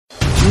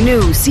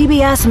New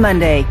CBS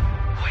Monday.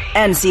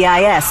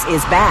 NCIS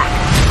is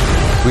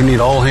back. We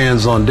need all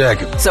hands on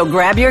deck. So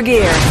grab your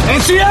gear.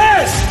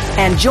 NCIS!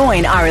 And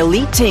join our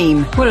elite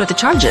team. What are the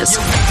charges?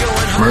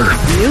 Murder.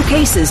 New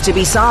cases to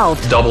be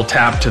solved. Double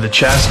tap to the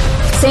chest.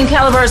 Same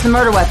caliber as the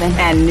murder weapon.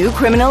 And new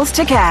criminals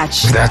to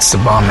catch. That's the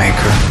bomb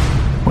maker.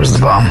 Where's the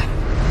bomb?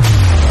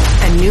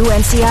 A new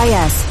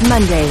NCIS,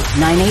 Monday,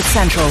 9/8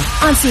 Central,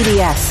 on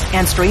CBS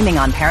and streaming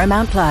on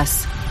Paramount+.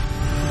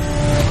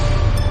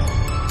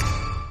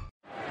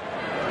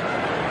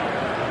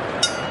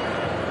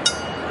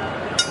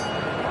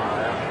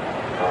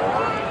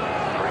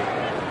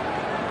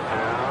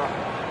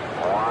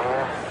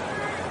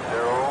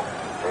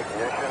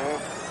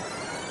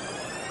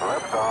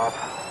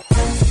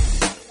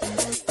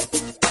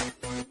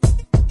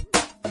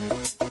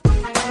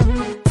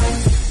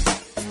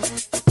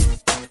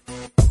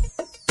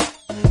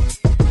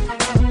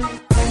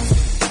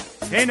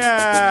 Hey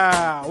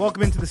now!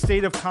 Welcome into the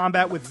State of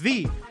Combat with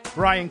the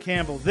Brian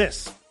Campbell.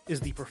 This is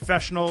the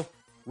Professional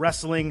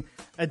Wrestling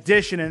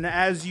Edition, and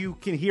as you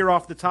can hear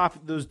off the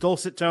top, those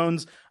dulcet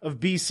tones of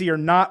BC are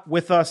not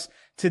with us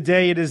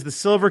today. It is the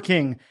Silver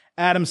King,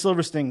 Adam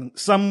Silverstein.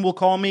 Some will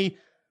call me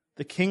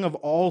the King of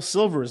All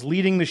Silvers,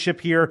 leading the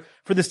ship here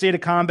for the State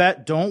of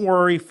Combat. Don't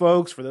worry,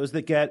 folks, for those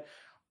that get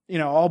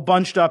all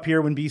bunched up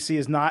here when BC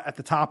is not at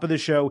the top of the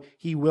show,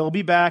 he will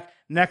be back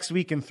next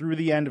week and through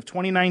the end of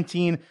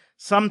 2019.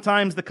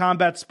 Sometimes the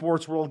combat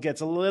sports world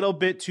gets a little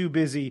bit too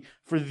busy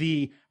for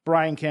the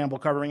Brian Campbell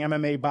covering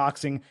MMA,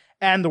 boxing,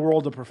 and the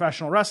world of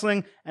professional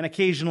wrestling, and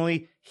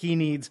occasionally he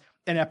needs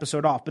an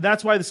episode off. But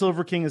that's why the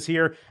Silver King is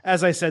here,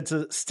 as I said,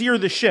 to steer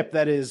the ship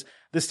that is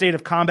the State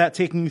of Combat,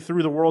 taking you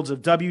through the worlds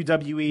of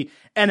WWE,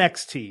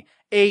 NXT,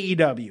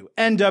 AEW,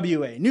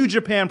 NWA, New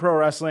Japan Pro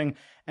Wrestling,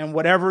 and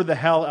whatever the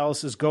hell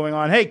else is going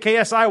on. Hey,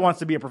 KSI wants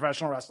to be a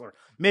professional wrestler.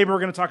 Maybe we're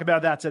going to talk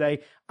about that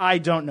today. I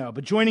don't know.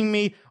 But joining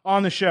me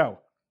on the show,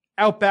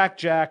 Outback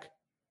Jack,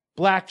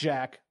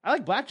 Blackjack. I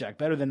like Blackjack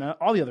better than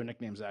all the other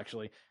nicknames,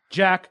 actually.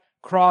 Jack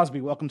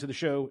Crosby, welcome to the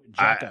show,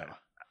 Jacko.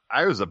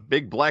 I was a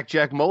big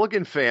Blackjack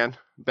Mulligan fan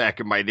back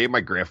in my day.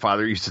 My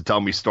grandfather used to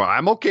tell me stories.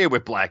 I'm okay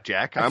with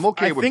Blackjack. I'm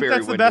okay with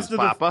Barry Windham's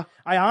Papa.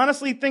 I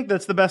honestly think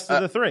that's the best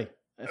of the three.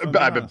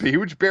 I'm a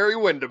huge Barry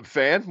Windham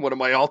fan, one of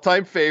my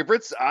all-time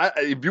favorites.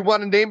 If you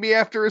want to name me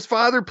after his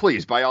father,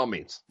 please, by all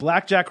means.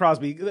 Blackjack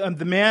Crosby,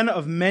 the man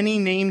of many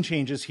name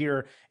changes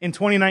here in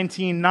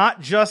 2019, not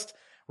just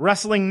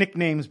wrestling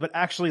nicknames, but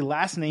actually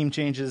last name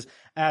changes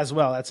as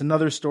well. That's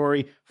another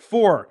story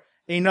for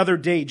another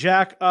day.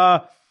 Jack,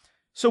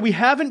 so we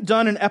haven't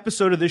done an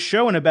episode of this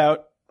show in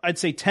about, I'd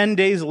say 10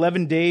 days,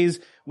 11 days.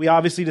 We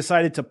obviously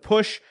decided to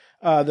push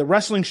the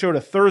wrestling show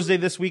to Thursday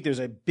this week. There's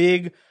a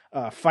big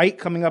fight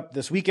coming up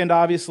this weekend,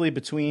 obviously,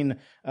 between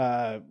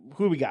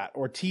who we got?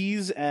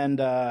 Ortiz and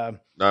No.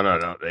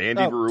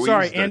 Andy Ruiz.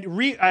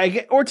 Sorry, I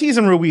get Ortiz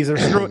and Ruiz.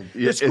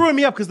 They're screwing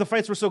me up because the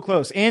fights were so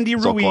close. Andy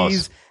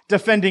Ruiz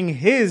defending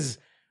his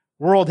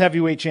World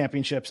Heavyweight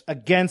Championships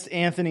against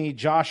Anthony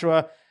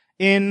Joshua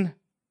in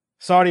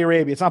Saudi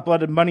Arabia. It's not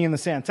blood and money in the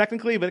sand,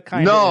 technically, but it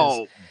kind of is.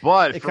 No,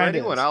 but for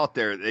anyone out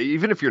there,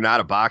 even if you're not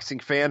a boxing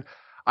fan,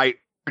 I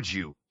urge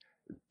you,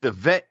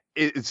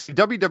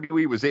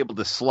 WWE was able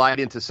to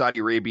slide into Saudi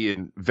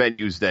Arabian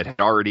venues that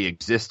had already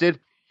existed.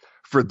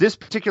 For this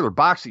particular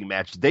boxing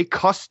match, they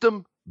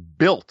custom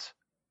built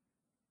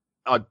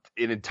an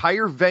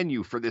entire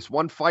venue for this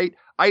one fight.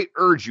 I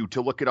urge you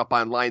to look it up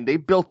online. They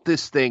built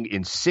this thing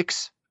in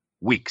 6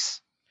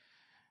 weeks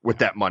with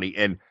that money.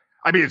 And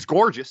I mean, it's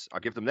gorgeous. I'll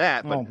give them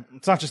that. Well, but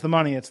it's not just the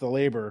money; it's the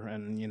labor,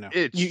 and you've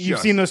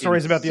just seen those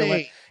stories about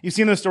you've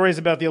seen those stories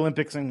about the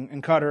Olympics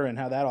in Qatar and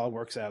how that all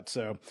works out.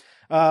 So,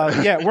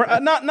 we're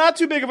not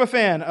too big of a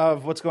fan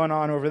of what's going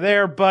on over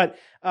there, but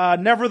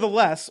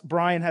nevertheless,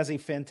 Brian has a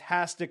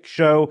fantastic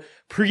show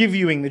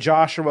previewing the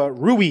Joshua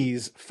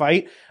Ruiz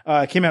fight.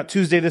 It came out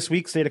Tuesday this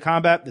week. State of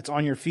Combat. It's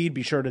on your feed.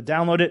 Be sure to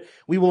download it.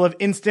 We will have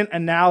instant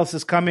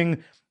analysis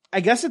coming. I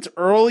guess it's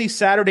early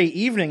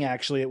Saturday evening,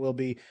 actually, it will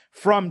be,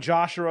 from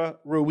Joshua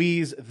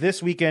Ruiz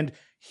this weekend.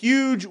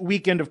 Huge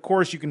weekend, of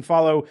course. You can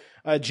follow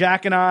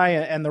Jack and I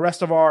and the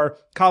rest of our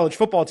college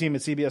football team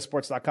at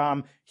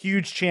CBSSports.com.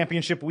 Huge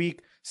championship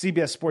week.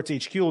 CBS Sports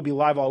HQ will be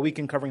live all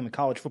weekend covering the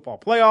college football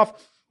playoff.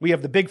 We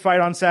have the big fight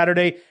on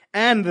Saturday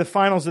and the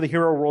finals of the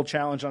Hero World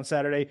Challenge on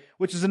Saturday,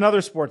 which is another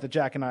sport that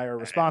Jack and I are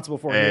responsible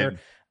for here.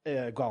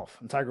 Golf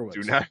and Tiger Woods.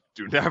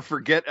 Do not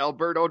forget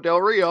Alberto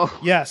Del Rio.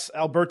 Yes,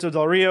 Alberto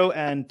Del Rio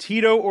and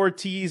Tito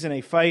Ortiz in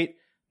a fight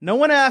no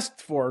one asked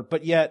for,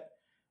 but yet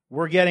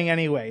we're getting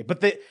anyway.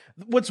 But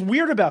what's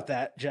weird about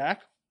that,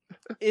 Jack,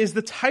 is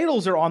the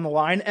titles are on the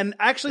line. And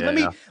actually,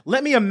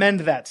 let me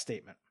amend that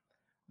statement.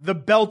 The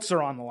belts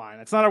are on the line.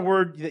 It's not a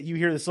word that you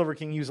hear the Silver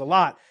King use a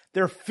lot.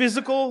 They're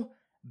physical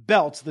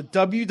belts. The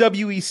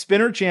WWE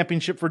Spinner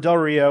Championship for Del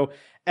Rio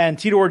and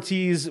Tito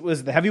Ortiz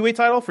was the heavyweight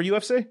title for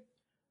UFC.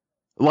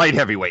 Light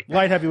heavyweight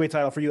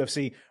title for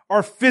UFC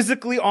are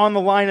physically on the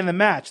line in the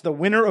match. The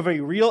winner of a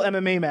real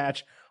MMA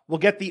match will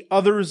get the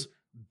other's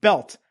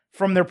belt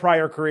from their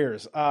prior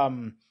careers.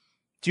 Do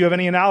you have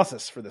any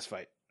analysis for this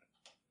fight?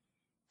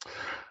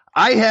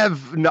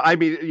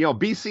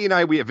 BC and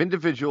I, we have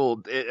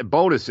individual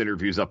bonus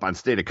interviews up on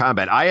State of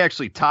Combat. I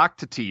actually talked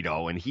to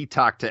Tito and he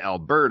talked to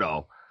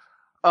Alberto.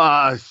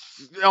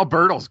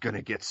 Alberto's going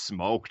to get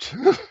smoked.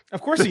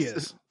 Of course he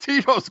is.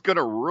 Tito's going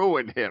to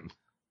ruin him.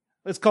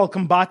 It's called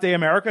Combate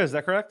America. Is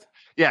that correct?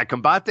 Yeah,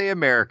 Combate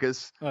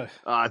Americas.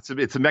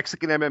 It's a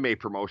Mexican MMA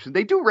promotion.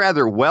 They do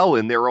rather well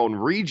in their own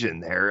region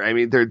there. I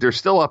mean, they're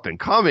still up and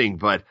coming,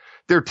 but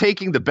they're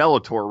taking the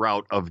Bellator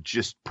route of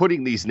just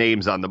putting these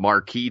names on the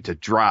marquee to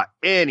draw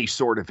any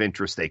sort of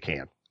interest they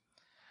can.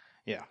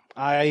 Yeah,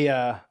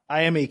 I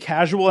am a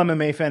casual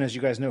MMA fan, as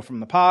you guys know from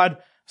the pod,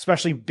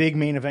 especially big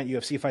main event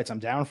UFC fights I'm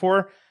down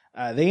for.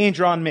 They ain't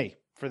drawn me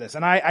for this.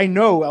 And I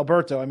know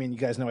Alberto. I mean, you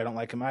guys know I don't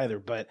like him either,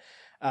 but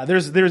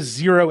there's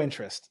zero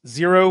interest.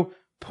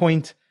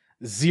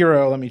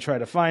 0.0. Let me try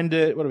to find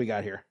it. What do we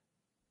got here?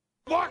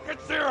 Market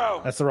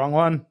 0. That's the wrong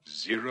one.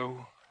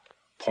 0.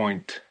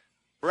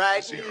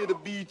 Right near the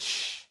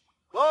beach.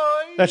 Boy.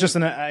 That's just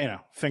an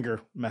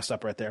finger messed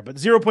up right there. But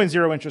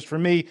 0.0 interest for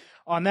me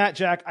on that,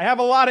 Jack. I have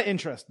a lot of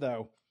interest,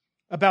 though,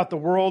 about the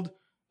world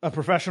of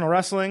professional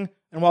wrestling.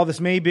 And while this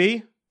may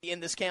be in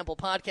this Campbell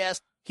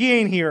podcast, he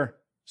ain't here.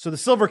 So the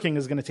Silver King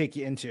is going to take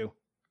you into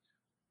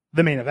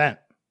the main event.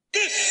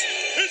 This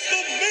is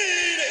the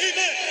main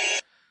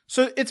event.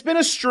 So it's been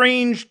a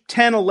strange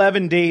 10,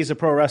 11 days of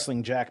pro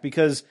wrestling, Jack,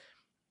 because,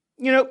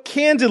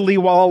 candidly,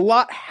 while a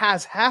lot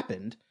has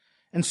happened,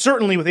 and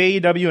certainly with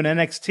AEW and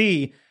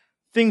NXT,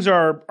 things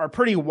are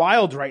pretty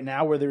wild right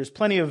now, where there's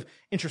plenty of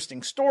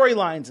interesting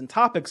storylines and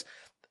topics.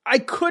 I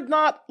could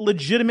not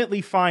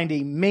legitimately find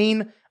a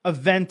main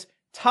event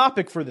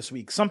topic for this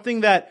week,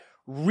 something that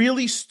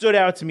really stood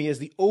out to me as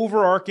the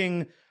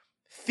overarching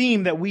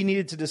theme that we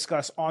needed to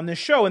discuss on this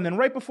show. And then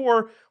right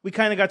before we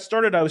kind of got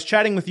started, I was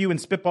chatting with you and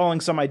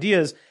spitballing some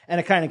ideas, and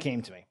it kind of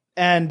came to me.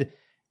 And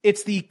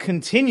it's the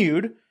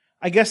continued,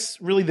 I guess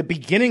really the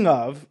beginning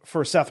of,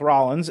 for Seth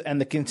Rollins, and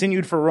the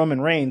continued for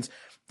Roman Reigns,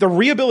 the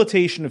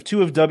rehabilitation of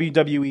two of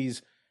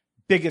WWE's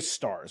biggest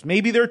stars.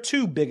 Maybe their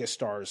two biggest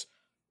stars,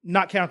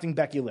 not counting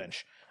Becky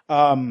Lynch.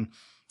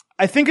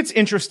 I think it's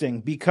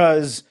interesting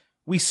because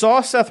we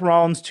saw Seth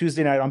Rollins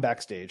Tuesday night on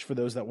Backstage, for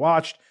those that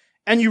watched,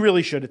 and you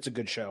really should. It's a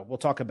good show. We'll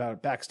talk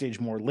about Backstage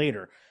more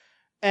later.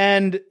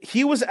 And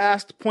he was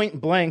asked point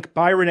blank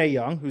by Renee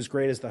Young, who's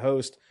great as the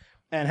host,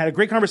 and had a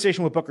great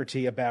conversation with Booker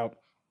T about,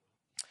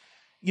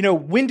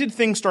 when did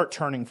things start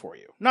turning for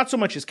you? Not so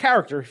much his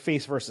character,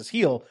 face versus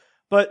heel,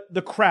 but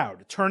the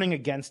crowd turning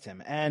against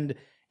him. And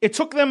it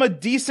took them a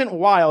decent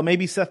while.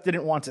 Maybe Seth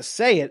didn't want to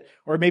say it,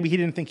 or maybe he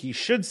didn't think he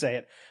should say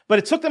it, but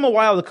it took them a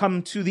while to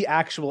come to the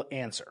actual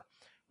answer,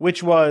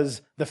 which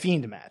was the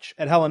Fiend match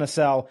at Hell in a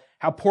Cell,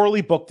 how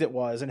poorly booked it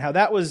was, and how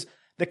that was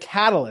the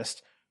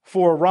catalyst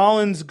for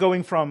Rollins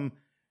going from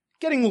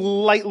getting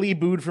lightly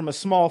booed from a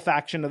small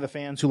faction of the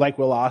fans who like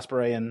Will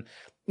Ospreay and,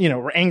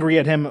 were angry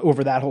at him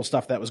over that whole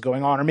stuff that was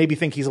going on, or maybe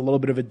think he's a little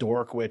bit of a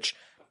dork, which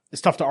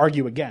is tough to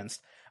argue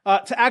against,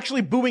 to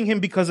actually booing him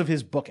because of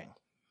his booking.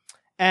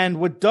 And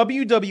what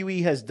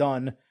WWE has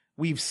done,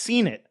 we've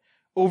seen it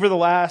over the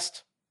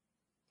last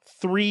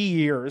 3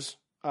 years,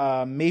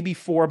 maybe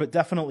 4, but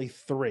definitely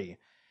 3,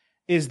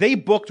 is they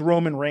booked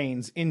Roman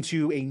Reigns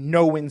into a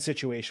no-win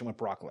situation with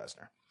Brock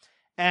Lesnar.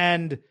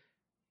 And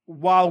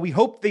while we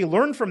hope they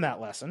learned from that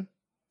lesson,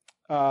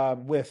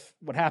 with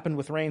what happened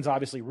with Reigns,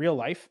 obviously real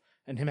life,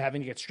 and him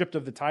having to get stripped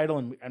of the title,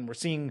 and we're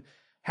seeing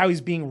how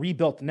he's being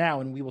rebuilt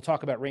now, and we will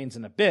talk about Reigns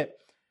in a bit,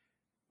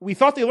 we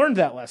thought they learned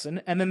that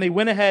lesson, and then they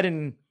went ahead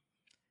and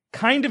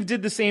kind of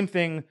did the same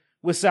thing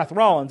with Seth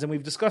Rollins, and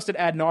we've discussed it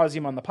ad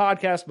nauseum on the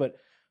podcast, but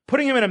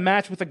putting him in a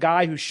match with a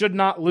guy who should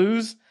not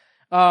lose,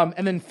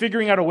 and then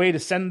figuring out a way to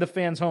send the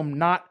fans home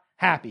not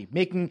happy,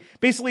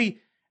 basically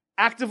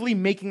actively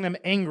making them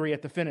angry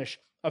at the finish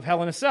of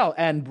Hell in a Cell.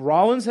 And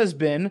Rollins has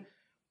been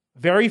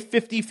very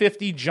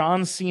 50-50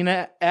 John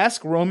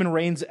Cena-esque, Roman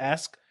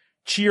Reigns-esque,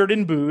 cheered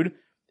and booed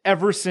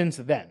ever since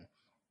then.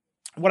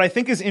 What I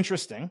think is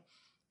interesting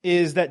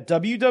is that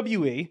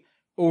WWE,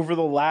 over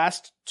the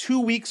last 2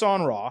 weeks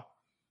on Raw,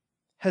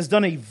 has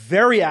done a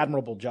very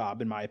admirable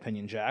job, in my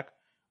opinion, Jack,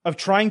 of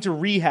trying to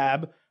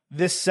rehab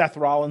this Seth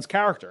Rollins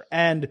character.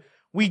 And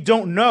we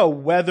don't know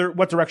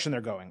what direction they're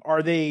going.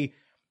 Are they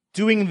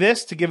doing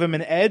this to give him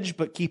an edge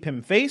but keep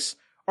him face?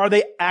 Are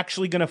they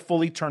actually going to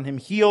fully turn him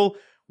heel,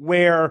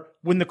 where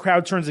when the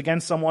crowd turns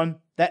against someone,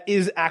 that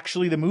is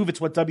actually the move? It's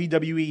what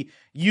WWE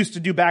used to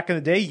do back in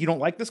the day. You don't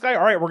like this guy?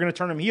 All right, we're going to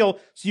turn him heel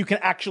so you can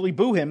actually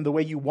boo him the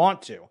way you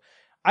want to.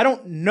 I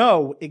don't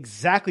know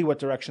exactly what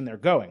direction they're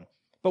going,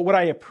 but what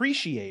I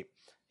appreciate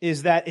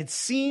is that it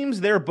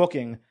seems their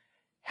booking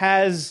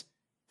has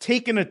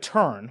taken a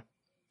turn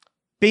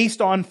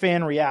based on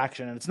fan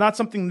reaction, and it's not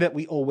something that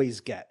we always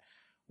get.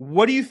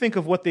 What do you think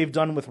of what they've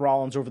done with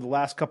Rollins over the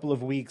last couple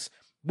of weeks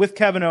with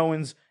Kevin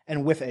Owens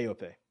and with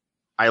AOP?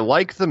 I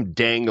like them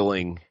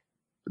dangling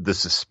the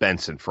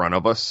suspense in front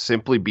of us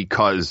simply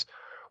because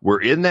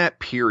we're in that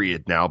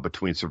period now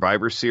between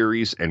Survivor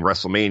Series and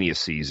WrestleMania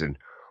season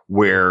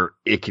where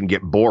it can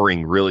get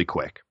boring really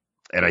quick.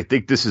 And I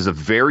think this is a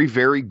very,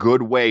 very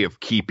good way of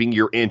keeping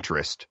your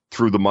interest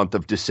through the month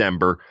of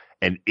December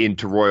and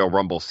into Royal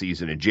Rumble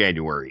season in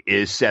January.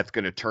 Is Seth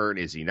going to turn?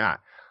 Is he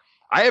not?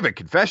 I have a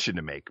confession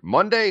to make.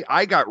 Monday,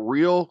 I got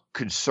real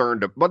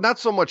concerned, but not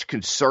so much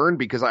concerned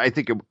because I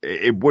think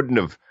it wouldn't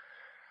have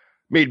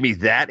made me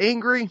that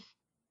angry.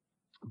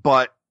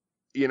 But,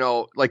 you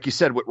know, like you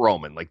said with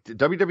Roman, like the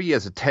WWE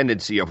has a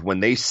tendency of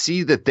when they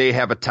see that they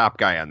have a top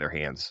guy on their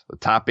hands, a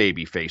top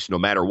baby face, no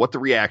matter what the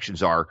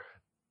reactions are,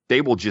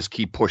 they will just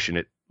keep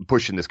pushing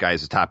this guy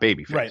as a top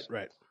baby face.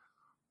 Right.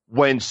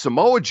 When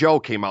Samoa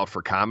Joe came out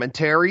for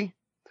commentary,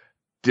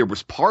 there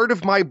was part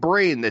of my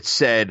brain that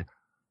said,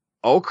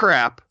 oh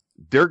crap,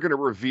 they're going to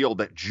reveal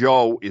that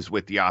Joe is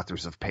with the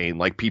Authors of Pain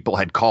like people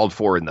had called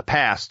for in the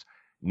past,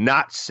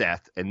 not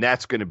Seth, and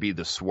that's going to be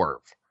the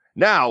swerve.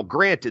 Now,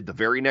 granted, the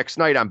very next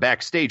night on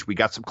Backstage, we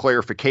got some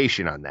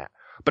clarification on that.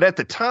 But at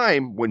the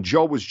time, when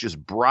Joe was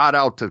just brought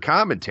out to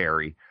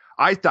commentary,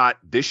 I thought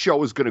this show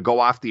was going to go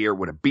off the air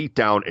with a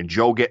beatdown and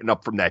Joe getting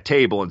up from that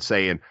table and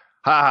saying,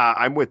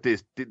 I'm with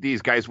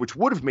these guys, which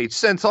would have made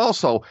sense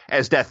also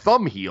as that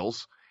thumb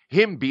heels,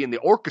 him being the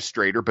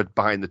orchestrator, but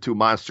behind the two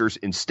monsters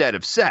instead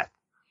of Seth.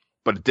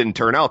 But it didn't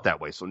turn out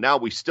that way. So now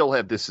we still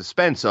have this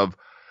suspense of,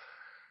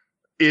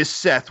 is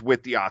Seth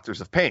with the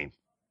Authors of Pain?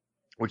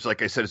 Which,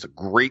 like I said, is a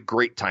great,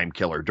 great time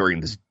killer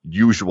during this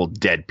usual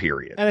dead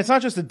period. And it's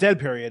not just a dead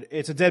period.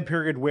 It's a dead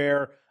period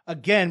where,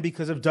 again,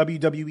 because of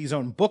WWE's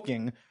own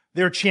booking,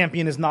 their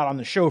champion is not on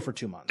the show for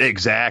 2 months.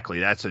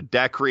 Exactly.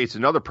 That creates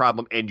another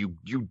problem. And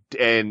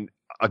and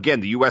again,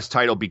 the U.S.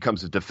 title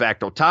becomes a de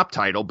facto top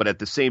title, but at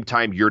the same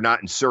time, you're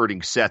not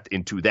inserting Seth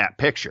into that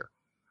picture.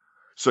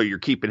 So you're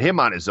keeping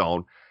him on his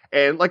own.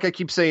 And like I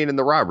keep saying in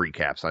the Raw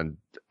recaps on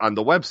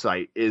the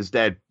website, is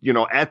that, you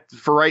know,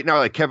 for right now,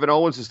 like Kevin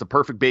Owens is the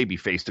perfect baby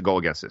face to go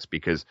against this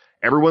because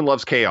everyone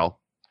loves KO.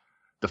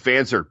 The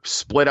fans are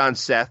split on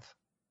Seth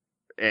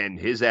and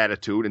his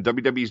attitude, and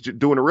WWE's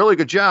doing a really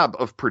good job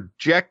of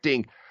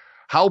projecting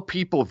how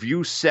people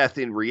view Seth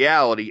in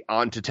reality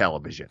onto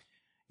television.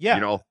 Yeah,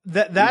 you know,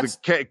 that's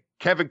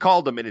Kevin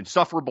called him an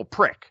insufferable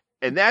prick,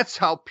 and that's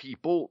how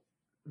people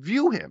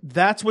view him.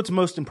 That's what's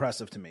most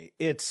impressive to me.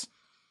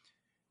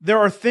 There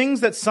are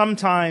things that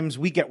sometimes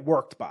we get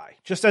worked by,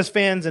 just as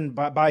fans, and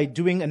by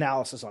doing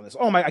analysis on this.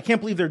 Oh my, I can't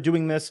believe they're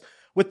doing this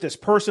with this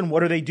person.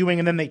 What are they doing?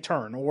 And then they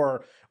turn,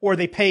 or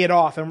they pay it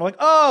off, and we're like,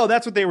 oh,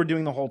 that's what they were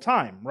doing the whole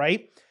time,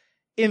 right?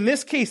 In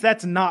this case,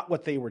 that's not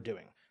what they were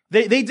doing.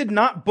 They did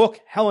not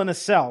book Hell in a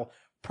Cell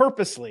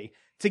purposely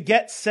to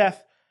get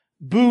Seth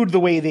booed the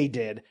way they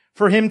did,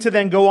 for him to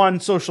then go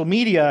on social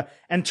media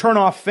and turn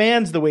off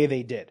fans the way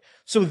they did.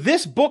 So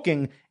this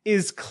booking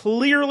is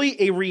clearly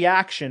a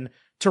reaction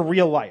to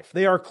real life.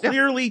 They are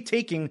clearly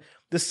taking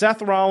the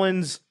Seth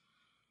Rollins,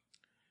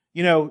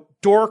 you know,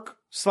 dork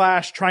 /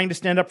 trying to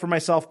stand up for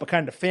myself, but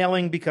kind of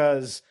failing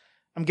because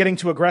I'm getting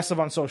too aggressive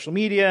on social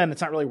media and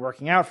it's not really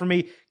working out for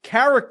me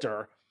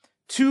character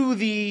to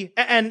the,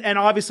 and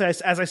obviously,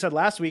 as I said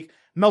last week,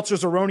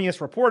 Meltzer's erroneous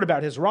report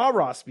about his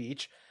rah-rah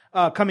speech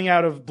coming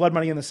out of Blood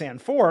Money in the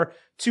Sand 4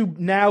 to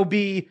now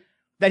be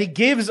that he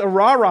gives a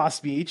rah-rah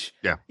speech,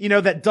 you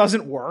know, that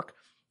doesn't work.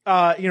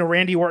 You know,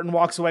 Randy Orton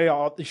walks away,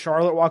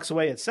 Charlotte walks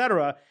away,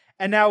 etc.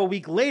 And now a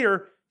week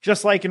later,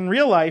 just like in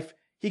real life,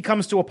 he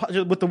comes to,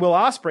 with the Will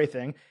Ospreay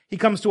thing, he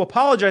comes to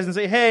apologize and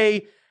say,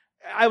 hey,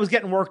 I was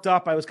getting worked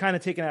up. I was kind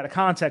of taken out of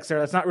context there.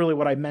 That's not really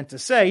what I meant to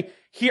say.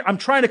 Here, I'm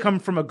trying to come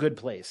from a good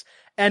place.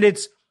 And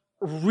it's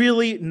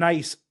really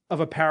nice of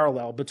a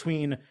parallel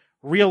between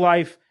real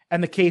life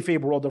and the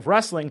kayfabe world of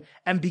wrestling.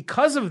 And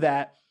because of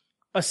that,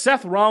 a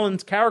Seth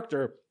Rollins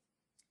character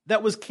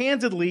that was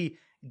candidly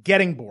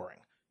getting boring.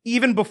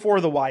 Even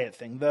before the Wyatt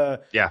thing,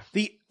 the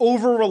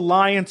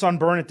over-reliance on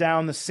Burn It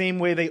Down, the same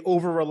way they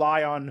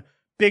over-rely on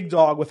Big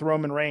Dog with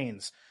Roman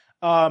Reigns.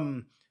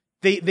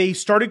 They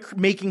started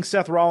making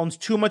Seth Rollins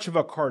too much of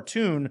a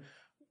cartoon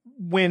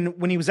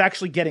when he was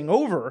actually getting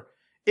over.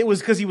 It was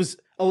because he was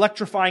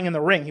electrifying in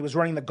the ring. He was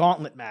running the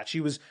gauntlet match.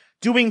 He was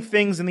doing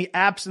things in the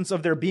absence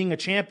of there being a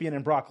champion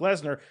in Brock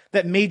Lesnar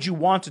that made you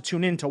want to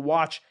tune in to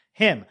watch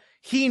him.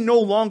 He no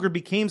longer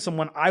became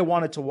someone I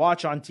wanted to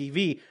watch on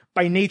TV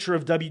by nature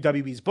of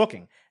WWE's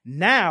booking.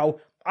 Now,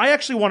 I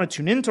actually want to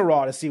tune into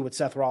Raw to see what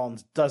Seth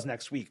Rollins does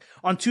next week.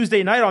 On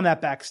Tuesday night on that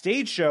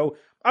Backstage show,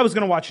 I was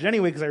going to watch it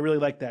anyway because I really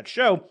liked that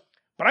show,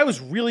 but I was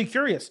really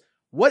curious.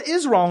 What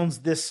is Rollins,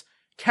 this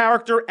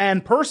character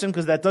and person,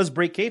 because that does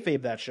break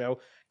kayfabe, that show,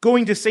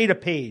 going to say to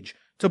Paige,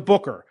 to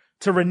Booker,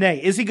 to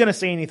Renee? Is he going to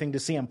say anything to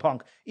CM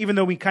Punk, even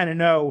though we kind of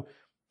know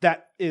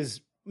that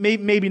is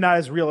maybe not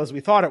as real as we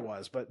thought it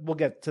was, but we'll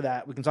get to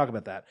that. We can talk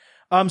about that.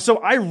 So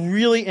I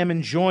really am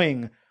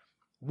enjoying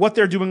what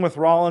they're doing with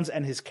Rollins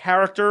and his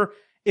character.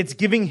 It's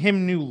giving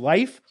him new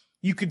life.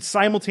 You could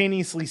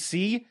simultaneously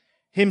see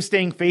him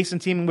staying face and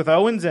teaming with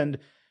Owens, and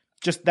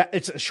just that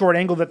it's a short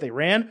angle that they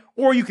ran,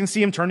 or you can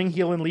see him turning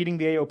heel and leading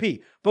the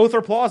AOP. Both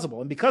are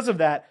plausible. And because of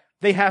that,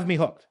 they have me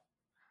hooked.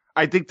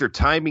 I think they're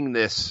timing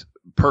this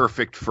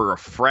perfect for a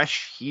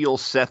fresh heel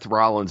Seth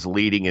Rollins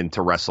leading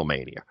into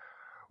WrestleMania,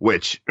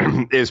 which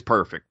is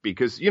perfect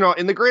because, you know,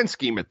 in the grand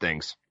scheme of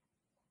things,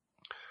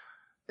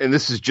 and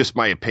this is just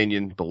my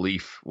opinion,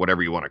 belief,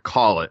 whatever you want to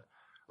call it.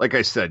 Like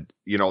I said,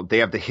 you know, they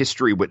have the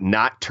history with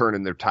not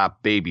turning their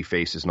top baby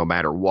faces no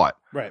matter what.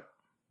 Right.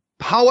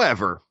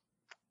 However,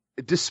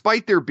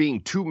 despite there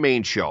being two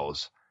main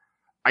shows,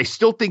 I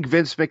still think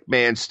Vince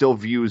McMahon still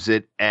views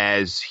it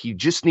as he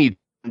just needs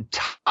a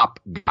top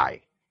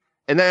guy.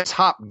 And that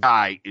top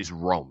guy is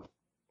Roman.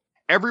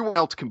 Everyone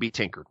else can be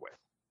tinkered with,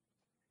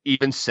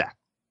 even Seth.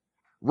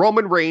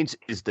 Roman Reigns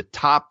is the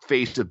top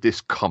face of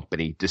this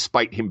company,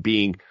 despite him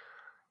being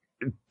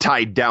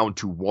tied down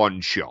to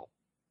one show.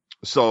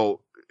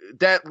 So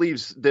that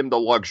leaves them the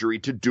luxury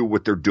to do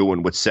what they're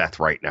doing with Seth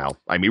right now.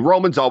 I mean,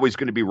 Roman's always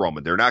going to be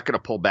Roman. They're not going to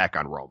pull back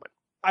on Roman.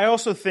 I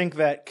also think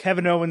that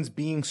Kevin Owens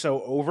being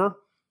so over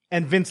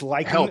and Vince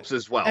liking helps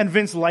as well. And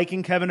Vince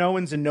liking Kevin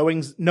Owens and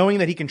knowing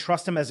that he can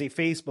trust him as a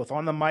face, both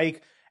on the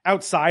mic,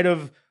 outside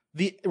of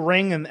the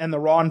ring and the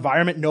Raw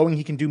environment, knowing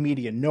he can do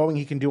media, knowing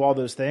he can do all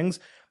those things.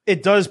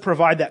 It does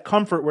provide that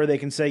comfort where they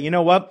can say, you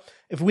know what,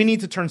 if we need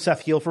to turn Seth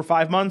heel for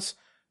 5 months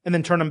and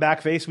then turn him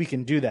back face, we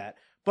can do that.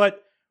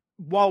 But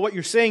while what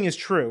you're saying is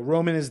true,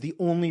 Roman is the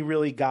only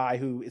really guy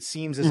who it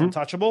seems is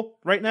untouchable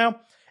right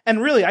now.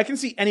 And really, I can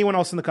see anyone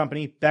else in the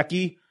company,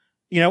 Becky,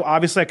 you know,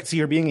 obviously I could see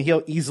her being a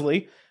heel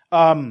easily.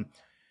 The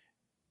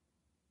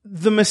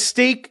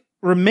mistake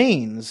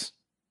remains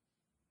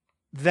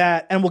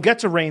that, and we'll get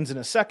to Reigns in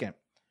a second,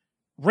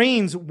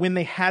 Reigns, when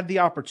they had the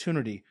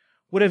opportunity,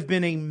 would have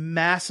been a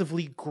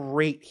massively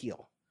great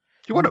heel.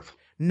 He would have.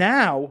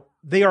 Now,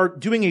 they are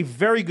doing a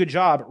very good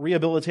job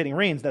rehabilitating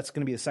Reigns. That's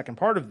going to be the second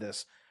part of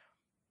this.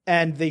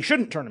 And they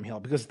shouldn't turn him heel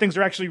because things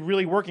are actually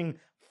really working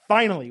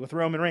finally with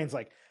Roman Reigns.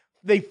 Like,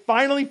 they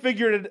finally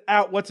figured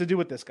out what to do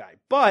with this guy.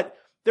 But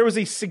there was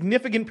a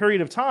significant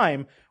period of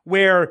time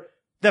where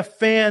the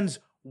fans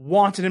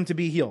wanted him to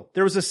be heel.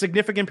 There was a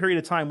significant period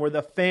of time where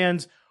the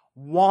fans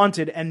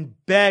wanted and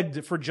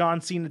begged for John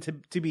Cena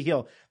to be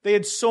heel. They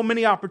had so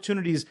many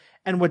opportunities,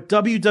 and what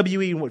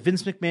WWE and what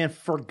Vince McMahon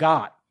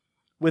forgot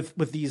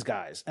with these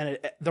guys, and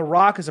The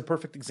Rock is a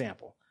perfect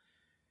example,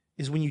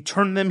 is when you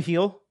turn them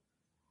heel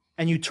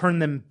and you turn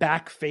them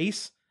back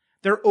face,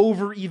 they're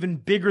over even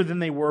bigger than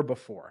they were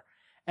before.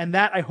 And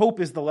that, I hope,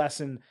 is the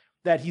lesson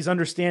that he's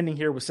understanding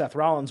here with Seth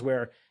Rollins,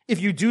 where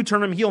if you do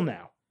turn him heel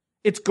now,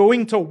 it's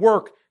going to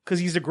work because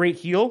he's a great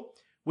heel.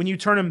 When you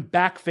turn him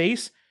back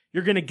face,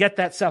 you're going to get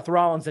that Seth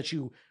Rollins that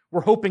you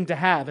were hoping to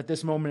have at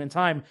this moment in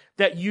time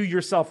that you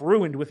yourself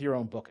ruined with your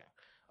own booking.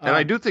 And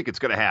I do think it's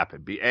going to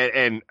happen.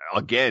 And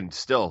again,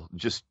 still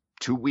just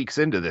 2 weeks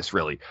into this,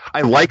 really,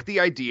 I like the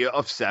idea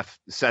of Seth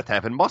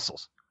having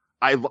muscles.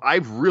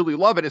 I really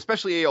love it,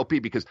 especially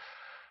AOP, because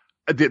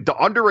the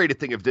underrated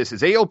thing of this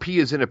is AOP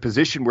is in a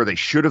position where they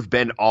should have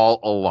been all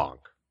along.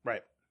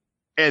 Right.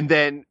 And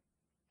then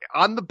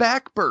on the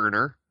back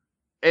burner,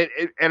 and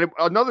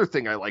another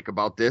thing I like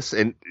about this,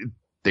 and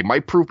they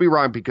might prove me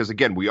wrong because,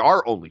 again, we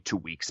are only 2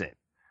 weeks in,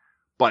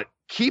 but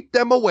keep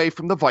them away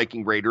from the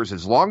Viking Raiders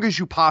as long as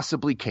you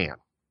possibly can.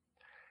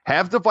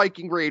 Have the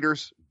Viking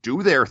Raiders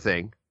do their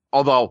thing,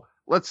 although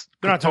let's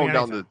tone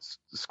down the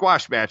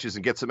squash matches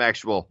and get some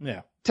actual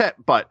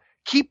but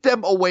keep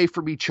them away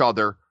from each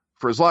other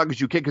for as long as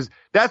you can, because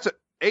that's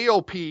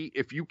AOP.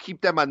 If you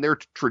keep them on their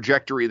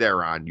trajectory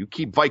they're on, you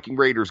keep Viking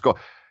Raiders go.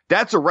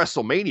 That's a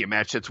WrestleMania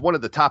match. That's one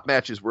of the top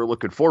matches we're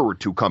looking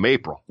forward to come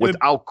April,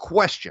 without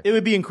question. It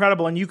would be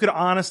incredible, and you could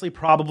honestly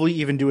probably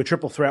even do a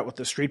triple threat with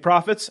the Street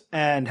Profits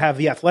and have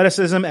the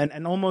athleticism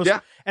and almost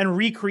and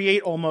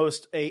recreate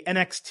almost a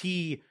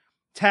NXT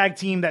tag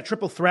team, that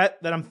triple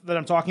threat that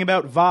I'm talking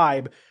about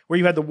vibe, where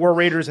you had the War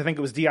Raiders. I think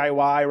it was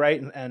DIY,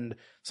 right, and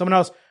someone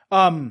else.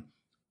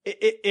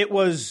 It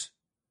was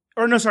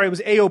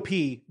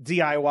AOP,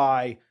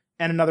 DIY,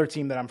 and another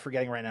team that I'm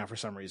forgetting right now for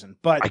some reason.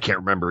 But I can't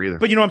remember either.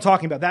 But you know what I'm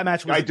talking about. That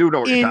match was I do know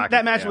what you're talking about.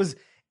 That match was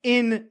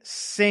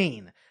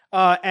insane.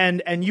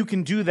 And you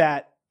can do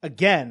that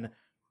again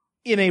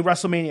in a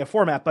WrestleMania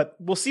format, but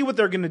we'll see what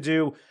they're going to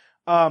do.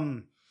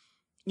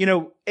 You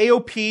know,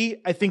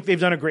 AOP, I think they've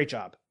done a great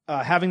job.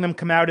 Having them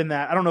come out in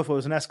that, I don't know if it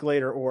was an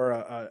Escalator or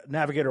a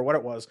Navigator or what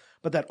it was,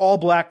 but that all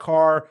black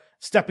car,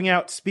 stepping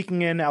out,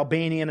 speaking in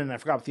Albanian, and I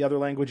forgot what the other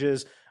language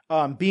is,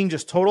 being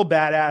just total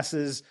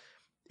badasses.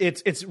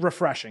 It's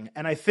refreshing.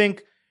 And I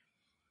think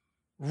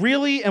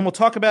really, and we'll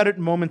talk about it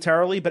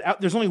momentarily, but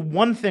there's only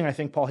one thing I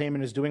think Paul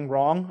Heyman is doing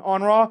wrong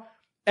on Raw.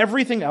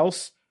 Everything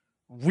else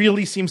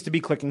really seems to be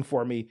clicking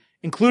for me,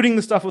 including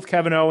the stuff with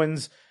Kevin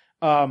Owens.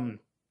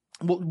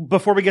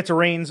 Before we get to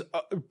Reigns,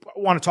 I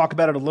want to talk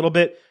about it a little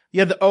bit.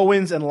 You had the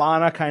Owens and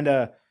Lana kind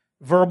of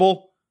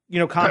verbal,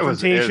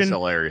 confrontation. It was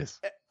hilarious.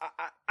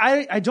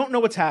 I don't know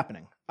what's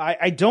happening.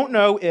 I don't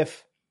know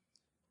if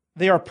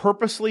they are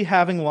purposely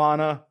having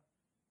Lana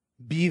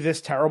be this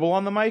terrible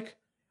on the mic,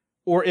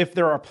 or if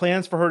there are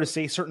plans for her to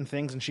say certain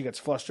things and she gets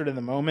flustered in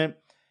the moment.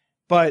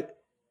 But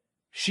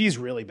she's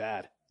really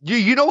bad.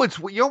 You know what's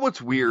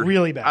weird?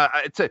 Really bad.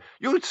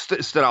 What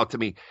stood out to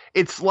me?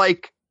 It's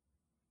like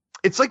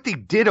they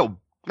did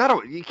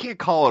you can't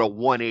call it a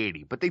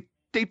 180, but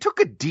they took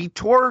a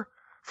detour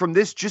from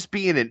this just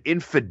being an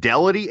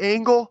infidelity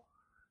angle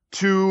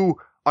to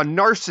a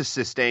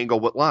narcissist angle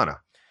with Lana.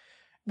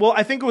 Well,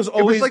 I think it was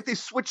always like they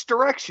switched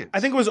directions.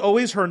 I think it was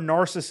always her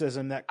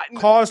narcissism that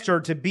caused her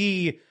to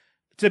be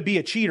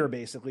a cheater,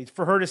 basically.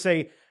 For her to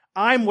say,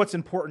 I'm what's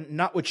important,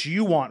 not what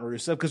you want,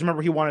 Rusev. Because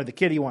remember, he wanted the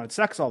kid, he wanted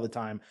sex all the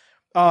time.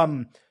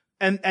 And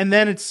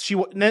then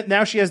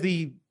now she has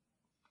the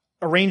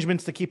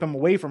arrangements to keep him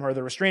away from her.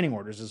 The restraining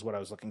orders is what I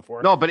was looking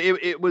for. No, but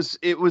it was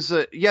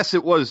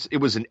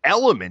an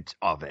element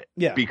of it.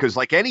 Yeah. Because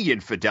like any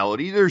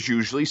infidelity, there's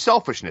usually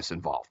selfishness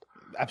involved.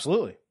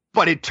 Absolutely.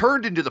 But it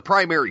turned into the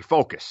primary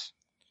focus.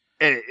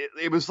 And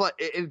it was like,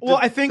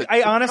 I think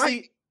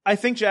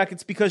Jack,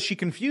 it's because she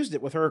confused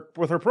it with her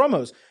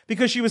promos,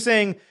 because she was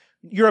saying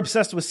you're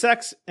obsessed with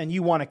sex and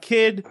you want a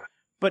kid,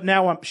 but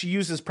now she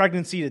uses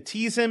pregnancy to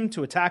tease him,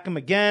 to attack him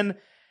again.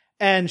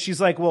 And she's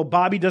like, well,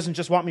 Bobby doesn't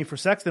just want me for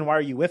sex, then why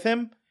are you with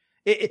him?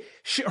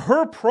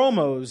 Her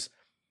promos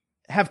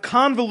have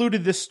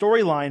convoluted this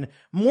storyline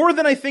more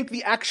than I think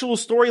the actual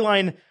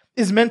storyline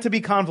is meant to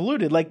be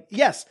convoluted. Like,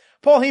 yes,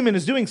 Paul Heyman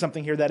is doing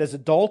something here that is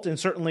adult and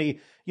certainly,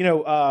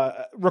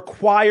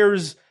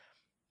 requires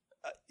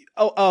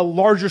a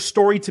larger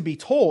story to be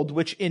told,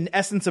 which in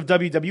essence of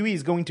WWE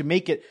is going to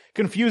make it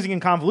confusing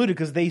and convoluted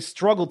because they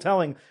struggle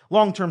telling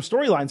long-term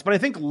storylines. But I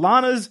think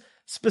Lana's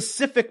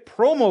specific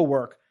promo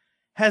work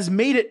has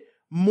made it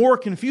more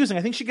confusing.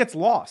 I think she gets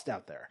lost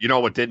out there. You know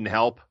what didn't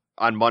help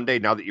on Monday,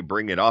 now that you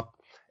bring it up,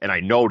 and I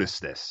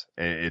noticed this,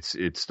 and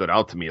it stood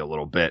out to me a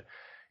little bit,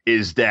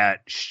 is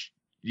that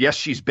yes,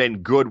 she's been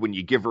good when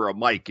you give her a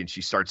mic and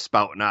she starts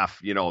spouting off,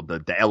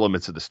 the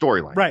elements of the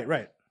storyline.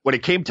 Right. When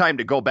it came time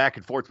to go back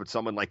and forth with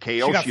someone like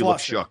KO, she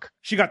looked shook.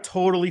 She got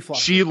totally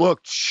flustered. She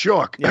looked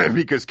shook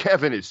because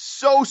Kevin is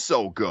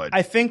so good.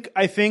 I think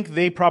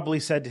they probably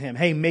said to him,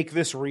 hey, make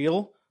this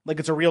real. Like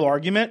it's a real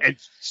argument. And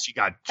she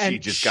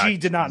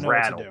did not know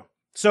what to do.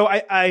 So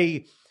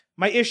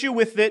my issue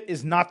with it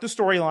is not the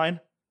storyline.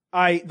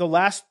 The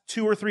last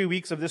 2 or 3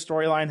 weeks of this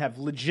storyline have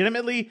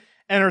legitimately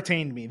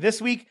entertained me.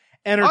 This week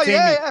entertained me.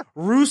 Yeah.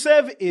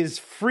 Rusev is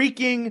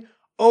freaking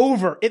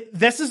over.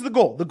 This is the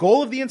goal. The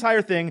goal of the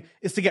entire thing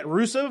is to get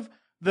Rusev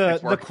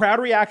the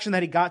crowd reaction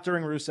that he got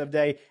during Rusev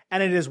Day,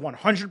 and it is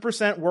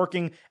 100%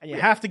 working, and you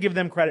have to give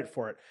them credit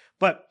for it.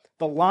 But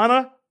the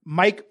Lana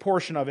Mike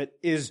portion of it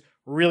is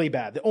really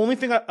bad. The only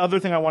other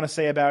thing I want to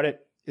say about it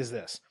is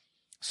this.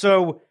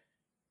 So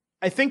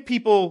I think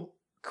people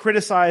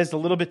criticized a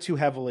little bit too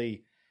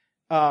heavily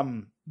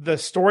the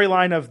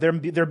storyline of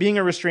there being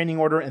a restraining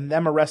order and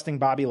them arresting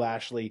Bobby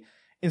Lashley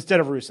instead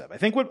of Rusev. I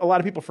think what a lot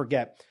of people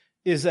forget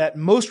is that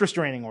most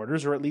restraining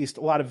orders, or at least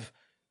a lot of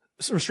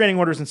restraining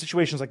orders in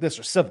situations like this,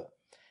 are civil.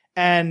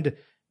 And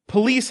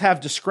police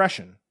have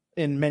discretion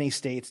in many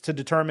states to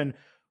determine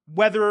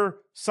whether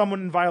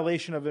someone in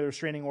violation of a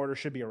restraining order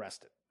should be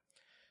arrested.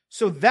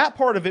 So that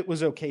part of it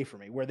was okay for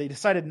me, where they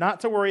decided not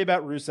to worry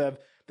about Rusev.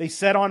 They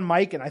said on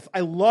mic, and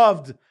I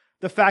loved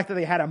the fact that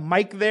they had a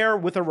mic there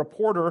with a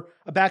reporter,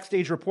 a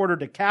backstage reporter,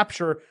 to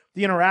capture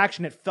the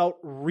interaction. It felt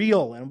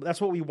real, and that's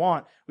what we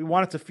want. We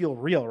want it to feel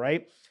real,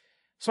 right?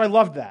 So I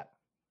loved that.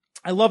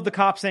 I love the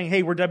cop saying,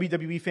 hey, we're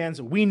WWE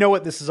fans. We know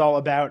what this is all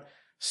about.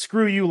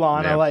 Screw you,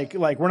 Lana. Yeah.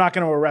 Like we're not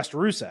going to arrest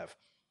Rusev.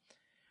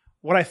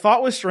 What I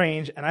thought was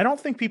strange, and I don't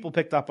think people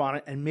picked up on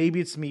it, and maybe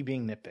it's me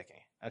being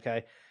nitpicky,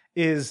 okay,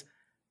 is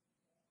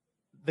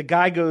the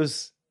guy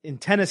goes, in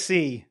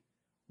Tennessee,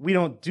 we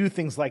don't do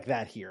things like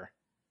that here,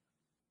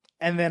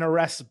 and then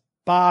arrests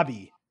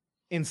Bobby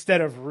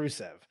instead of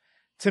Rusev.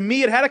 To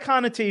me, it had a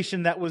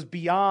connotation that was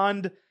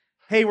beyond,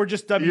 hey, we're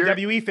just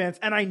WWE fans,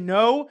 and I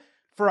know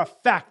for a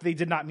fact they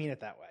did not mean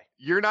it that way.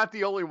 You're not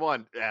the only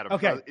one, Adam.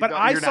 Okay, but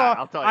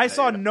I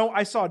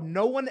saw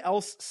no one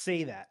else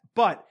say that.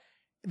 But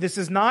this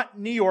is not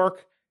New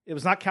York. It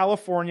was not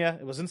California.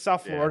 It was in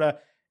South Florida.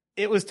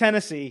 Yeah. It was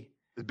Tennessee.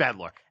 It's bad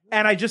luck.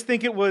 And I just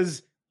think it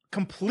was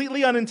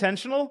completely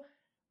unintentional,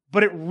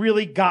 but it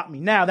really got me.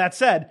 Now, that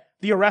said,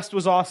 the arrest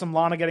was awesome.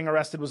 Lana getting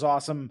arrested was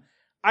awesome.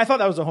 I thought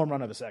that was a home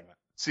run of a segment.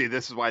 See,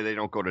 this is why they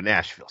don't go to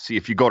Nashville. See,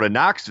 if you go to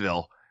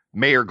Knoxville,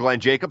 Mayor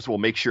Glenn Jacobs will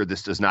make sure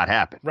this does not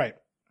happen. Right.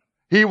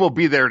 He will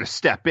be there to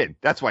step in.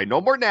 That's why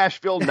no more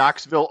Nashville,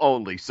 Knoxville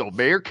only. So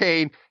Mayor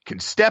Kane can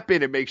step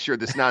in and make sure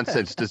this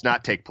nonsense does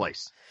not take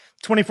place.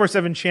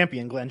 24/7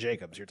 champion Glenn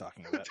Jacobs you're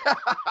talking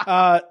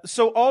about.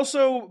 So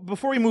also,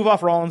 before we move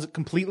off Rollins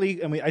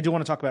completely, and I do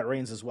want to talk about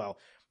Reigns as well,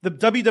 the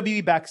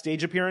WWE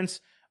backstage appearance,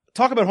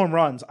 talk about home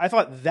runs. I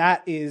thought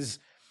that is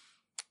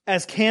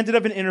as candid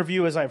of an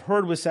interview as I've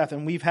heard with Seth,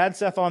 and we've had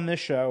Seth on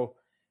this show.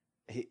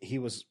 He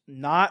was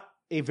not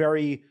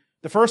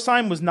the first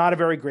time was not a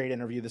very great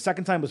interview. The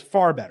second time was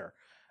far better.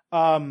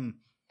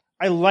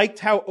 I liked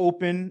how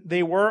open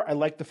they were. I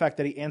liked the fact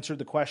that he answered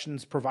the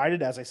questions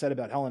provided, as I said,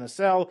 about Hell in a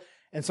Cell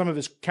and some of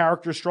his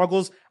character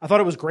struggles. I thought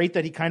it was great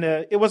that he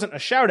it wasn't a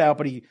shout out,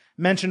 but he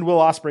mentioned Will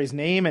Ospreay's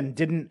name and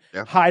didn't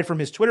hide from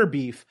his Twitter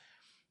beef.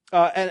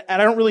 And I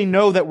don't really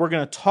know that we're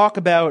going to talk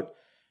about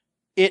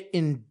it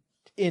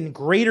in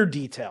greater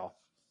detail,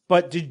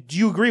 but do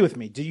you agree with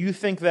me? Do you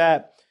think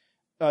that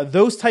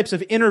those types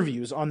of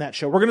interviews on that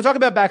show, we're going to talk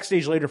about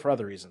backstage later for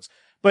other reasons,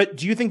 but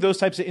do you think those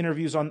types of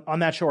interviews on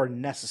that show are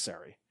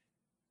necessary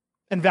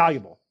and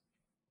valuable?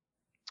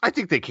 I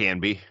think they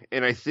can be.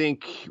 And I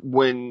think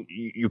when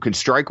you can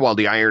strike while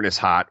the iron is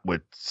hot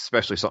with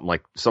especially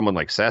someone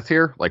like Seth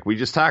here, like we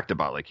just talked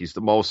about, like he's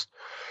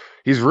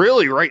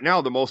really right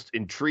now the most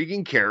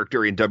intriguing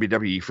character in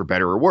WWE for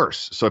better or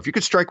worse. So if you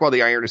could strike while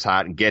the iron is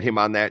hot and get him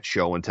on that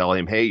show and tell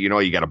him, hey,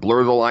 you got to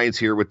blur the lines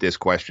here with this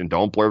question.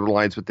 Don't blur the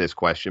lines with this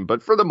question.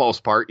 But for the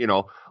most part,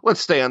 let's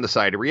stay on the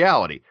side of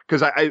reality.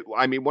 Because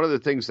I mean, one of the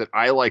things that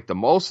I like the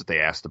most that they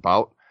asked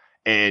about,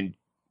 and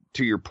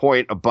to your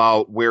point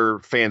about where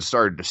fans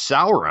started to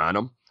sour on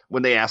him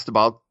when they asked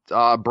about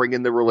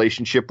bringing the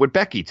relationship with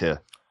Becky to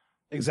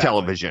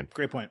television.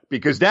 Great point.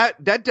 Because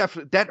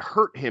that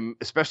hurt him,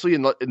 especially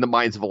in the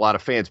minds of a lot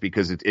of fans,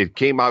 because it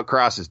came out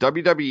across as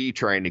WWE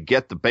trying to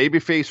get the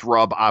babyface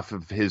rub off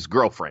of his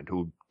girlfriend,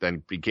 who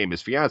then became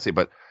his fiance,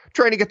 but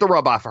trying to get the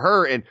rub off of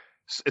her. And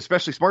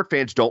especially smart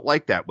fans don't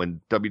like that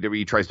when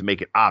WWE tries to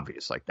make it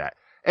obvious like that.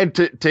 And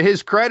to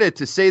his credit,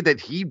 to say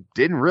that he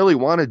didn't really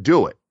want to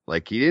do it.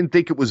 Like, he didn't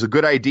think it was a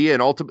good idea,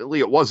 and ultimately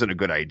it wasn't a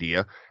good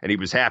idea. And he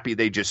was happy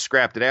they just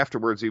scrapped it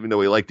afterwards, even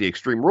though he liked the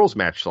Extreme Rules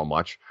match so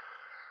much.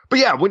 But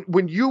yeah,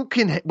 when you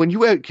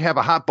have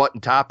a hot button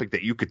topic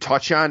that you could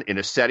touch on in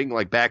a setting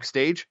like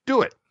backstage,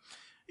 do it.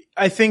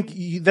 I think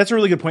that's a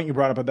really good point you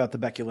brought up about the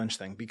Becky Lynch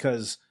thing,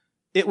 because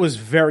it was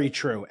very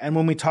true. And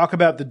when we talk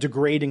about the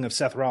degrading of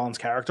Seth Rollins'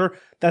 character,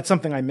 that's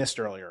something I missed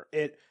earlier.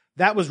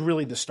 That was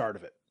really the start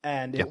of it.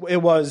 And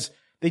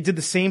they did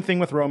the same thing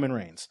with Roman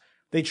Reigns.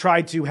 They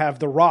tried to have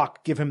The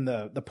Rock give him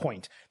the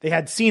point. They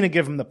had Cena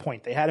give him the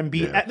point. They had him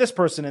beat at this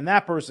person and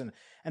that person.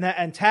 And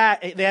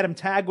they had him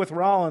tag with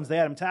Rollins. They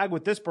had him tag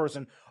with this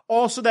person.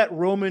 Also that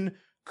Roman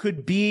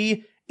could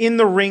be in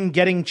the ring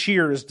getting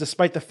cheers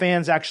despite the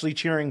fans actually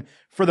cheering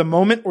for the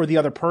moment or the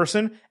other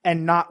person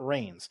and not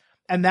Reigns.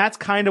 And that's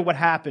kind of what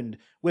happened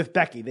with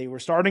Becky. They were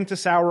starting to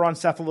sour on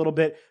Seth a little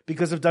bit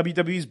because of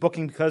WWE's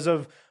booking, because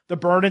of the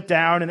burn it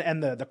down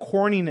and the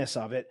corniness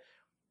of it.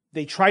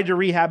 They tried to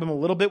rehab him a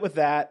little bit with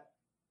that.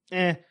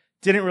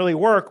 Didn't really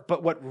work.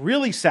 But what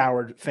really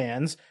soured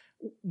fans,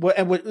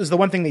 what was the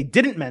one thing they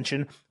didn't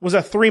mention, was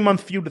a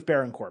 3-month feud with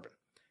Baron Corbin.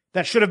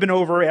 That should have been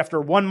over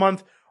after 1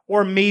 month,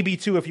 or maybe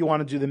 2 if you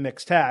want to do the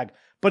mixed tag.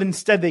 But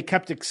instead, they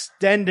kept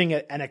extending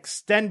it and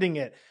extending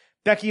it.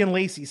 Becky and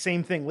Lacey,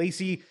 same thing.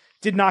 Lacey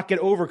did not get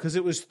over because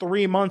it was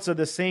 3 months of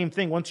the same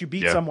thing. Once you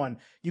beat someone,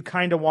 you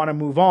kind of want to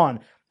move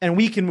on. And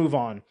we can move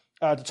on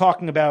to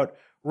talking about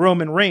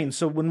Roman Reigns.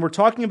 So when we're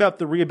talking about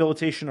the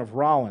rehabilitation of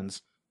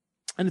Rollins,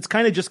 and it's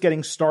kind of just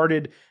getting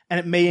started, and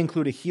it may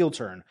include a heel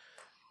turn.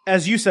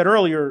 As you said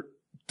earlier,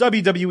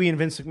 WWE and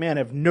Vince McMahon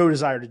have no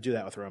desire to do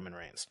that with Roman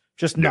Reigns.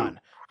 Just none.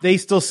 They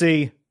still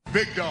see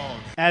Big Dog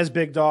as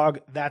Big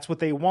Dog. That's what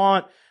they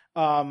want.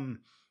 And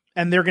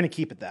they're going to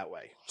keep it that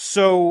way.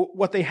 So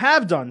what they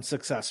have done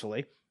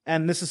successfully,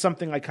 and this is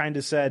something I kind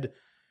of said,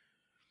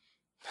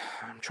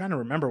 I'm trying to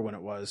remember when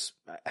it was.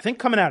 I think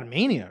coming out of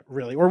Mania,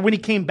 really, or when he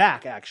came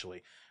back,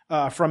 actually,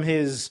 from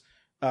his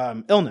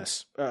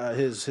illness,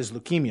 his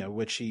leukemia,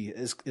 which he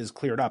is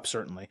cleared up,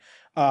 certainly,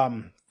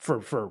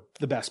 for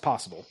the best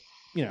possible,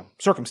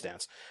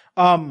 circumstance.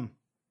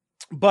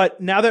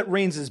 But now that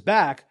Reigns is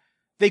back,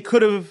 they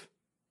could have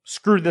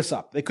screwed this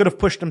up. They could have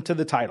pushed him to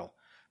the title.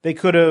 They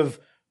could have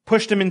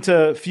pushed him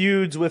into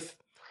feuds with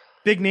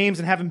big names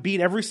and have him beat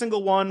every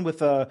single one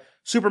with a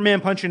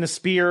Superman punch and a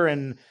spear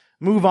and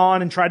move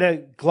on and try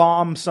to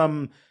glom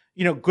some,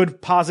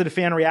 good positive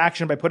fan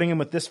reaction by putting him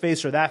with this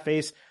face or that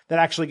face that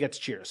actually gets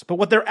cheers. But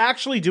what they're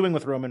actually doing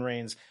with Roman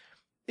Reigns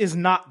is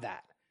not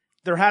that.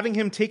 They're having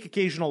him take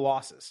occasional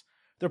losses.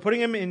 They're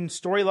putting him in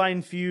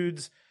storyline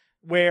feuds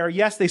where,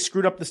 yes, they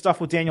screwed up the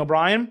stuff with Daniel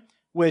Bryan,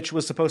 which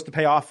was supposed to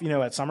pay off, at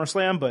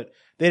SummerSlam, but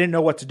they didn't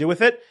know what to do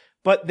with it.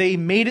 But they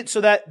made it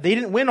so that they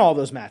didn't win all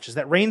those matches,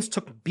 that Reigns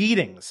took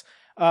beatings.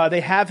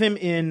 They have him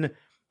in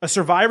a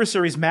Survivor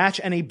Series match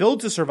and a build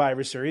to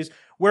Survivor Series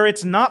where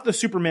it's not the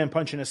Superman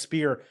punch and a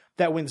spear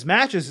that wins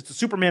matches. It's a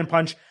Superman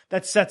punch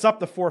that sets up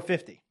the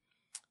 450,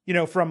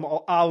 from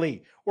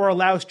Ali, or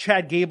allows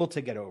Chad Gable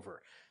to get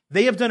over.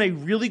 They have done a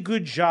really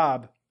good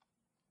job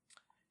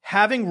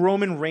having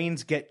Roman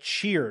Reigns get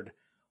cheered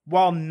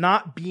while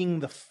not being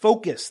the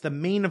focus, the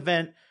main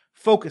event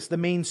focus, the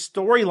main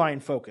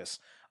storyline focus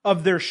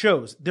of their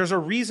shows. There's a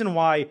reason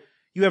why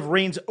you have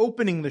Reigns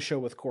opening the show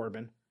with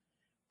Corbin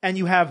and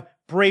you have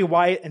Bray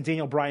Wyatt and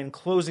Daniel Bryan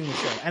closing the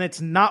show. And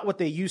it's not what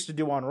they used to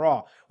do on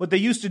Raw. What they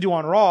used to do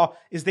on Raw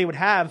is they would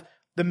have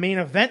the main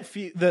event,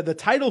 the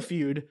title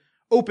feud,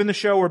 open the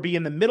show or be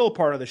in the middle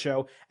part of the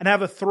show and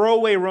have a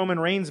throwaway Roman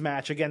Reigns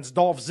match against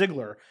Dolph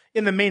Ziggler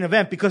in the main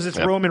event because it's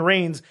Roman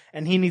Reigns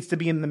and he needs to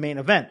be in the main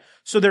event.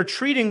 So they're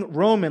treating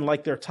Roman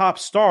like their top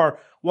star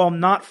while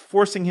not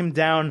forcing him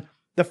down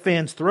the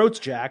fans' throats,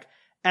 Jack.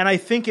 And I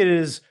think it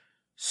is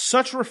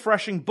such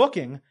refreshing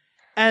booking.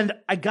 And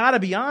I gotta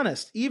be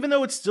honest, even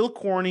though it's still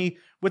corny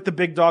with the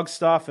big dog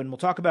stuff, and we'll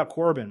talk about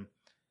Corbin,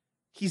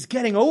 he's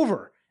getting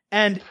over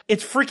and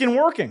it's freaking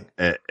working.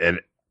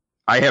 And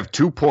I have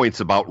 2 points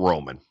about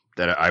Roman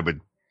that I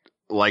would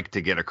like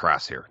to get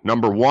across here.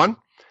 Number one,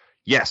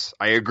 yes,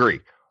 I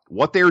agree.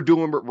 What they're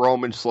doing with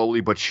Roman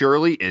slowly but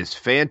surely is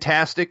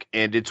fantastic,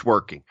 and it's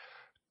working.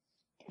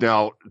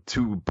 Now,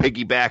 to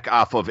piggyback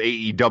off of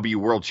AEW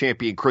World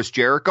Champion Chris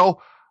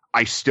Jericho,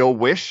 I still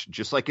wish,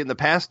 just like in the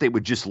past, they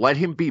would just let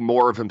him be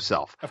more of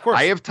himself. Of course.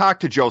 I have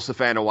talked to Joseph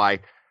Anoa'i,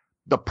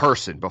 the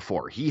person,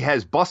 before. He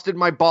has busted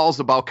my balls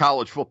about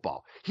college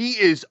football. He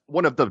is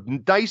one of the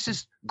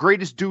nicest,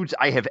 greatest dudes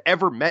I have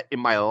ever met in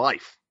my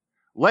life.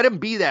 Let him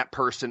be that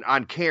person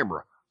on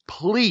camera.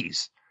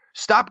 Please.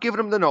 Stop giving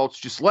him the notes.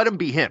 Just let him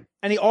be him.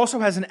 And he also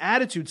has an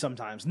attitude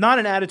sometimes. Not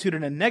an attitude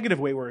in a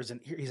negative way where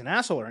he's an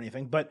asshole or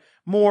anything, but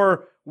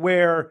more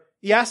where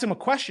you ask him a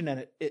question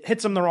and it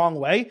hits him the wrong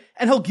way,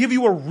 and he'll give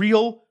you a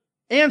real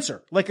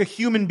answer, like a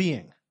human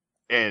being.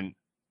 And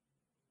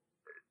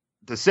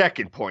the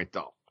second point,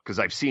 though, because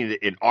I've seen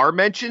it in our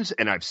mentions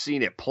and I've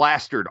seen it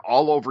plastered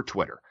all over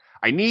Twitter.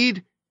 I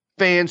need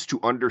fans to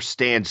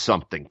understand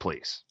something,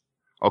 please.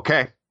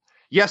 Okay?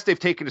 Yes, they've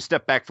taken a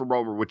step back from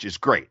Roman, which is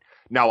great.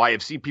 Now, I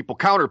have seen people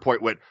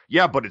counterpoint with,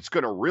 yeah, but it's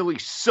going to really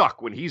suck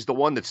when he's the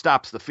one that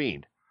stops the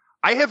Fiend.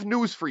 I have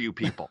news for you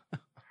people.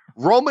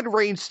 Roman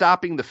Reigns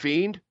stopping the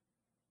Fiend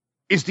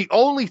is the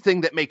only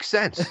thing that makes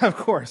sense. Of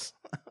course.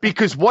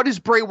 Because what is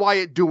Bray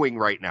Wyatt doing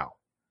right now?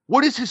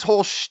 What is his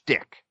whole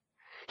shtick?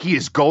 He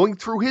is going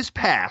through his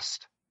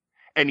past,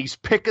 and he's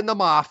picking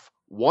them off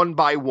one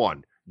by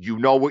one. You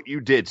know what you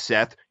did,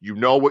 Seth. You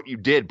know what you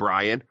did,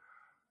 Brian.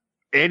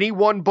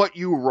 Anyone but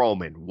you,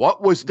 Roman.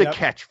 What was the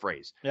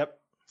catchphrase? Yep.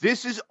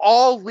 This is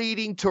all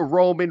leading to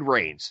Roman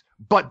Reigns,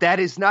 but that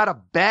is not a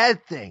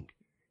bad thing.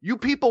 You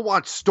people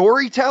want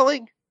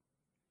storytelling?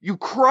 You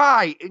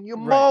cry and you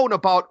moan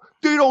about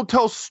they don't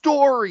tell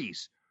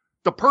stories.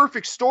 The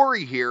perfect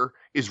story here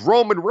is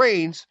Roman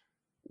Reigns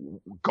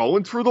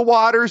going through the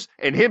waters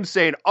and him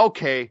saying,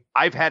 okay,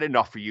 I've had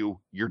enough of you.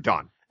 You're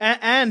done.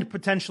 And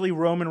potentially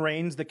Roman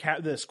Reigns,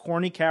 this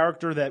corny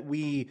character that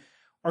we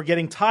are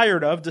getting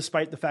tired of,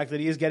 despite the fact that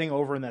he is getting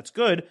over, and that's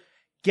good,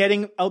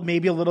 getting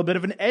maybe a little bit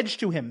of an edge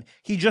to him.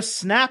 He just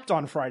snapped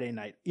on Friday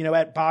night,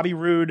 at Bobby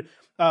Roode,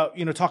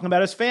 talking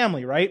about his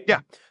family, right? Yeah.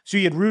 So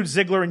you had Roode,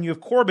 Ziggler, and you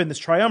have Corbin, this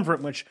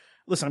triumvirate, which,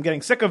 listen, I'm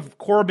getting sick of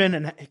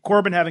Corbin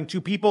having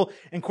two people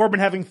and Corbin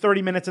having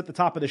 30 minutes at the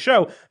top of the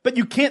show. But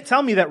you can't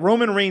tell me that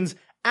Roman Reigns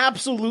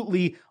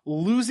absolutely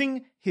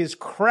losing his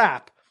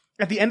crap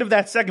at the end of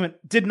that segment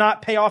did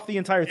not pay off the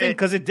entire thing,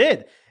 because it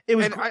did. It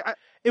was,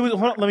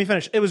 let me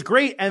finish. It was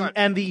great.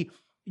 And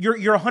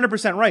you're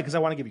 100% right, because I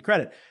want to give you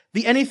credit.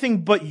 The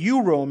anything but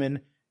you,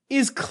 Roman,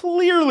 is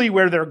clearly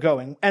where they're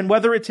going. And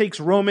whether it takes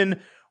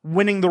Roman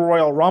winning the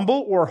Royal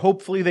Rumble, or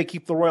hopefully they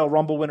keep the Royal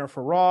Rumble winner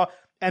for Raw,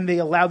 and they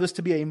allow this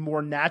to be a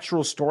more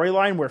natural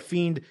storyline where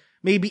Fiend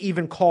maybe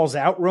even calls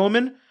out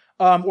Roman,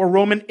 or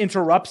Roman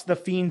interrupts the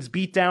Fiend's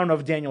beatdown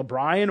of Daniel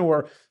Bryan,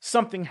 or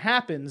something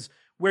happens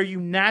where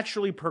you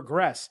naturally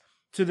progress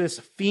to this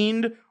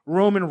Fiend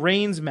Roman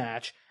Reigns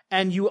match,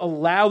 and you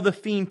allow the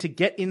Fiend to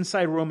get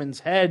inside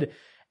Roman's head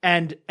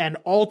and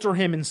alter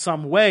him in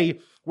some way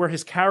where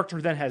his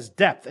character then has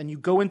depth. And you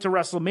go into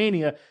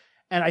WrestleMania,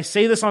 and I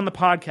say this on the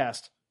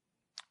podcast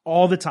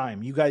all the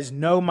time. You guys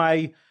know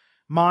my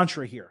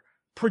mantra here.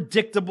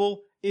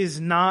 Predictable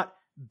is not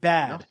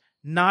bad. No.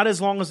 Not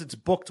as long as it's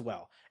booked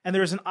well. And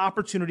there's an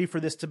opportunity for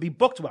this to be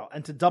booked well.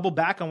 And to double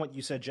back on what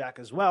you said, Jack,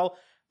 as well,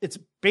 it's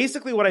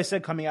basically what I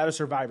said coming out of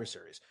Survivor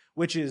Series,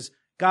 which is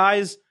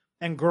guys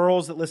and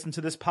girls that listen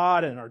to this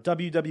pod and are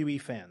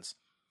WWE fans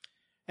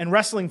and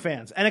wrestling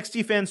fans,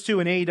 NXT fans too,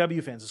 and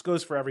AEW fans. This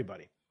goes for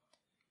everybody.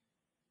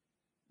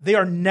 They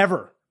are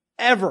never,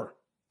 ever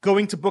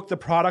going to book the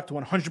product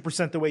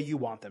 100% the way you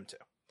want them to.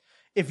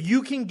 If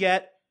you can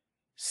get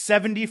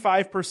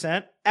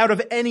 75% out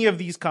of any of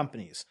these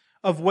companies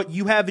of what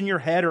you have in your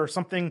head, or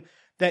something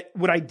that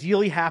would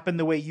ideally happen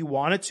the way you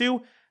want it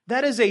to,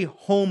 that is a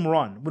home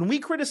run. When we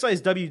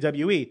criticize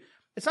WWE,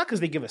 it's not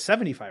because they give us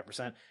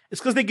 75%. It's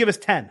because they give us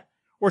 10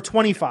 or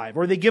 25,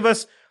 or they give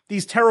us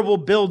these terrible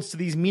builds to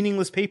these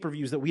meaningless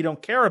pay-per-views that we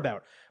don't care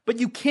about. But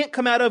you can't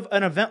come out of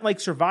an event like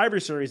Survivor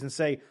Series and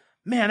say,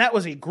 man, that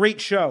was a great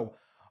show,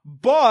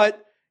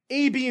 but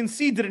A, B, and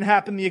C didn't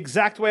happen the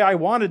exact way I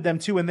wanted them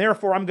to, and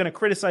therefore I'm going to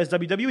criticize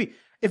WWE.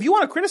 If you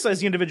want to criticize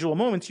the individual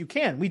moments, you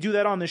can. We do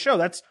that on the show.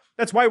 That's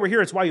why we're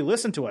here. It's why you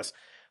listen to us.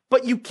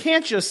 But you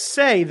can't just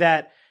say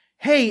that,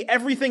 hey,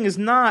 everything is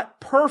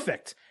not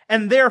perfect,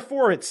 and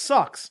therefore it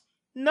sucks.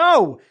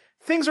 No,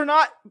 things are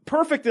not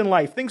perfect in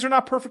life. Things are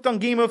not perfect on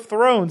Game of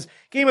Thrones.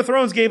 Game of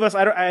Thrones gave us,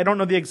 I don't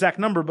know the exact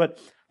number, but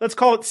let's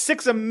call it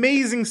 6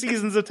 amazing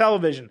seasons of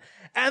television.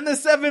 And the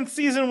 7th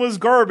season was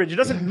garbage. It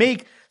doesn't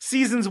make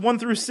seasons 1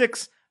 through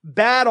 6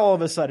 bad all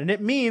of a sudden.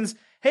 It means,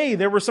 hey,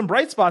 there were some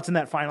bright spots in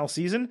that final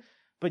season,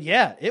 but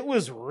yeah, it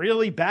was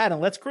really bad,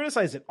 and let's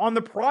criticize it. On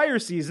the prior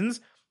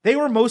seasons, they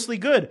were mostly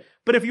good.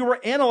 But if you were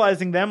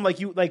analyzing them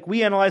like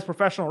we analyze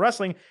professional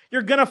wrestling,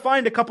 you're going to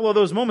find a couple of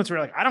those moments where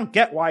you're like, I don't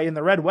get why in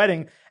the Red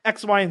Wedding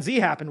X, Y, and Z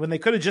happened when they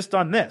could have just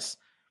done this.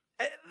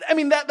 I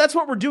mean, that's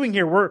what we're doing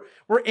here.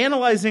 We're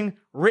analyzing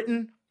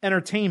written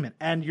entertainment,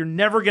 and you're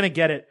never going to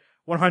get it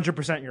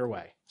 100% your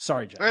way.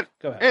 Sorry, Jack.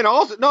 Go ahead. And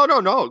also,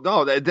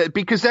 no,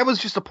 because that was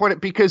just a point.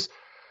 Because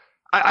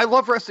I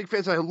love wrestling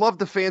fans. I love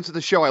the fans of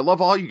the show. I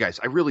love all you guys.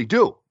 I really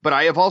do. But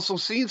I have also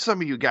seen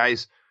some of you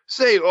guys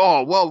say,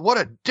 "Oh, well, what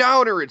a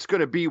downer it's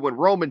going to be when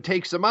Roman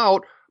takes him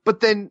out."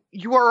 But then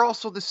you are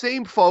also the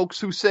same folks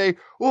who say,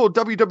 "Oh,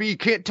 WWE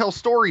can't tell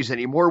stories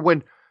anymore,"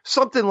 when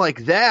something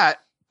like that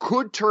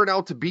could turn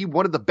out to be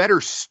one of the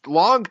better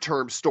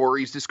long-term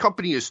stories this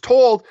company has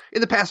told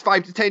in the past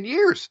 5 to 10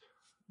 years.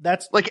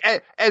 That's like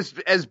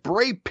as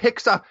Bray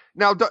picks up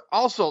now.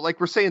 Also, like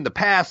we're saying, the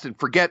past, and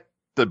forget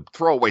the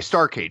throwaway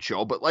Starrcade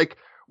show, but like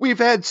we've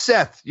had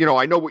Seth.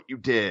 I know what you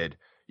did.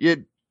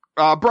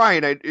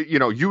 Brian, you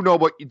know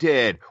what you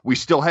did. We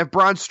still have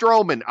Braun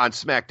Strowman on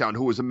SmackDown,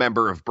 who was a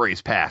member of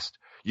Bray's past.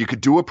 You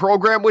could do a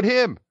program with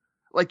him.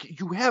 Like,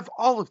 you have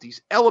all of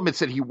these elements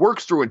that he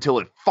works through until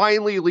it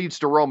finally leads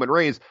to Roman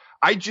Reigns.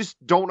 I just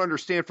don't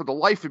understand for the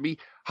life of me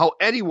how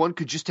anyone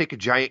could just take a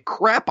giant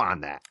crap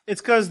on that.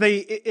 It's because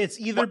it's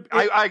either.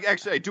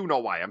 I do know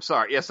why. I'm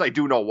sorry. Yes, I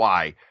do know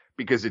why.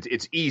 Because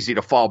it's easy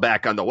to fall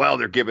back on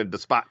they're giving the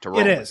spot to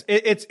Roman. It is.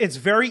 It's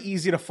very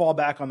easy to fall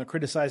back on the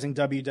criticizing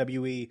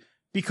WWE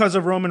because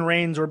of Roman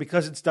Reigns or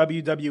because it's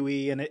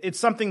WWE. And it's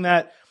something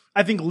that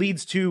I think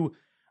leads to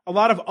a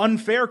lot of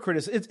unfair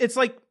criticism. It's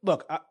like,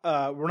 look,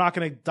 we're not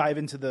going to dive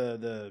into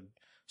the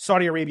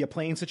Saudi Arabia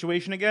plane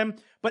situation again,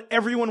 but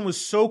everyone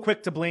was so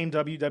quick to blame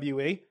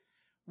WWE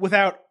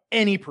without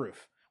any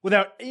proof.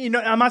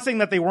 I'm not saying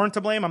that they weren't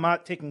to blame. I'm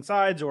not taking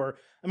sides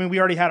we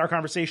already had our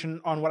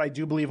conversation on what I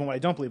do believe and what I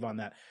don't believe on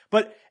that.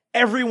 But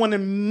everyone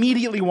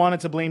immediately wanted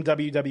to blame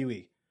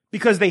WWE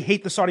because they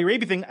hate the Saudi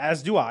Arabia thing,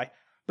 as do I.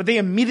 But they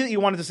immediately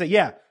wanted to say,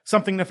 yeah,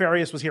 something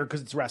nefarious was here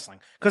because it's wrestling,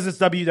 because it's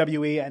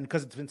WWE, and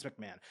because it's Vince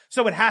McMahon.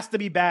 So it has to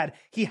be bad.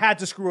 He had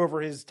to screw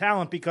over his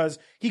talent because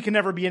he can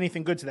never be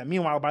anything good to them.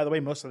 Meanwhile, by the way,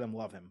 most of them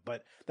love him.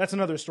 But that's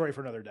another story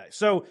for another day.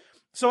 So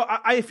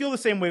I feel the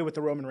same way with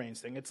the Roman Reigns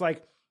thing. It's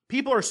like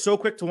people are so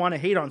quick to want to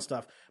hate on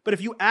stuff. But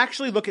if you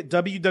actually look at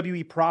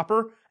WWE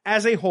proper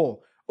as a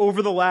whole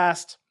over the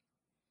last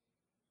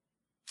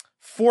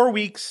 4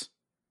 weeks,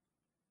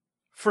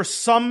 for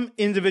some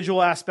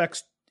individual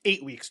aspects,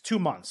 8 weeks, 2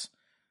 months,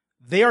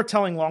 they are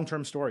telling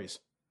long-term stories.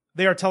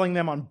 They are telling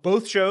them on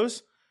both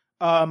shows,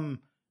 and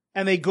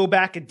they go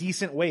back in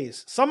decent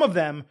ways. Some of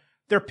them,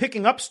 they're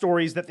picking up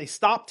stories that they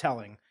stopped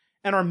telling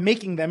and are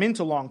making them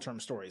into long-term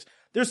stories.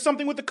 There's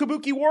something with the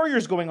Kabuki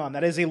Warriors going on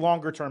that is a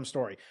longer-term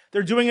story.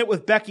 They're doing it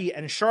with Becky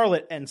and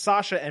Charlotte and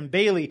Sasha and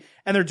Bayley,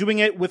 and they're doing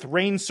it with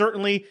Reigns,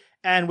 certainly,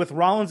 and with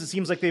Rollins, it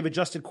seems like they've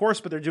adjusted course,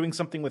 but they're doing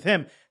something with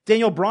him.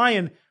 Daniel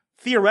Bryan,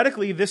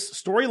 theoretically, this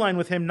storyline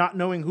with him not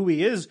knowing who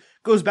he is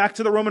goes back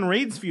to the Roman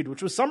Reigns feud,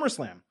 which was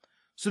SummerSlam.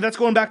 So that's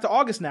going back to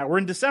August now. We're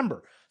in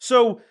December.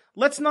 So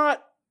let's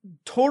not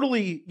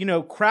totally,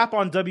 crap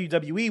on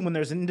WWE when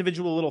there's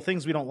individual little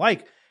things we don't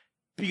like.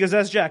 Because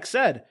as Jack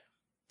said,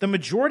 the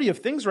majority of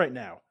things right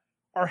now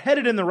are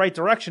headed in the right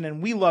direction,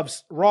 and we love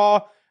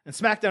Raw, and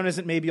SmackDown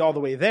isn't maybe all the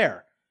way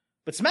there.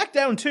 But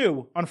SmackDown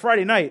 2 on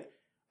Friday night,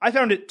 I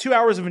found it 2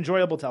 hours of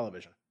enjoyable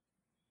television.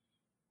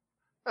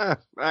 It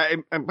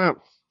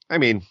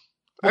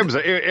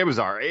was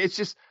all right. It's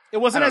just it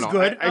wasn't as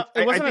good.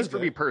 It wasn't as good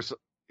for me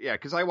personally. Yeah,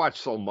 because I watch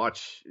so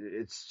much.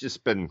 It's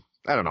just been,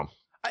 I don't know.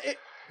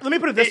 Let me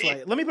put it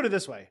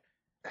this way.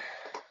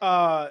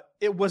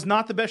 It was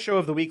not the best show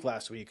of the week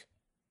last week,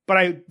 but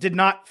I did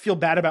not feel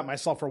bad about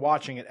myself for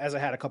watching it as I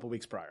had a couple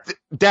weeks prior.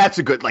 That's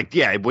a good,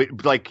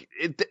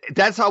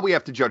 that's how we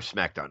have to judge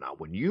SmackDown now.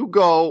 When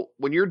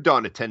you're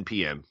done at 10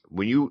 p.m.,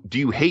 do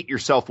you hate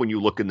yourself when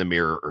you look in the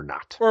mirror or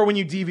not? Or when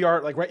you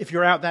DVR, right, if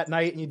you're out that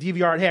night and you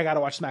DVR, hey, I got to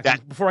watch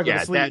SmackDown before I go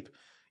to sleep.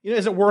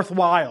 Is it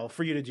worthwhile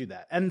for you to do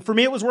that? And for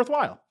me, it was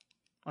worthwhile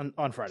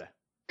on Friday.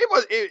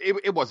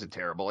 It wasn't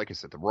terrible. Like I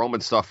said, the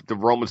Roman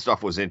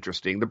stuff was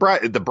interesting.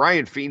 The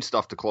Brian Fiend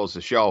stuff to close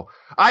the show.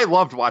 I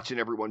loved watching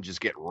everyone just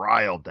get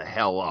riled the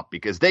hell up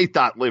because they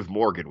thought Liv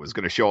Morgan was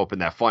going to show up in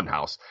that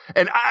funhouse,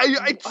 and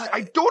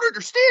I don't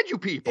understand you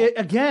people.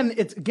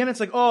 It's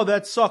like, oh,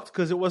 that sucked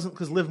because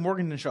Liv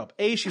Morgan didn't show up.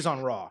 A, she's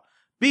on Raw.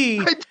 B,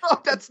 I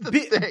know that's the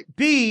thing.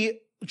 B,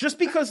 just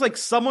because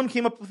someone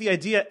came up with the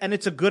idea and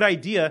it's a good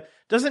idea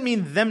doesn't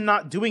mean them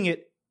not doing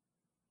it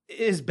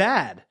is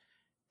bad.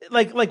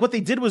 Like what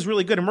they did was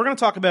really good. And we're going to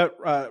talk about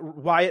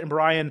Wyatt and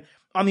Brian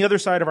on the other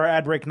side of our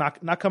ad break,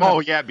 not coming up. Oh,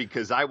 yeah,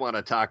 because I want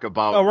to talk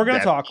about we're going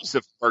to talk. Piece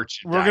of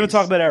merchandise. We're going to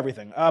talk about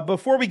everything.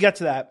 Before we get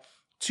to that,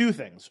 two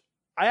things.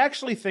 I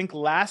actually think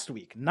last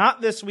week,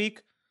 not this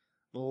week,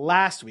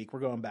 last week we're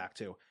going back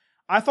to,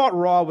 I thought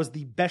Raw was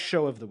the best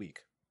show of the week.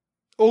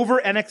 Over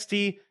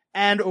NXT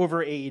and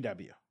over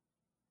AEW.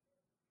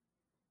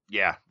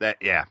 Yeah,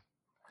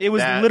 It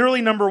was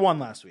literally number one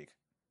last week.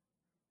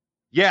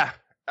 Yeah.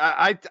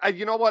 I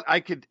you know what? I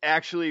could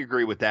actually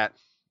agree with that.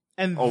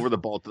 And over the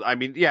both. I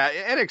mean, yeah,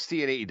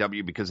 NXT and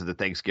AEW because of the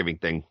Thanksgiving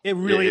thing. They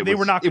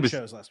were not good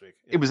shows last week.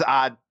 It was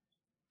odd,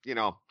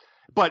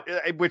 but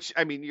which,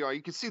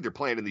 you can see they're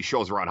playing in these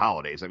shows around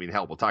holidays. I mean,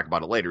 hell, we'll talk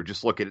about it later.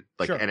 Just look at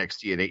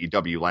NXT and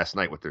AEW last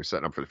night, what they're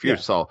setting up for the future.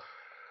 Yeah. So,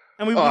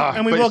 And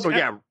we will. So,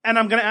 yeah. And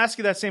I'm going to ask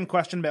you that same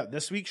question about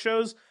this week's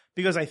shows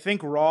because I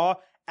think Raw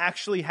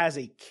actually has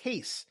a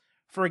case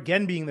for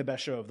again being the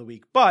best show of the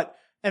week. But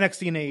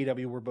NXT and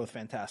AEW were both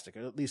fantastic,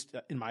 at least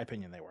in my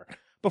opinion, they were.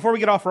 Before we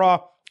get off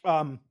Raw,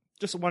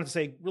 just wanted to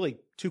say really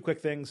two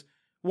quick things.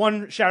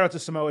 One, shout out to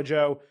Samoa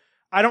Joe.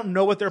 I don't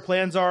know what their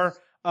plans are.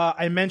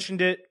 I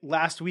mentioned it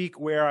last week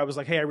where I was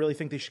like, hey, I really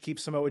think they should keep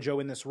Samoa Joe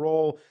in this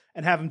role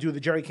and have him do the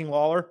Jerry King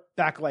Lawler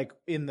back like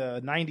in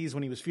the 90s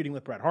when he was feuding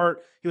with Bret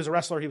Hart. He was a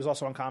wrestler. He was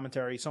also on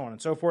commentary, so on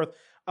and so forth.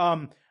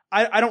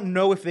 I don't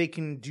know if they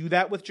can do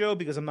that with Joe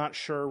because I'm not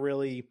sure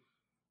really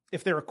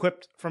if they're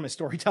equipped from a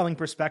storytelling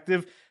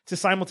perspective to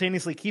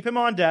simultaneously keep him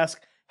on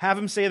desk, have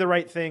him say the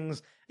right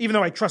things, even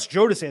though I trust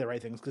Joe to say the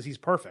right things because he's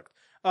perfect,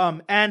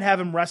 and have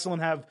him wrestle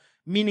and have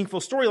meaningful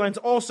storylines.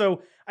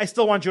 Also, I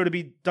still want Joe to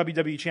be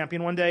WWE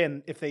champion one day,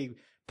 and if they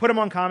put him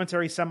on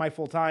commentary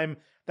semi-full time,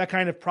 that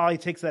kind of probably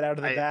takes that out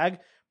of the bag.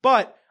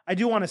 But I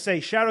do want to say,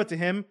 shout out to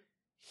him.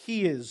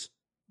 He is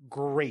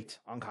great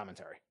on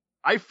commentary.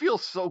 I feel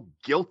so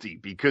guilty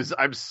because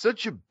I'm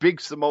such a big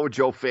Samoa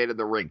Joe fan in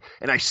the ring,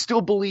 and I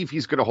still believe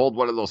he's going to hold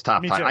one of those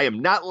top titles. I am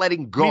not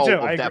letting go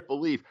of that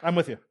belief. I'm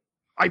with you.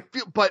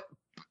 But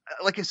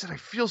like I said, I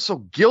feel so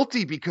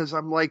guilty because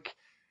I'm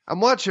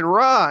watching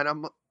Raw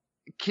and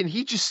can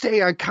he just stay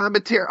on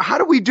commentary? How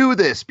do we do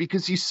this?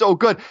 Because he's so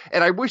good.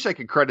 And I wish I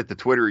could credit the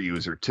Twitter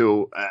user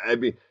too. I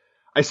mean,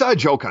 I saw a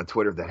joke on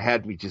Twitter that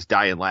had me just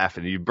dying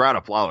laughing. You brought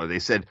up Lawler. They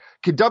said,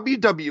 could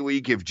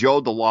WWE give Joe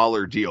the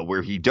Lawler deal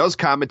where he does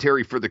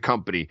commentary for the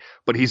company,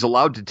 but he's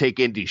allowed to take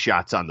indie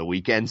shots on the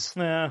weekends?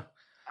 Yeah.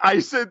 I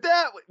said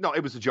that. No,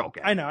 it was a joke.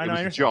 I know. It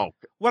was a joke.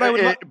 What I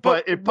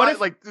would,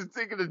 like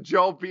thinking of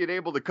Joe being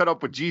able to cut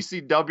up with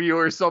GCW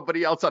or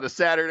somebody else on a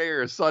Saturday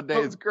or a Sunday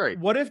is great.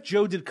 What if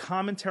Joe did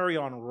commentary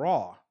on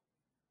Raw,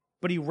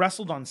 but he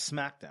wrestled on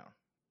SmackDown?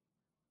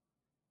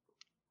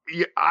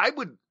 Yeah,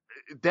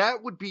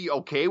 that would be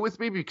okay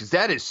with me because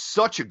that is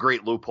such a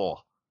great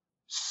loophole.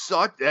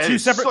 Such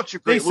a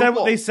great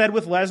loophole. They said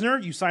with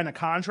Lesnar, you sign a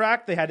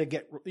contract. They had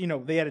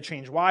to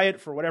change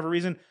Wyatt for whatever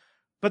reason.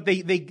 But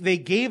they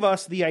gave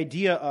us the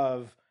idea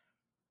of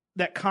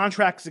that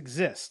contracts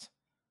exist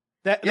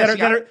that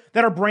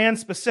are brand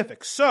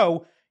specific.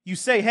 So you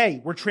say,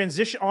 hey, we're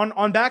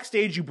on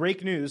backstage. You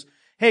break news.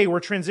 Hey,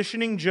 we're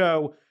transitioning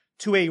Joe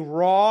to a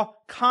Raw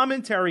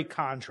commentary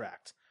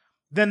contract.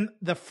 Then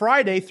the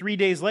Friday, 4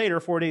 days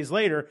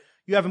later,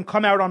 you have him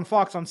come out on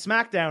Fox on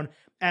SmackDown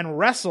and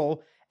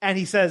wrestle. And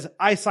he says,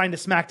 I signed a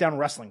SmackDown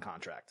wrestling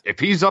contract.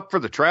 If he's up for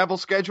the travel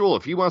schedule,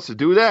 if he wants to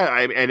do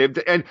that,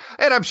 and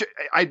I'm sure,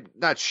 I'm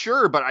not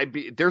sure, but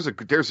there's a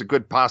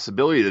good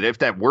possibility that if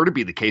that were to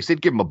be the case,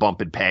 they'd give him a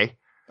bump in pay.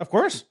 Of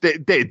course,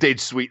 they'd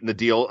sweeten the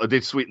deal.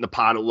 They'd sweeten the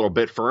pot a little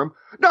bit for him.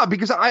 No,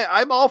 because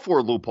I'm all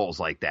for loopholes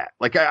like that.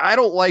 Like I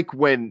don't like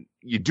when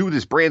you do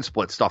this brand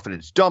split stuff and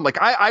it's dumb. Like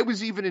I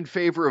was even in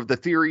favor of the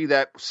theory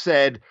that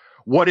said,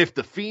 what if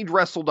the Fiend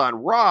wrestled on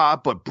Raw,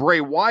 but Bray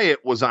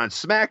Wyatt was on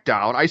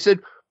SmackDown? I said,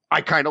 I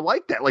kind of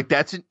like that. Like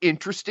that's an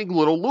interesting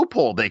little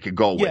loophole they could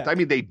go with. Yeah. I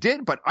mean, they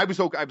did, but I was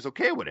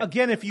okay with it.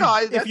 Again, if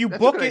you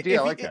book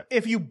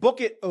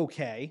it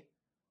okay,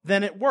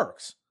 then it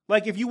works.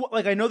 Like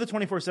I know the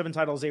 24/7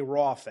 title is a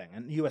Raw thing,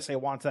 and USA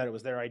wants that. It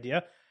was their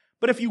idea.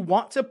 But if you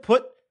want to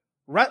put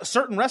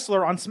certain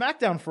wrestler on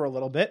SmackDown for a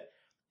little bit,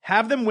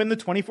 have them win the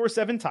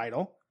 24/7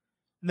 title,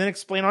 and then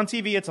explain on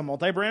TV it's a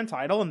multi-brand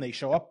title, and they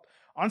show up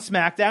on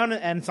SmackDown,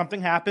 and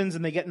something happens,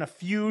 and they get in a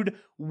feud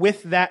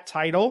with that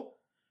title.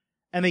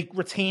 And they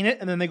retain it,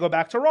 and then they go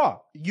back to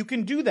Raw. You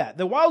can do that.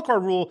 The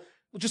wildcard rule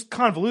just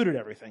convoluted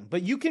everything.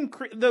 But you can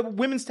the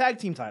women's tag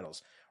team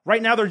titles.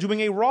 Right now, they're doing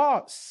a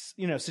Raw,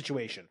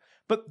 situation.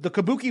 But the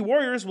Kabuki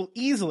Warriors will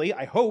easily,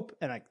 I hope,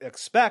 and I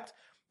expect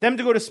them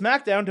to go to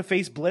SmackDown to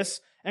face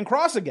Bliss and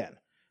Cross again.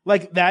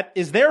 Like that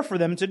is there for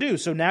them to do.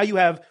 So now you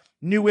have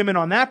new women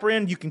on that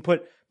brand. You can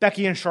put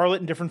Becky and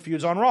Charlotte in different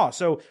feuds on Raw.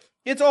 So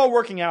it's all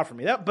working out for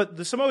me. But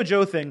the Samoa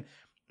Joe thing.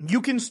 You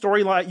can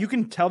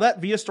tell that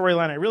via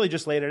storyline. I really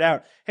just laid it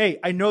out. Hey,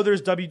 I know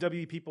there's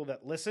WWE people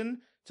that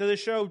listen to this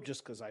show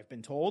just because I've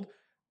been told.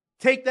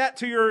 Take that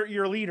to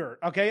your leader,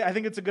 okay? I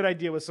think it's a good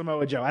idea with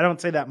Samoa Joe. I don't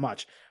say that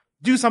much.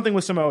 Do something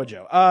with Samoa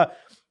Joe.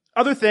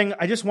 Other thing,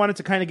 I just wanted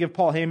to kind of give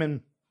Paul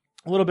Heyman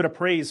a little bit of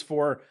praise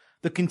for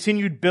the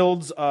continued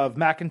builds of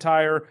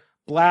McIntyre,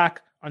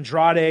 Black,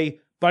 Andrade,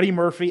 Buddy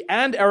Murphy,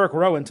 and Eric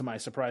Rowan, to my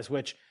surprise,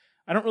 which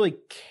I don't really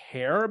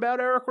care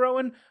about Eric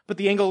Rowan, but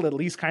the angle at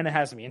least kind of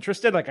has me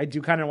interested. Like I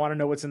do kind of want to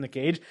know what's in the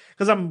cage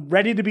because I'm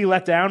ready to be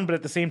let down, but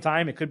at the same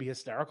time, it could be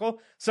hysterical.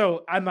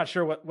 So I'm not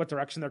sure what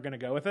direction they're going to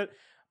go with it,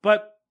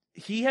 but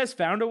he has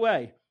found a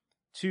way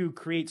to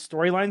create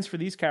storylines for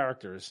these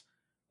characters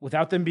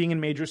without them being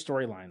in major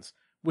storylines,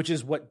 which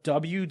is what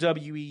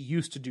WWE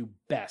used to do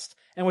best.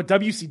 And what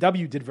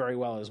WCW did very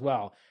well as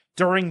well.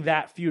 During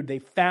that feud, they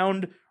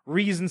found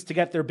reasons to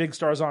get their big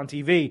stars on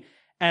TV.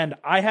 And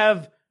I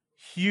have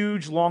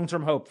huge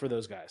long-term hope for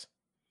those guys.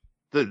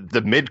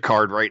 The mid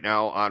card right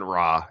now on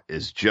Raw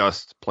is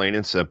just plain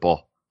and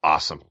simple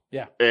awesome.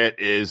 Yeah, it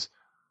is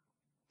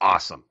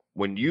awesome.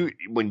 When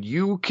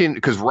you can,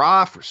 because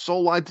Raw for so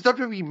long, the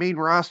WWE main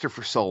roster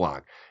for so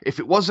long, if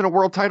it wasn't a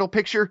world title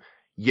picture,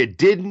 you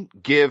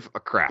didn't give a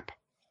crap.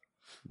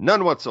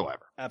 None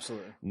whatsoever.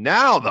 Absolutely.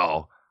 Now,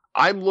 though,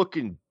 I'm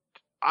looking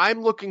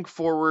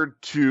forward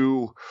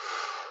to,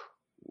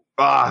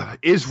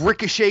 is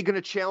Ricochet going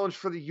to challenge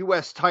for the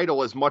U.S.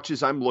 title as much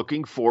as I'm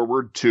looking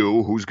forward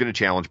to who's going to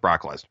challenge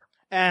Brock Lesnar?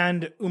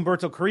 And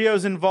Humberto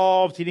Carrillo's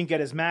involved. He didn't get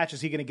his match. Is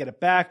he going to get it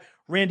back?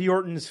 Randy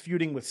Orton is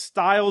feuding with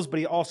Styles, but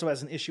he also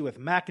has an issue with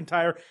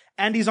McIntyre.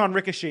 And he's on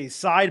Ricochet's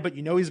side, but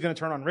you know he's going to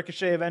turn on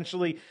Ricochet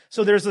eventually.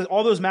 So there's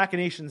all those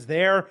machinations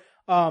there.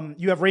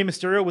 You have Rey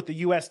Mysterio with the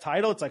U.S.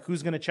 title. It's like,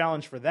 who's going to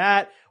challenge for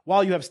that?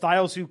 While you have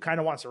Styles, who kind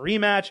of wants a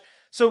rematch.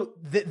 So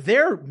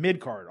they're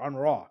mid-card on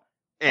Raw.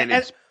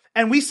 And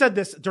we said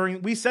this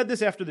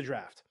after the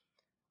draft.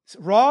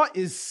 Raw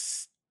is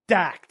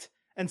stacked.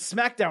 And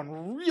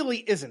SmackDown really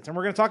isn't. And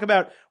we're going to talk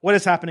about what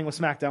is happening with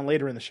SmackDown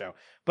later in the show.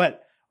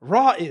 But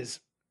Raw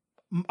is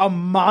a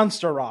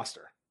monster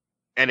roster.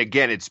 And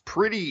again, it's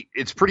pretty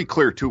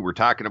clear, too. We're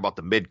talking about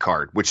the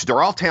mid-card, which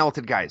they're all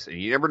talented guys. And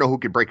you never know who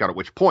can break out at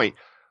which point.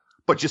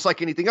 But just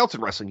like anything else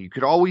in wrestling, you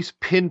could always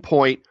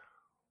pinpoint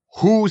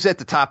who's at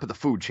the top of the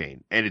food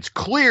chain. And it's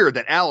clear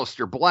that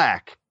Aleister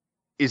Black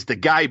is the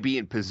guy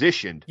being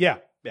positioned. Yeah.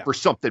 For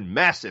something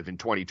massive in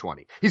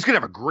 2020. He's going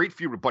to have a great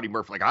feud with Buddy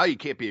Murphy. Like, you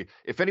can't be,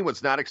 if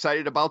anyone's not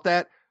excited about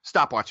that,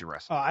 stop watching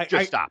wrestling.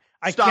 Stop.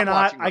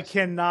 I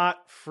cannot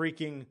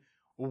freaking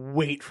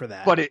wait for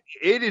that. But it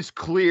is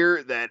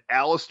clear that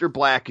Aleister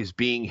Black is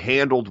being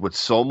handled with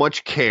so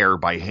much care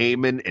by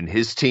Heyman and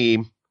his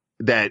team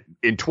that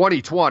in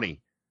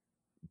 2020,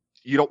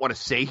 you don't want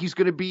to say he's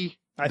going to be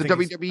the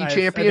WWE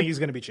champion. I think he's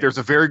going to be champion. There's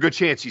a very good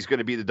chance he's going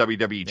to be the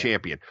WWE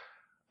champion.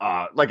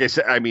 Like I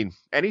said, I mean,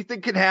 anything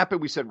can happen.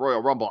 We said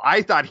Royal Rumble.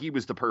 I thought he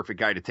was the perfect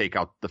guy to take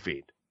out the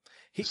Fiend.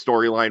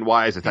 Storyline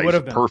wise, I thought he was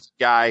the perfect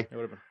guy.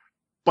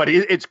 But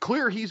it's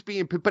clear he's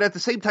being, but at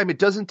the same time, it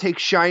doesn't take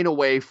shine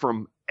away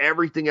from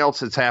everything else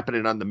that's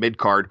happening on the mid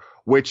card,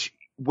 which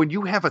when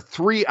you have a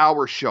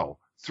 3-hour show,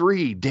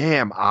 3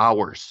 damn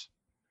hours,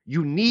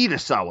 you need a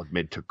solid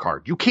mid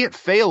card. You can't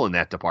fail in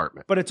that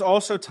department. But it's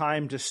also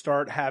time to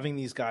start having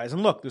these guys.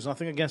 And look, there's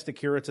nothing against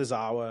Akira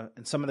Tozawa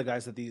and some of the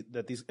guys that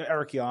these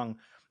Eric Young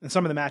and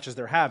some of the matches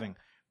they're having.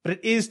 But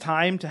it is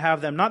time to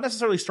have them not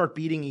necessarily start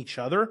beating each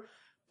other,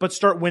 but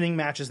start winning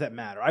matches that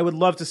matter. I would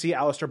love to see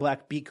Aleister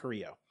Black beat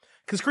Carrillo.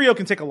 Because Carrillo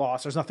can take a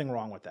loss. There's nothing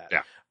wrong with that.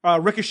 Yeah.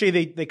 Ricochet,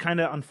 they kind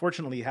of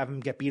unfortunately have him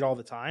get beat all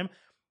the time.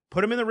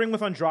 Put him in the ring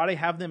with Andrade,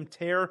 have them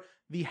tear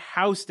the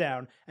house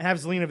down, and have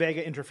Zelina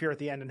Vega interfere at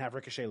the end and have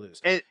Ricochet lose.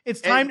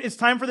 It's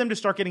time for them to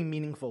start getting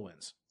meaningful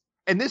wins.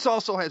 And this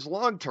also has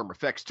long-term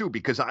effects too,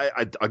 because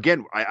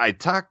I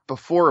talked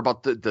before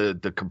about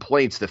the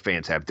complaints that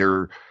fans have.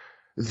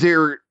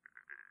 Their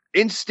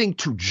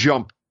instinct to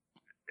jump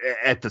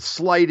at the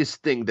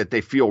slightest thing that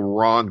they feel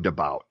wronged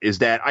about is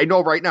that I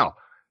know right now,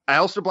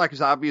 Aleister Black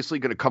is obviously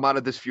going to come out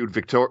of this feud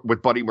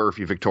with Buddy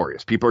Murphy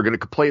victorious. People are going to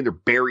complain they're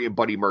burying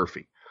Buddy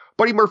Murphy.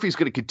 Buddy Murphy is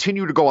going to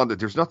continue to go on that.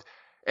 There's nothing.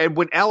 And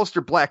when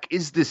Aleister Black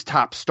is this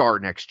top star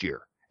next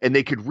year, and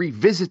they could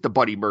revisit the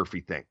Buddy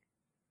Murphy thing,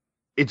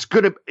 it's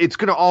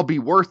gonna all be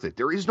worth it.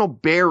 There is no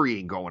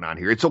burying going on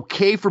here. It's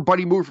okay for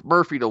Buddy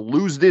Murphy to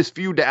lose this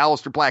feud to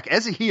Aleister Black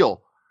as a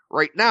heel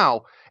right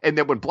now, and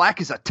then when Black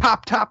is a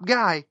top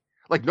guy,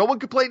 like no one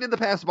complained in the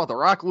past about The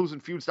Rock losing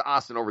feuds to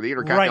Austin over the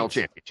Intercontinental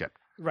Championship.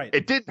 Right.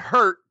 It didn't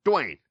hurt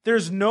Dwayne.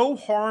 There's no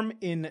harm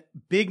in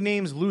big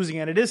names losing,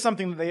 and it is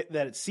something that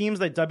it seems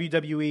like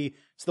WWE,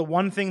 it's the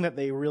one thing that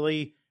they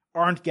really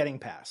aren't getting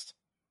past.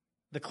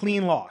 The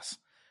clean loss.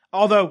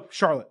 Although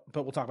Charlotte,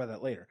 but we'll talk about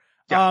that later.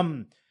 Yeah.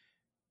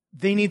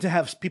 They need to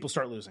have people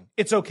start losing.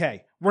 It's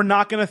okay. We're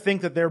not going to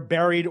think that they're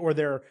buried or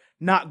they're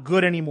not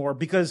good anymore,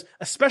 because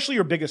especially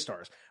your biggest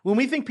stars. When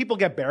we think people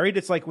get buried,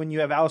 it's like when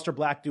you have Aleister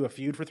Black do a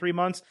feud for 3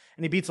 months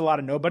and he beats a lot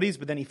of nobodies,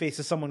 but then he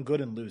faces someone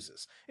good and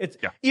loses.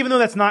 Even though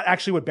that's not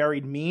actually what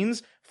buried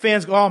means,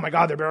 fans go, oh my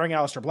God, they're burying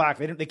Aleister Black.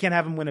 They can't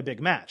have him win a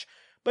big match.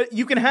 But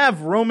you can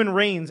have Roman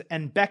Reigns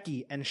and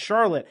Becky and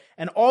Charlotte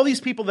and all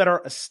these people that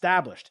are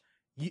established.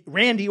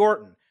 Randy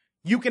Orton.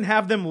 You can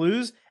have them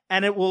lose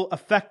and it will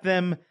affect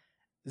them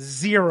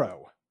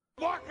zero.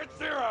 Bucket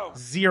zero.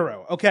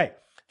 Zero. Okay,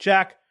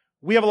 Jack,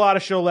 we have a lot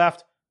of show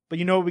left, but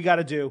you know what we got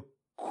to do.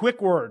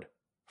 Quick word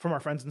from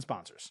our friends and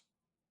sponsors.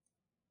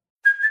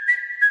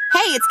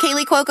 Hey, it's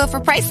Kaylee Cuoco for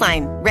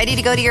Priceline. Ready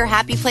to go to your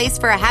happy place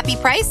for a happy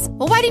price?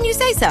 Well, why didn't you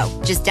say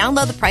so? Just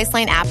download the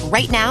Priceline app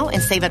right now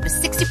and save up to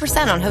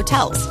 60% on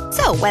hotels.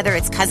 So whether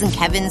it's Cousin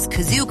Kevin's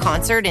Kazoo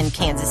Concert in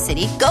Kansas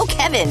City, go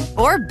Kevin,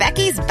 or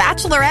Becky's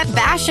Bachelorette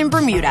Bash in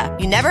Bermuda,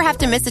 you never have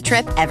to miss a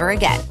trip ever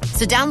again.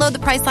 So download the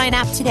Priceline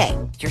app today.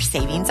 Your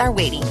savings are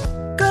waiting.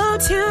 Go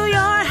to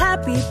your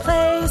happy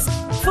place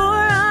for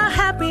a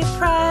happy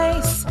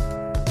price.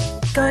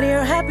 Go to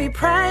your happy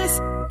price,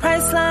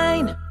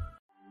 Priceline.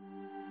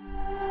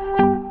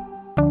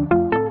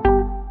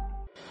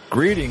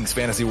 Greetings,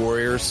 Fantasy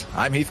Warriors.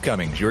 I'm Heath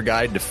Cummings, your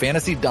guide to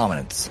fantasy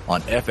dominance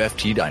on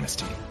FFT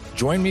Dynasty.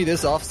 Join me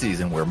this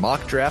offseason where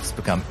mock drafts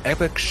become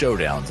epic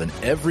showdowns and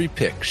every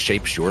pick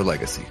shapes your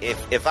legacy.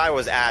 If I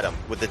was Adam,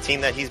 with the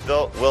team that he's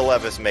built, Will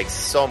Levis makes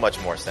so much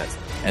more sense.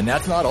 And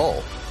that's not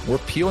all. We're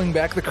peeling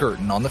back the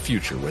curtain on the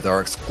future with our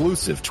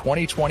exclusive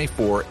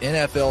 2024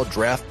 NFL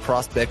Draft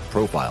Prospect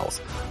Profiles.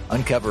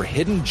 Uncover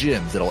hidden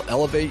gems that'll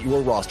elevate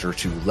your roster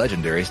to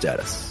legendary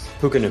status.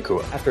 Puka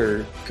Nacua.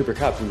 After Cooper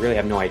Kupp, we really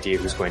have no idea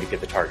who's going to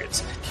get the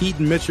targets.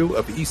 Keaton Mitchell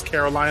of East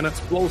Carolina,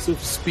 explosive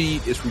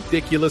speed is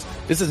ridiculous.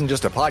 This isn't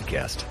just a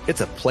podcast.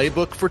 It's a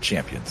playbook for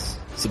champions.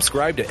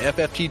 Subscribe to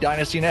FFT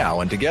Dynasty now,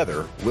 and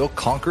together, we'll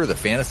conquer the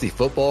fantasy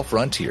football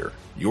frontier.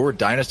 Your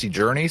dynasty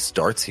journey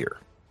starts here.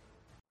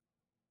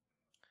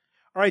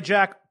 All right,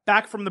 Jack,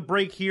 back from the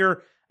break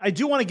here. I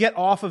do want to get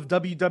off of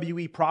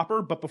WWE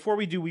proper, but before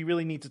we do, we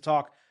really need to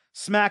talk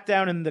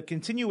SmackDown and the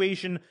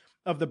continuation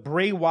of the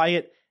Bray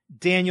Wyatt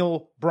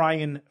Daniel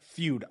Bryan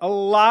feud. A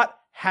lot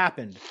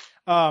happened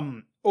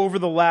over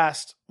the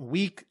last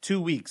week,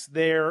 2 weeks.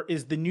 There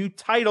is the new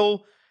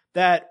title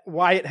that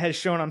Wyatt has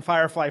shown on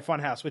Firefly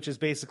Funhouse, which is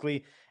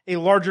basically a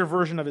larger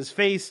version of his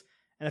face.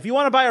 And if you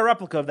want to buy a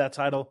replica of that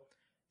title,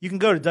 you can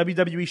go to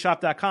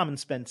WWEshop.com and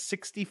spend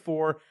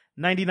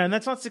 $64.99.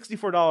 That's not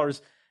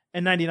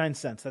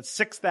 $64.99. That's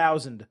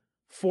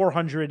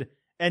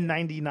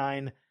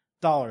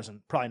 $6,499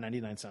 and probably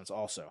 99 cents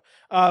also.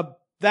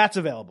 That's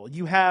available.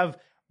 You have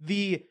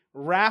the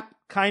rap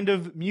kind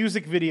of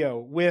music video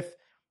with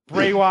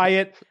Bray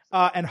Wyatt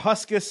and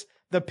Huskus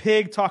the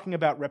pig talking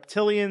about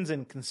reptilians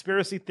and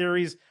conspiracy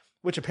theories,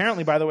 which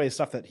apparently, by the way, is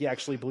stuff that he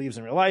actually believes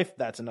in real life.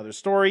 That's another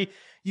story.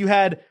 You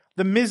had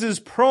the Miz's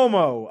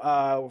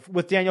promo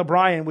with Daniel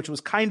Bryan, which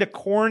was kind of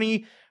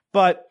corny,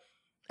 but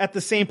at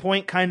the same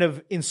point kind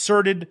of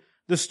inserted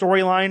the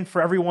storyline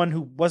for everyone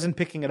who wasn't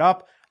picking it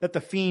up, that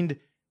the Fiend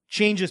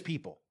changes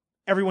people,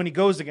 everyone he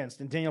goes against,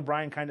 and Daniel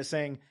Bryan kind of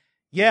saying,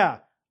 yeah,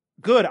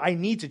 good, I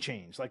need to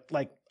change.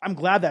 Like I'm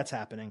glad that's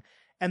happening.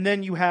 And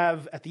then you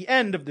have at the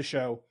end of the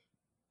show,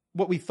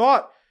 what we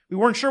thought, we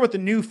weren't sure what the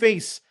new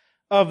face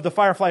of the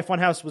Firefly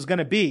Funhouse was going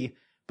to be,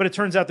 but it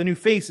turns out the new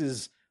face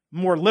is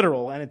more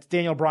literal, and it's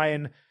Daniel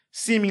Bryan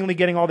seemingly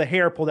getting all the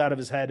hair pulled out of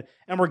his head,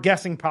 and we're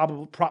guessing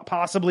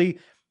possibly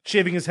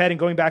shaving his head and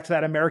going back to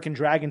that American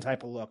Dragon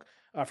type of look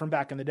from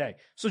back in the day.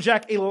 So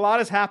Jack, a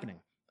lot is happening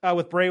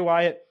with Bray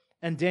Wyatt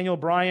and Daniel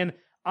Bryan.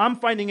 I'm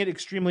finding it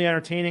extremely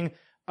entertaining.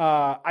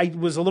 I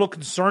was a little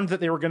concerned that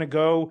they were going to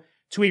go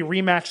to a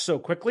rematch so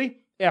quickly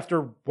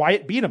after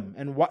Wyatt beat him,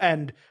 and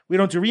we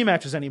don't do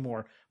rematches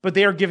anymore. But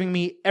they are giving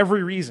me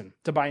every reason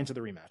to buy into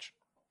the rematch.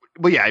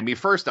 Well, yeah, I mean,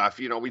 first off,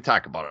 we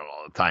talk about it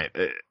all the time.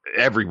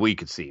 Every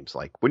week, it seems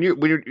like when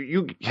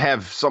you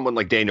have someone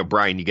like Daniel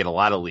Bryan, you get a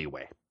lot of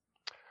leeway.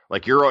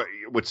 Like you're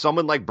with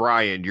someone like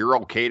Bryan, you're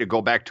okay to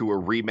go back to a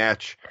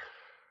rematch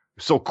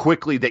so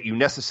quickly that you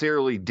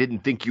necessarily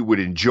didn't think you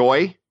would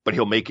enjoy, but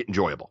he'll make it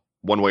enjoyable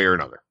one way or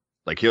another.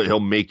 Like he'll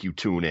make you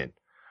tune in.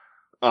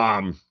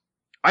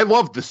 I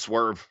love the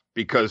swerve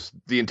because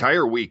the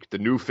entire week, the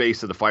new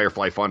face of the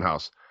Firefly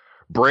Funhouse,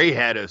 Bray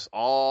had us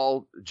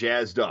all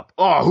jazzed up.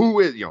 Oh, who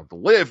is, the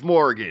Liv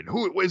Morgan?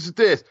 Who is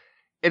this?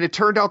 And it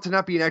turned out to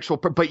not be an actual,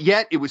 but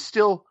yet it was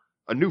still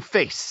a new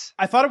face.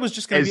 I thought it was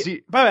just going to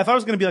be, by the way, I thought it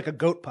was going to be like a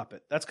goat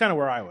puppet. That's kind of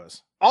where I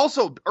was.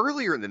 Also,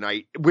 earlier in the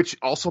night, which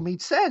also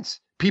made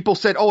sense, people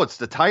said, oh, it's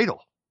the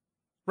title.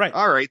 Right.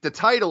 All right, the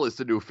title is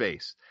the new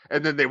face.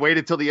 And then they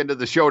waited till the end of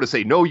the show to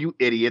say, no, you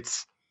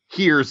idiots,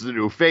 here's the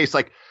new face.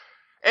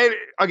 And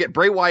again,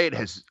 Bray Wyatt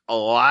has a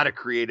lot of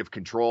creative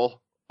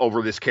control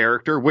over this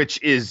character,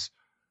 which is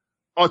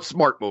a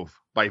smart move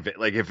by Vince.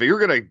 Like if you're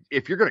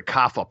gonna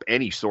cough up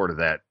any sort of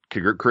that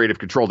creative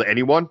control to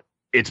anyone,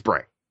 it's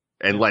Bray,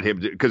 and let him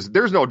do, because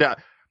there's no doubt.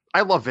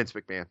 I love Vince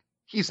McMahon.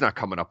 He's not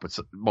coming up with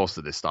most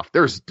of this stuff.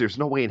 There's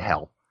no way in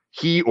hell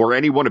he or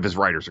any one of his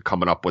writers are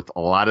coming up with a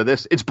lot of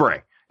this. It's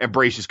Bray, and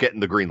Bray's just getting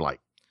the green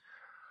light.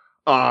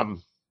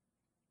 I'm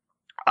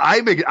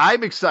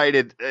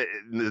excited,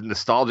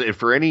 nostalgia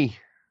for any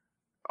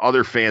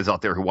other fans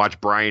out there who watch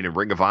Bryan and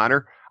Ring of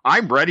Honor.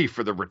 I'm ready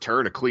for the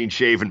return of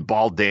clean-shaven,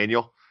 bald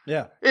Daniel.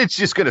 Yeah. It's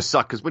just going to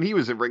suck because when he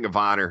was in Ring of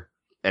Honor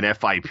and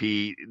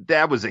FIP,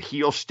 that was a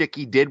heel shtick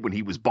he did when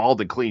he was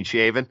bald and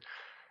clean-shaven.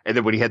 And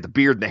then when he had the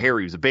beard and the hair,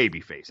 he was a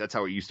babyface. That's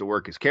how he used to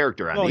work his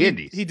character on the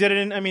indies. He did it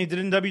in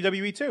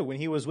WWE too. When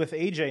he was with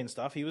AJ and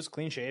stuff, he was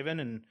clean-shaven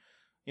and,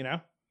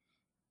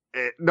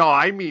 No,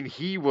 I mean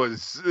he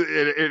was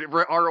in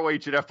ROH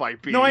and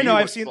FIP. No, I know.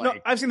 I've seen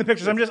the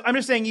pictures. I'm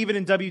just saying, even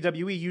in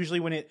WWE,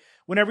 usually when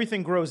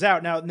everything grows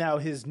out, now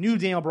his new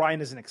Daniel Bryan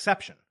is an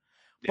exception.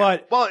 Yeah.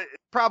 But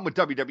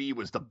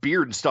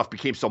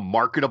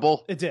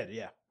It did,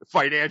 yeah.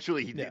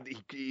 Financially, he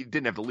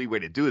didn't have the leeway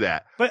to do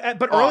that.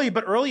 But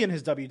early in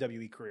his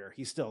WWE career,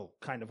 he still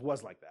kind of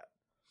was like that.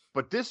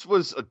 But this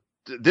was a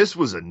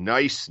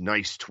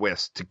nice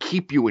twist to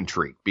keep you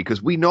intrigued,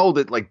 because we know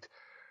that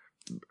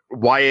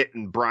Wyatt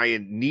and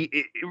Bryan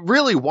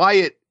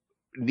Wyatt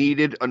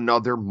needed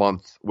another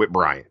month with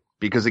Bryan,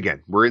 because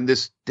again, we're in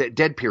this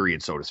dead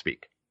period, so to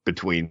speak,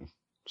 between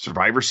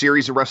Survivor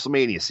Series and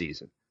WrestleMania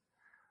season.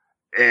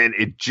 And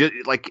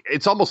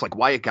it's almost like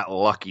Wyatt got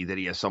lucky that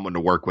he has someone to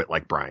work with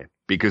like Bryan,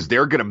 because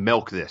they're going to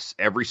milk this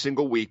every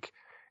single week.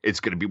 It's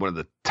going to be one of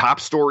the top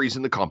stories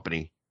in the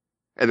company,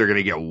 and they're going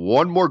to get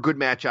one more good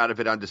match out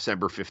of it on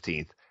December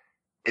 15th.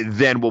 And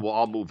then we'll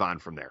all move on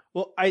from there.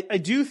 Well, I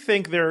do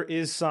think there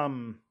is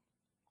some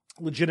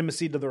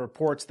legitimacy to the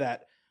reports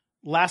that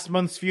last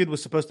month's feud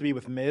was supposed to be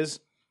with Miz,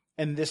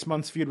 and this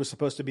month's feud was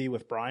supposed to be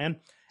with Bryan.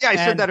 Yeah, I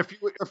said that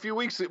a few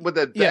weeks with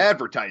the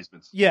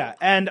advertisements. Yeah,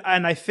 and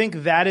I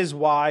think that is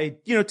why,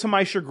 to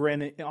my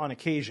chagrin on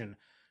occasion,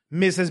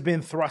 Miz has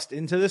been thrust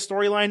into this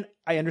storyline.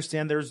 I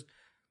understand there's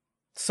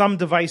some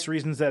device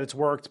reasons that it's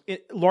worked.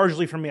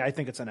 Largely for me, I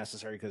think it's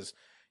unnecessary because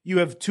you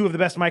have two of the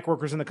best mic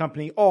workers in the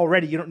company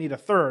already. You don't need a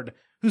third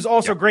who's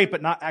also great,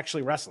 but not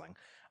actually wrestling.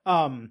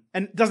 And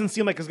it doesn't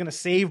seem like it's going to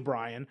save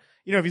Bryan,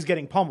 if he's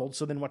getting pummeled.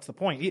 So then what's the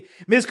point?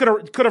 Miz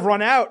could have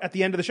run out at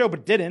the end of the show,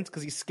 but didn't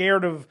because he's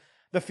scared of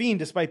the Fiend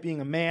despite being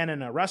a man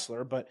and a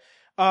wrestler. But,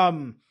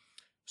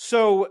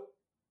 so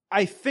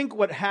I think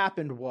what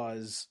happened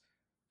was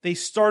they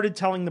started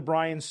telling the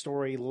Bryan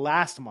story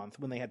last month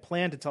when they had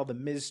planned to tell the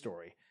Miz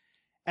story.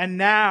 And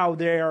now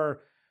they're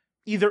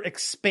either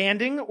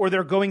expanding or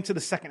they're going to the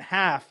second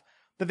half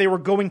that they were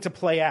going to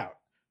play out.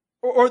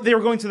 Or they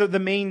were going to the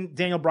main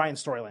Daniel Bryan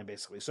storyline,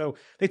 basically. So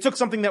they took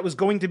something that was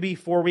going to be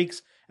 4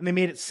 weeks and they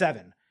made it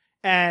 7.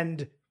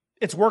 And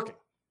it's working.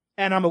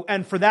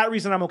 And for that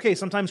reason, I'm okay.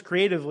 Sometimes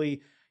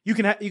creatively, you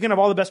can have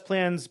all the best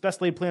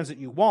laid plans that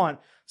you want.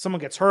 Someone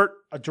gets hurt,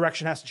 a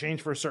direction has to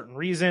change for a certain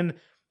reason,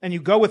 and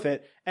you go with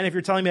it. And if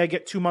you're telling me I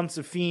get 2 months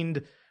of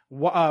Fiend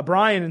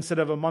Bryan instead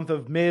of a month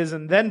of Miz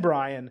and then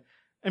Bryan,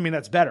 I mean,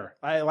 that's better.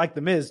 I like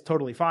the Miz,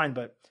 totally fine.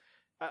 But,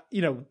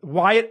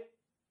 Wyatt,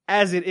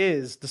 as it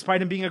is,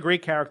 despite him being a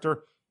great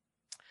character,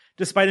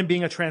 despite him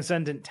being a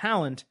transcendent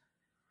talent,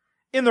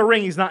 in the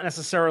ring, he's not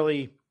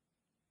necessarily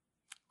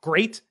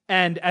great.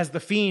 And as the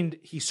Fiend,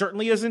 he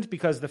certainly isn't,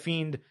 because the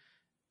Fiend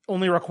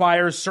only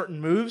requires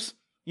certain moves.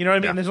 You know what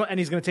I mean? Yeah. And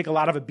he's going to take a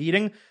lot of a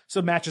beating.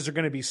 So matches are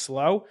going to be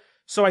slow.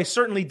 So I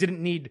certainly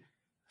didn't need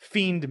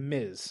Fiend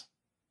Miz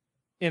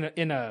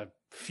in a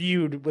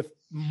feud with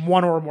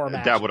one or more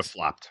matches. That would have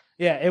flopped.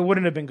 Yeah, it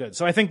wouldn't have been good.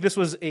 So I think this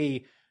was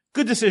a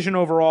good decision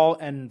overall,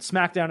 and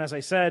SmackDown, as I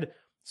said,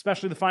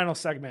 especially the final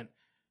segment,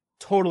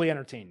 totally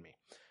entertained me.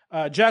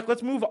 Jack,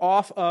 let's move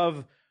off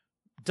of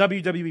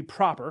WWE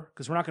proper,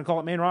 because we're not going to call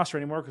it main roster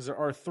anymore, because there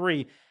are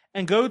 3,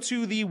 and go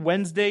to the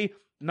Wednesday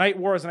Night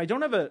Wars. And I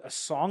don't have a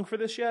song for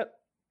this yet,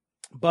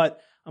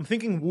 but I'm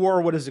thinking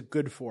War, what is it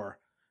good for?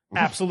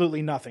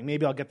 Absolutely nothing.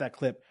 Maybe I'll get that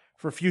clip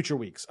for future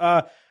weeks.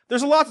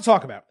 There's a lot to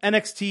talk about,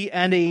 NXT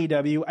and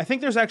AEW. I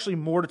think there's actually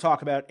more to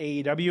talk about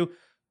AEW.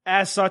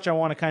 As such, I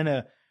want to kind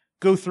of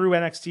go through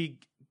NXT,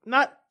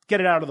 not get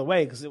it out of the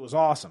way because it was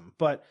awesome,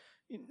 but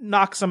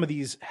knock some of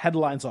these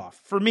headlines off.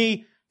 For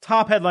me,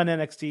 top headline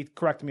NXT,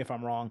 correct me if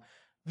I'm wrong,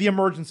 the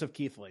emergence of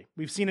Keith Lee.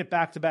 We've seen it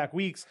back-to-back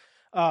weeks.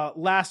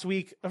 Last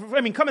week,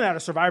 coming out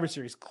of Survivor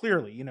Series,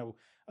 clearly,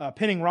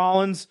 pinning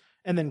Rollins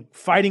and then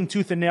fighting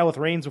tooth and nail with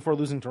Reigns before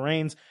losing to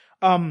Reigns.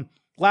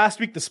 Last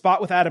week, the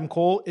spot with Adam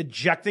Cole,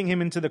 ejecting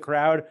him into the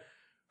crowd,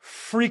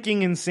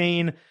 freaking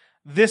insane.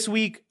 This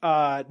week,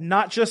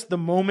 not just the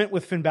moment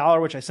with Finn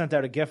Balor, which I sent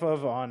out a GIF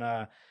of on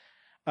a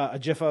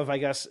GIF of, I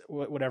guess,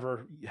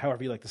 whatever,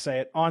 however you like to say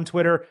it, on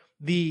Twitter.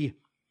 The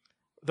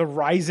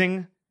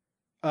rising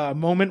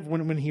moment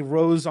when he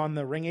rose on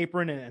the ring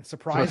apron and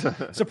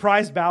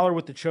surprised Balor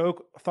with the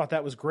choke. I thought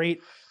that was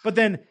great. But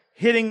then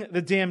hitting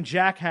the damn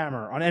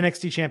jackhammer on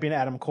NXT champion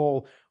Adam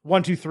Cole,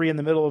 1, 2, 3 in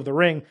the middle of the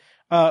ring.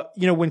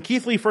 When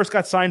Keith Lee first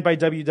got signed by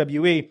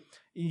WWE,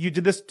 you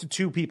did this to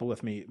 2 people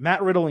with me,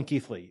 Matt Riddle and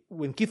Keith Lee.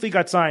 When Keith Lee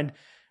got signed,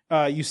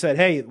 you said,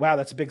 hey, wow,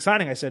 that's a big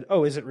signing. I said,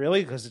 oh, is it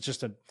really? Because it's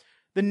just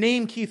the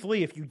name Keith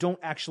Lee, if you don't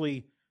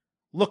actually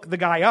look the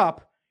guy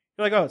up,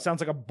 you're like, oh, it sounds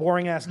like a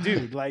boring ass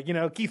dude. Like,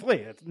 Keith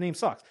Lee, that name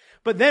sucks.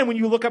 But then when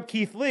you look up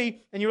Keith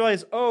Lee and you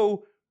realize,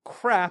 oh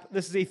crap,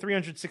 this is a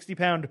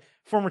 360-pound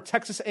former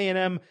Texas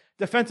A&M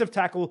defensive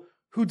tackle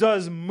who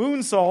does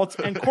moonsaults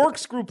and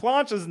corkscrew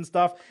planches and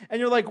stuff. And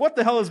you're like, what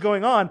the hell is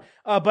going on?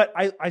 But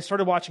I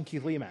started watching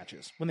Keith Lee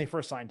matches when they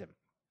first signed him.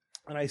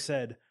 And I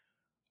said,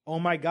 oh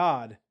my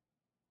God,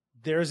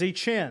 there's a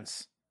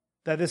chance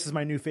that this is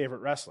my new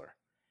favorite wrestler.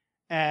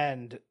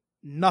 And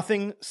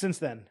nothing since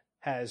then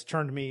has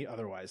turned me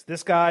otherwise.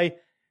 This guy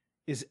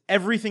is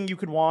everything you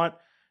could want.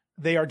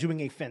 They are doing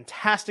a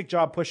fantastic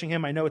job pushing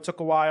him. I know it took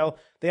a while.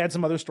 They had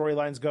some other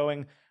storylines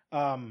going.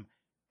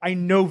 I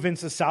know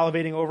Vince is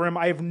salivating over him.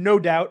 I have no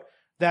doubt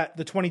that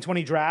the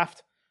 2020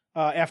 draft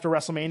after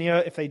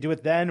WrestleMania, if they do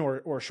it then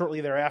or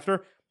shortly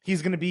thereafter,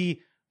 he's going to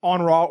be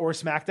on Raw or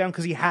SmackDown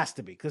because he has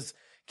to be. Because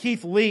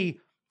Keith Lee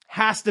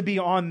has to be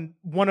on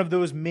one of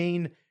those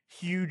main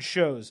huge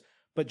shows.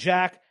 But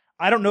Jack,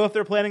 I don't know if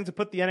they're planning to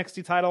put the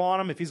NXT title on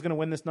him if he's going to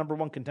win this number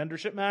 1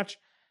 contendership match,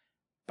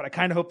 but I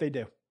kind of hope they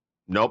do.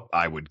 Nope,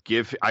 I would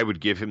give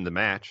him the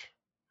match.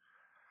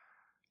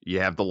 You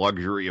have the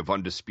luxury of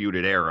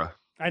Undisputed Era.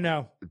 I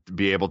know.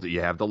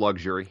 You have the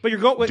luxury. But you're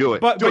going do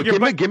it. But give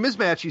him his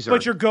match.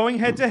 But you're going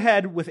head to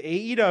head with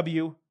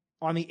AEW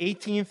on the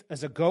 18th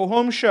as a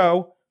go-home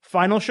show,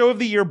 final show of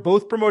the year,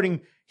 both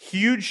promoting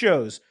huge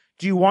shows.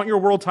 Do you want your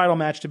world title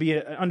match to be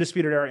an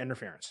Undisputed Era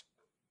interference?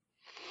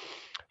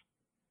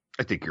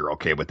 I think you're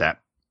okay with that.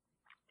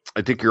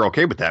 I think you're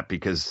okay with that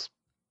because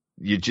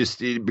you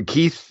just,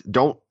 Keith,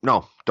 don't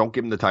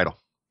give him the title.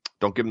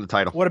 Don't give him the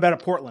title. What about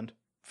at Portland?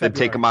 Then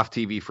take him off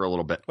TV for a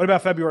little bit. What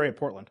about February at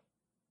Portland?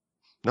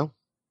 No.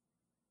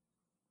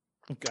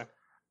 Okay.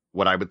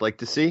 What I would like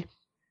to see,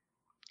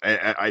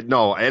 I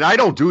know, and I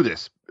don't do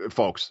this,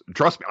 folks.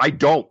 Trust me, I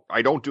don't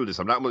do this.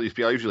 I'm not one of these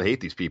people. I usually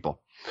hate these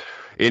people.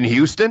 In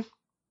Houston,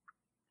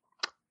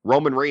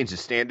 Roman Reigns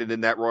is standing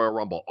in that Royal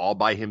Rumble all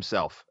by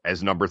himself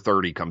as number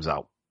 30 comes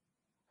out.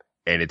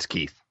 And it's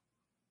Keith.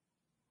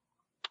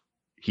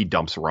 He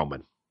dumps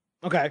Roman.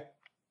 Okay.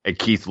 And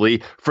Keith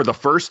Lee, for the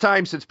first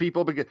time since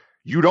people begin,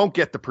 you don't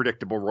get the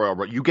predictable Royal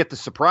Rumble. You get the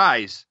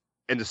surprise,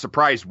 and the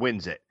surprise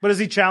wins it. But is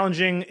he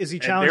challenging?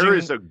 And there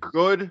is a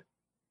good,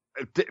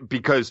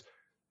 because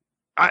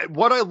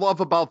what I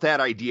love about that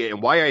idea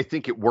and why I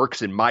think it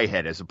works in my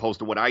head as opposed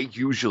to when I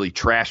usually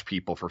trash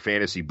people for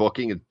fantasy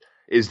booking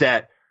is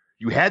that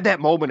you had that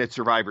moment at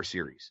Survivor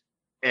Series,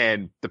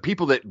 and the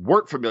people that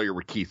weren't familiar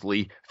with Keith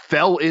Lee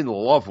fell in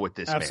love with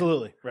this man.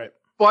 Absolutely, right.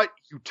 But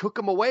you took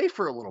him away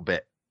for a little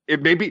bit.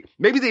 Maybe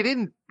they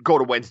didn't go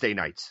to Wednesday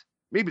nights.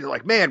 Maybe they're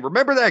like, man,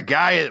 remember that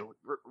guy?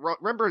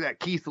 Remember that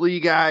Keith Lee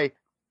guy?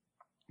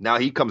 Now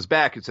he comes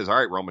back and says, all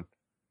right, Roman,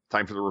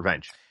 time for the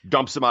revenge.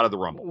 Dumps him out of the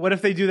Rumble. What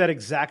if they do that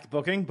exact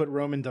booking, but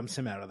Roman dumps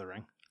him out of the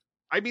ring?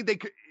 I mean, they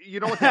could, you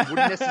know what? That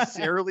wouldn't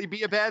necessarily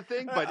be a bad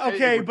thing, but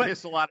okay, it would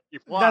piss a lot of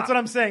people off. That's what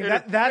I'm saying.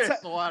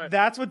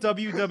 That's what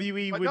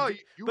WWE but would. No,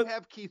 you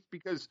have Keith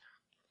because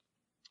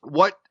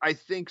what I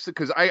think,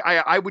 because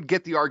I would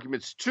get the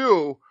arguments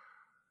too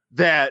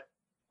that,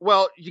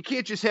 well, you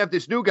can't just have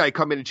this new guy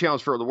come in and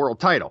challenge for the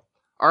world title.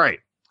 All right,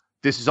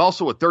 this is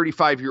also a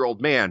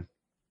 35-year-old man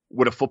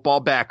with a football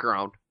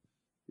background.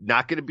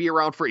 Not going to be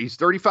around he's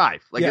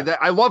 35.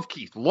 I love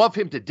Keith. Love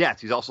him to death.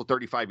 He's also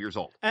 35 years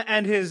old.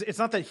 And it's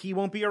not that he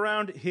won't be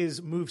around,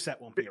 his moveset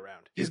won't be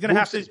around. He's going to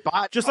have to,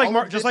 just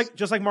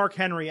like Mark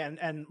Henry,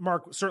 and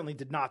Mark certainly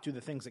did not do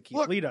the things that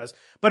Keith Lee does,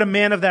 but a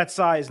man of that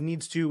size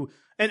needs to,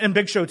 and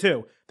Big Show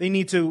too, they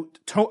need to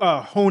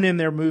hone in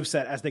their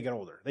moveset as they get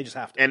older. They just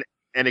have to.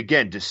 And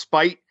again,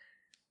 despite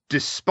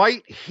the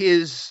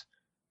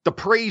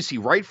praise he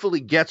rightfully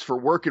gets for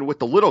working with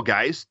the little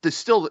guys,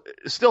 still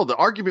the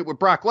argument with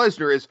Brock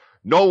Lesnar is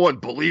no one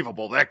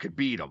believable that could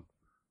beat him.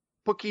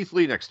 Put Keith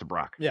Lee next to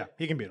Brock. Yeah,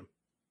 he can beat him.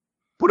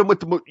 Put him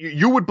with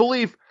you would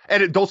believe,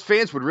 and those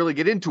fans would really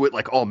get into it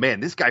like, oh man,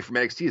 this guy from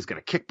NXT is going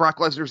to kick Brock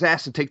Lesnar's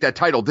ass and take that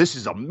title. This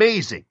is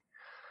amazing.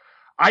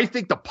 I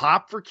think the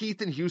pop for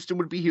Keith in Houston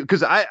would be huge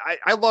because I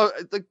love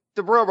the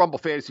Royal Rumble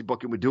fantasy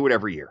booking would do it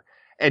every year.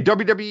 And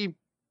WWE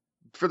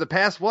for the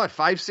past,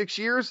 5-6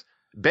 years,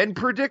 been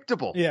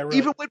predictable. Yeah, really.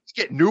 Even when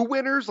we get new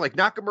winners like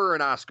Nakamura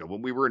and Asuka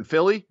when we were in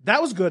Philly.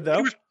 That was good,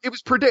 though. It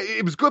was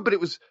good, but it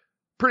was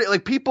pretty,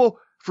 like, people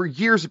for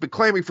years have been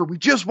clamoring for, we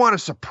just want a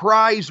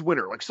surprise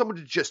winner, like someone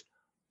to just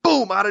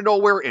boom out of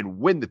nowhere and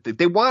win the thing.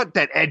 They want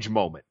that edge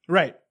moment.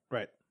 Right.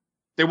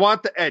 They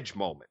want the edge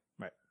moment.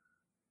 Right.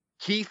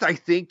 Keith, I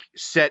think,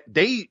 it's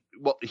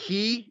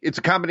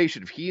a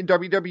combination of he and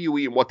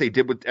WWE and what they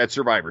did at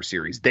Survivor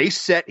Series. They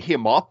set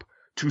him up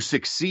to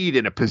succeed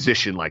in a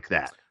position like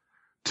that.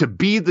 To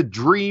be the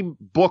dream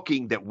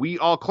booking that we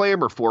all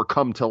clamor for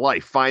come to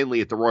life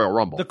finally at the Royal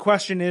Rumble. The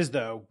question is,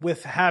 though,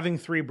 with having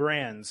 3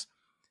 brands,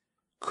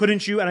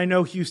 couldn't you, and I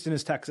know Houston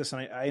is Texas,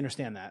 and I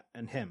understand that,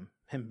 and him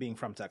being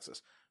from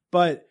Texas,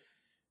 but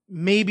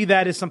maybe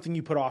that is something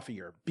you put off a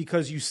year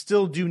because you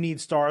still do need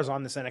stars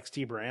on this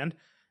NXT brand.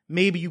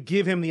 Maybe you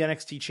give him the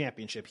NXT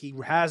championship. He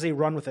has a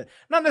run with it.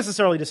 Not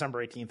necessarily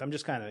December 18th. I'm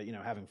just kind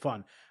of, having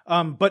fun.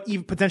 But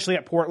even potentially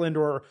at Portland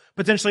or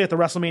potentially at the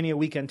WrestleMania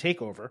weekend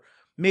takeover.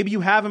 Maybe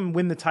you have him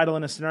win the title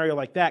in a scenario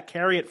like that,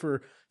 carry it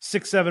for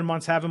 6-7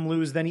 months, have him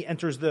lose. Then he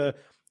enters the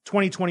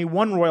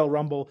 2021 Royal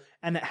Rumble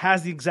and it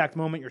has the exact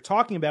moment you're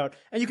talking about.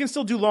 And you can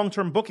still do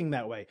long-term booking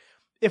that way.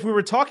 If we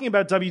were talking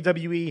about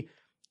WWE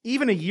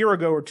even a year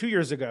ago or 2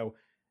 years ago,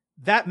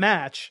 that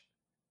match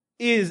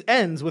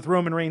ends with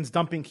Roman Reigns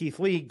dumping Keith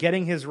Lee,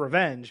 getting his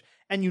revenge,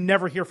 and you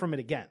never hear from it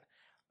again.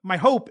 My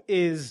hope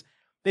is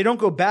they don't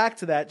go back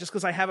to that just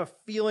because I have a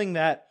feeling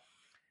that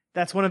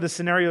that's one of the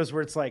scenarios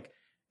where it's like,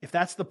 if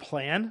that's the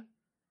plan,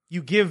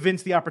 you give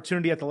Vince the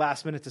opportunity at the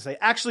last minute to say,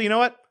 actually, you know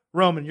what?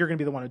 Roman, you're going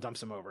to be the one who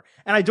dumps him over.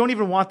 And I don't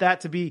even want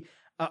that to be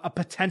a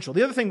potential.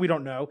 The other thing we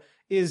don't know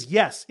is,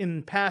 yes,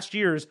 in past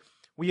years,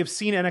 we have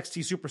seen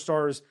NXT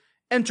superstars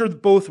enter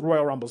both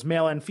Royal Rumbles,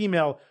 male and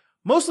female,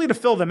 mostly to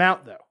fill them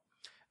out, though.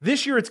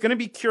 This year, it's going to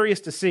be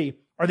curious to see,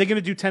 are they going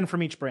to do 10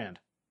 from each brand?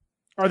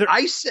 What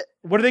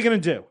are they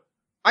going to do?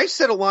 I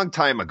said a long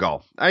time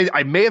ago,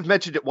 I may have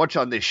mentioned it once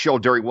on this show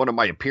during one of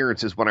my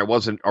appearances when I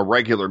wasn't a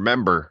regular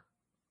member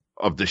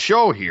of the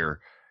show here,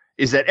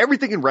 is that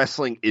everything in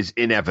wrestling is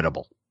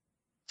inevitable.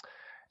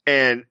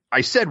 And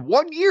I said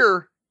 1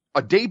 year,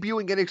 a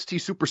debuting NXT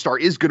superstar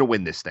is going to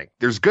win this thing.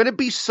 There's going to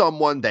be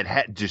someone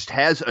that just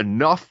has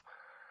enough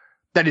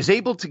that is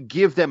able to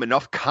give them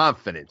enough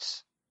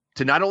confidence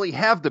to not only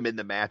have them in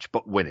the match,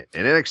 but win it.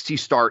 An NXT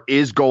star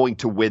is going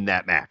to win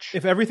that match.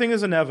 If everything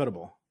is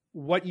inevitable,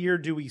 what year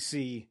do we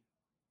see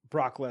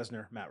Brock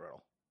Lesnar, Matt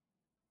Riddle?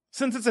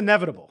 Since it's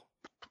inevitable.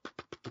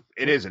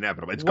 It is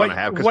inevitable. It's going to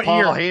happen because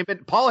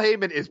Paul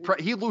Heyman is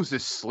he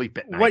loses sleep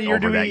at night. What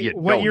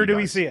year do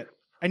we see it?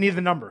 I need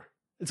the number.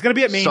 It's going to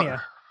be at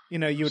Mania.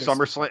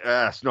 SummerSlam.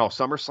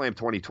 SummerSlam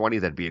 2020.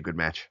 That'd be a good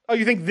match. Oh,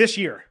 you think this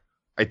year?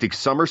 I think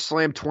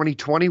SummerSlam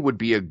 2020 would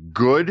be a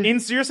good.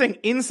 So you're saying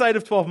inside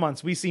of 12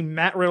 months we see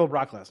Matt Riddle,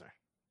 Brock Lesnar?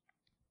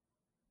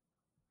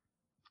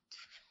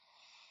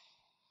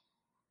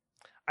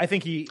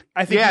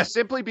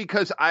 Simply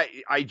because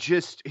I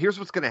just here's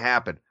what's going to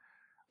happen.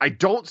 I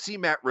don't see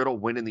Matt Riddle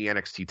winning the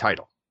NXT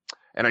title.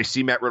 And I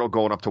see Matt Riddle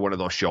going up to one of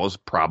those shows,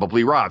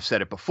 probably Raw. I've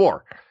said it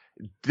before.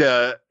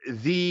 The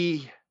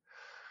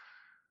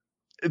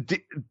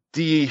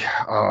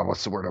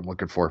what's the word I'm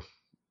looking for?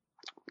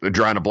 I'm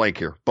drawing a blank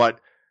here.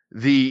 But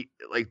the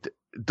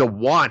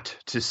want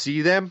to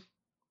see them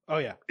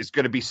is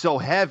going to be so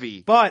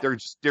heavy, but they're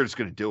just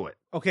going to do it.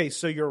 Okay,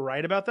 so you're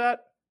right about that,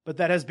 but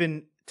that has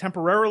been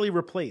temporarily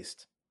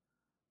replaced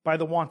by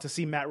the want to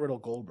see Matt Riddle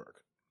Goldberg.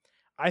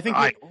 I think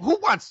who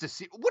wants to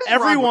see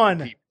everyone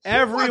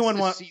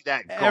wants to see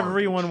that garbage?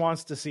 Everyone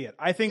wants to see it.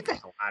 I think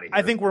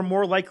we're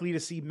more likely to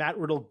see Matt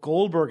Riddle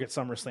Goldberg at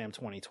SummerSlam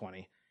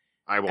 2020.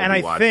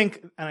 I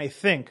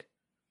think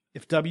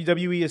if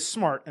WWE is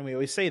smart, and we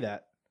always say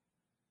that,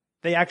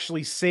 they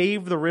actually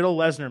save the Riddle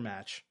Lesnar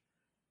match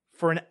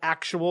for an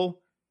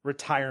actual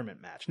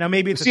retirement match. Now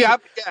maybe it's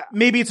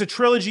a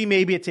trilogy,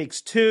 maybe it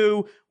takes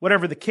 2,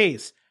 whatever the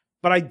case.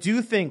 But I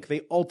do think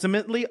they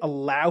ultimately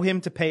allow him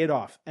to pay it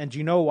off. And do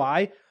you know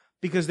why?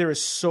 Because there is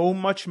so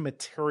much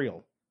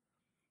material.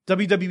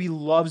 WWE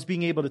loves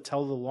being able to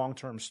tell the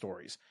long-term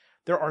stories.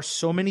 There are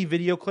so many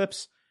video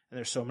clips, and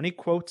there's so many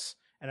quotes,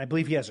 and I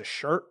believe he has a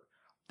shirt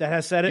that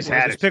has said it.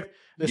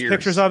 There's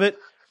pictures of it.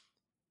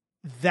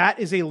 That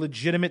is a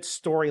legitimate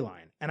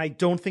storyline. And I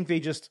don't think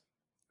they just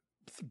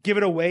give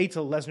it away to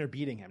Lesnar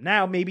beating him.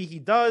 Now, maybe he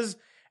does,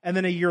 and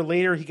then a year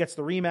later he gets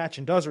the rematch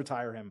and does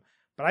retire him.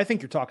 But I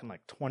think you're talking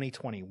like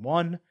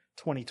 2021,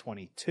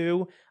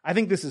 2022. I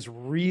think this is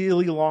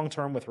really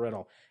long-term with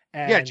Riddle.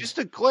 And just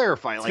to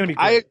clarify,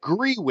 I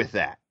agree with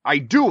that. I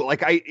do.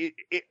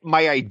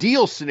 My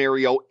ideal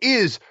scenario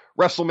is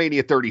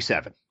WrestleMania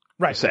 37.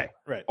 Right.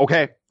 Right.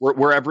 Okay.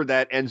 Wherever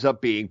that ends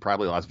up being,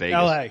 probably Las Vegas.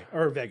 LA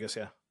or Vegas,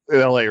 yeah.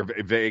 LA or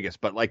Vegas.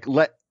 But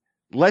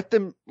let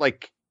them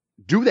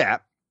do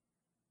that.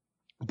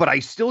 But I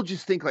still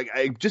just think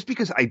just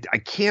because I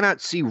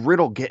cannot see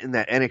Riddle getting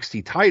that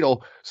NXT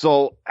title.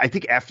 So I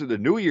think after the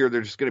new year,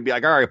 they're just going to be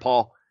like, all right,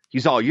 Paul,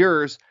 he's all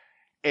yours.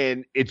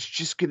 And it's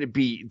just going to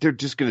be, they're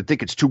just going to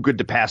think it's too good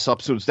to pass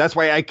up soon. So that's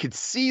why I could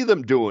see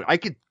them doing, I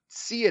could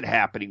see it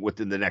happening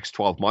within the next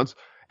 12 months.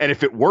 And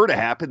if it were to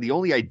happen, the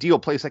only ideal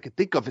place I could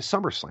think of is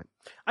SummerSlam.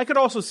 I could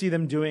also see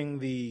them doing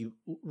the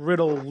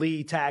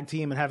Riddle-Lee tag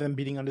team and have them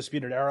beating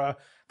Undisputed Era.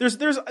 I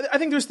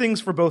think there's things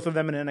for both of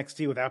them in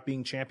NXT without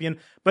being champion,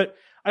 but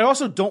I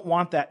also don't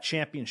want that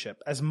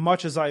championship as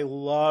much as I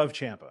love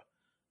Ciampa.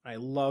 I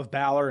love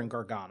Balor and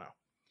Gargano.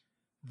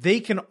 They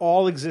can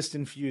all exist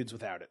in feuds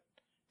without it.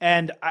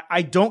 And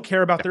I don't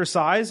care about their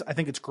size. I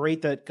think it's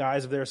great that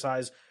guys of their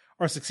size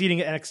are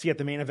succeeding at NXT at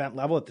the main event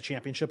level, at the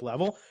championship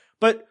level.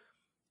 But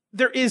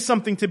there is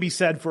something to be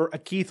said for a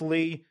Keith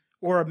Lee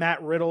or a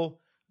Matt Riddle,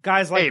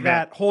 guys like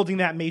that holding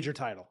that major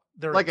title.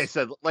 Like I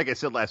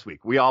said last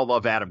week, we all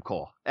love Adam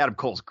Cole. Adam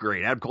Cole's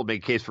great. Adam Cole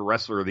made case for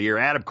Wrestler of the Year.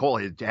 Adam Cole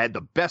had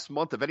the best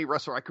month of any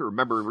wrestler I could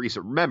remember in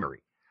recent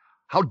memory.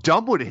 How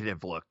dumb would it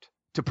have looked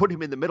to put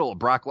him in the middle of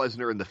Brock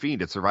Lesnar and The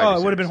Fiend at Survivor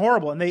Series? It would have been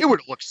horrible. And it would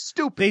have looked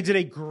stupid. They did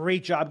a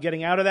great job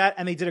getting out of that,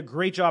 and they did a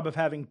great job of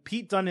having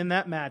Pete Dunne in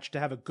that match to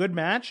have a good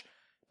match,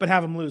 but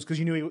have him lose because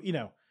you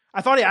knew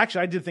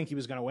I did think he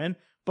was going to win,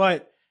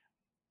 but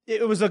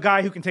it was a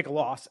guy who can take a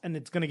loss, and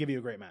it's going to give you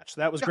a great match.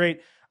 So that was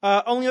great.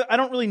 Only I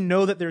don't really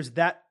know that there's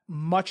that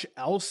much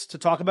else to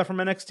talk about from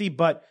NXT,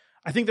 but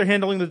I think they're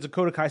handling the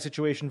Dakota Kai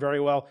situation very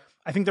well.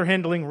 I think they're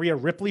handling Rhea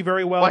Ripley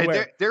very well.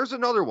 There's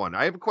another one.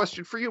 I have a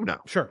question for you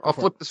now. Sure. I'll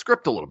flip the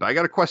script a little bit. I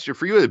got a question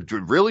for you that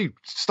really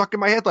stuck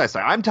in my head last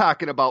night. I'm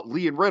talking about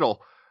Lee and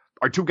Riddle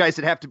are two guys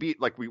that have to be,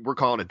 like we're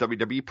calling it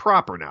WWE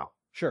proper now.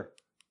 Sure.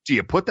 Do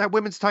you put that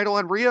women's title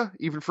on Rhea,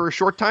 even for a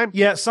short time?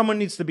 Yeah, someone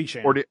needs to be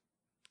Shayna.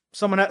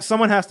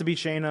 Someone has to be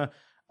Shayna.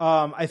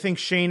 I think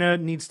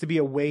Shayna needs to be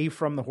away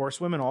from the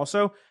horsewomen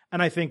also,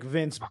 and I think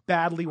Vince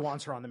badly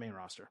wants her on the main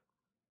roster.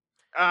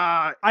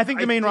 I think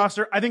the main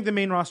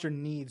roster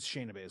needs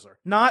Shayna Baszler.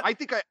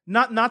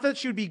 Not that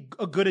she would be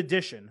a good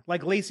addition.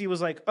 Like Lacey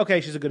was like,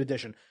 okay, she's a good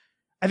addition.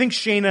 I think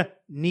Shayna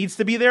needs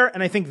to be there,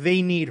 and I think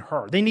they need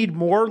her. They need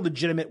more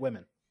legitimate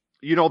women.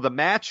 The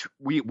match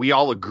we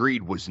all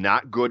agreed was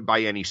not good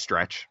by any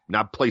stretch.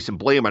 Not placing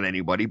blame on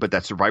anybody, but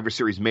that Survivor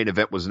Series main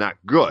event was not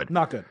good.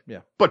 Not good, yeah.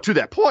 But to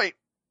that point,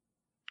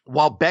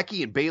 while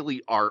Becky and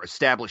Bayley are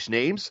established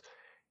names,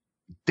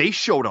 they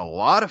showed a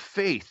lot of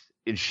faith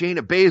in Shayna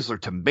Baszler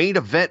to main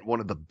event one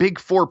of the big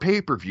 4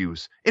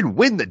 pay-per-views and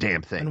win the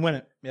damn thing. And win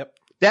it. Yep.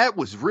 That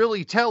was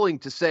really telling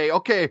to say,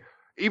 okay,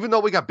 even though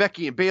we got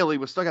Becky and Bayley,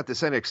 we still got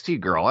this NXT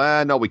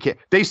girl. No, we can't.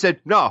 They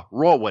said, no,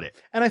 roll with it.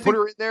 And I think, put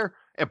her in there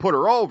and put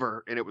her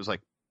over. And it was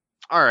like,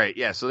 all right,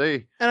 yeah. So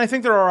and I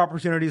think there are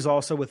opportunities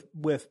also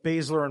with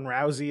Baszler and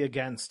Rousey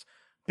against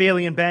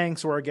Bayley and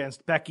Banks or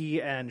against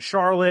Becky and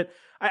Charlotte.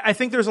 I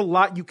think there's a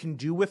lot you can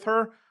do with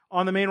her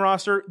on the main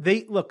roster.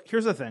 Look,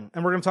 here's the thing,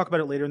 and we're going to talk about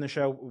it later in the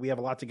show. We have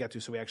a lot to get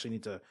to, so we actually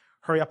need to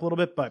hurry up a little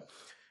bit. But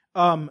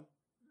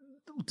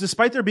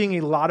despite there being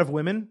a lot of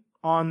women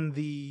on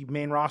the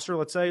main roster,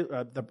 let's say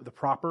the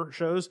proper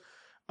shows,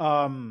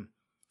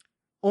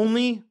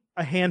 only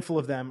a handful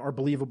of them are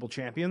believable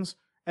champions,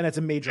 and it's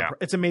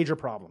a major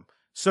problem.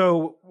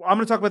 So I'm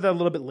going to talk about that a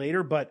little bit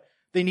later, but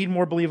they need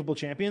more believable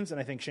champions,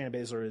 and I think Shayna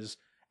Baszler is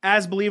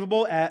as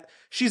believable.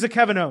 She's a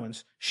Kevin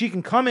Owens. She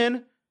can come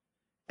in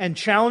and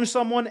challenge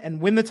someone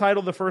and win the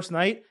title the first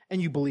night,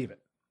 and you believe it.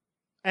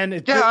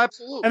 And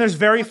absolutely. And there's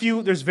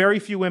very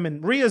few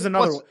women. Rhea's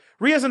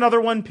another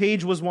one.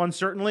 Paige was one,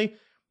 certainly.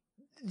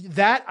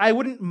 That I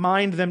wouldn't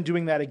mind them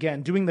doing that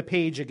again, doing the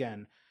Paige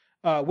again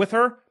with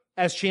her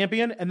as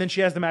champion, and then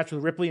she has the match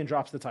with Ripley and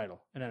drops the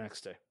title in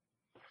NXT.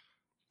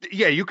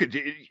 Yeah, you could.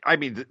 I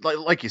mean,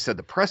 like you said,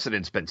 the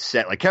precedent's been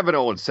set. Like Kevin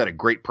Owens set a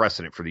great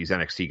precedent for these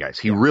NXT guys.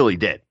 He really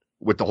did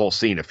with the whole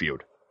Cena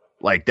feud.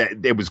 Like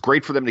that, it was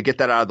great for them to get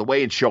that out of the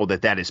way and show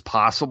that is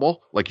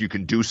possible. Like you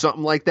can do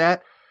something like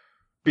that.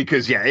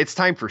 Because it's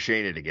time for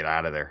Shayna to get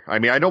out of there. I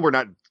mean, I know we're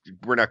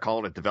not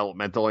calling it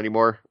developmental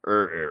anymore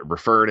or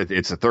referring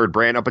it's a third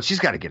brand up, but she's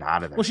got to get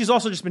out of there. Well, she's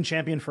also just been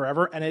champion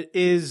forever, and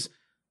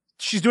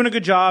she's doing a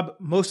good job.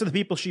 Most of the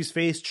people she's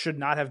faced should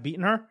not have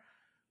beaten her,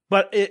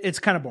 but it's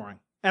kind of boring.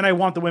 And I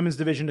want the women's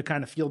division to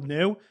kind of feel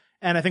new.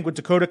 And I think with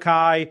Dakota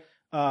Kai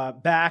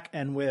back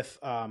and with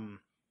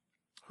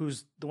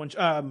who's the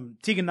one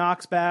Tegan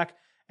Knox back,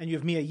 and you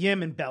have Mia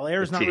Yim and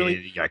Belair's not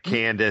really. You got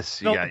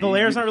Candice.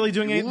 Belair's not really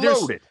doing anything.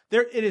 Loaded.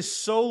 It is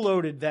so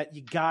loaded that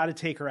you got to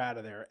take her out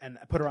of there and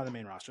put her on the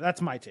main roster.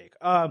 That's my take.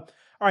 All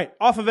right,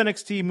 off of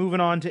NXT, moving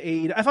on to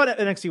AEW. I thought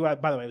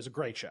NXT, by the way, was a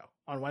great show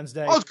on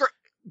Wednesday. Oh, it's great.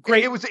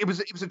 Great. It was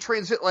a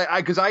transit.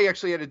 Because I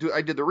actually had to do.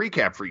 I did the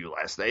recap for you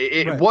last night.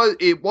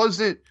 It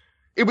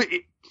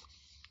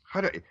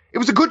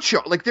was a good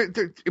show. Like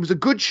it was a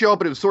good show,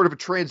 but it was sort of a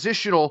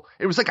transitional.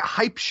 It was like a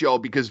hype show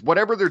because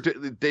whatever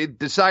they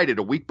decided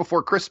a week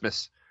before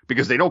Christmas,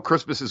 because they know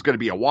Christmas is going to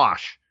be a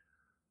wash.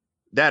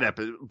 But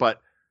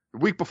a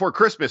week before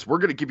Christmas, we're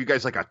going to give you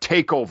guys like a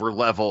takeover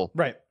level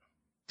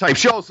type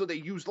show. So they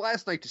used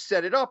last night to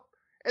set it up,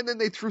 and then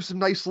they threw some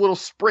nice little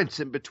sprints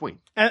in between.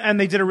 And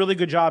they did a really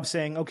good job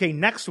saying, okay,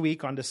 next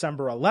week on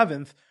December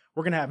 11th,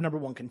 we're going to have number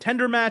one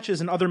contender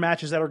matches and other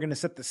matches that are going to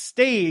set the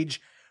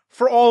stage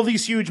for all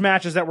these huge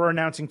matches that we're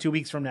announcing 2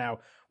 weeks from now,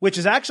 which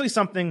is actually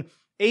something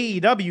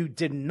AEW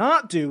did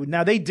not do.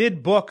 Now, they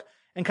did book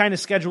and kind of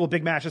schedule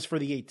big matches for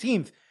the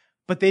 18th,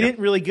 but they didn't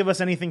really give us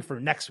anything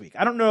for next week.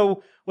 I don't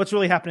know what's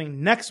really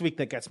happening next week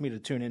that gets me to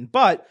tune in,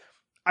 but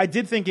I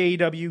did think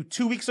AEW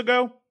 2 weeks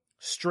ago,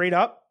 straight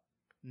up,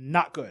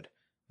 not good.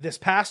 This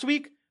past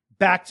week,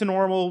 back to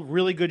normal,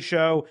 really good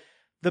show.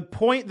 The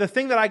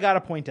thing that I got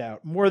to point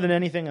out more than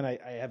anything, and I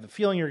have a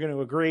feeling you're going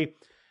to agree,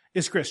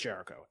 is Chris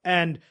Jericho.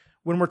 And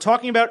when we're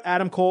talking about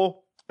Adam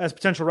Cole as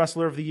potential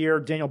wrestler of the year,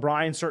 Daniel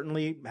Bryan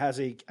certainly has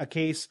a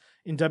case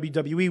in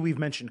WWE. We've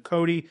mentioned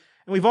Cody,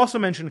 and we've also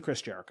mentioned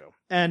Chris Jericho.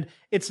 And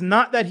it's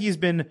not that he's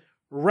been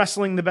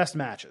wrestling the best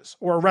matches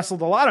or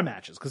wrestled a lot of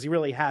matches, because he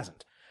really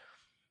hasn't.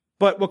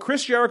 But what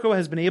Chris Jericho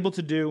has been able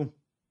to do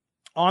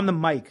on the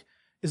mic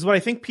is what I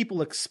think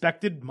people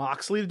expected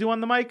Moxley to do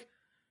on the mic,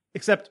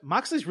 except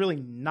Moxley's really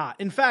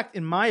not. In fact,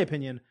 in my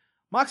opinion,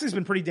 Moxley's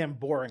been pretty damn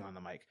boring on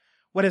the mic.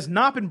 What has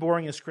not been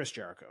boring is Chris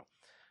Jericho.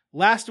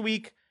 Last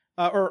week,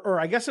 or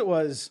I guess it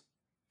was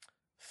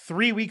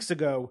 3 weeks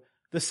ago,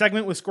 the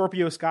segment with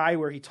Scorpio Sky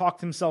where he talked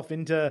himself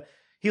into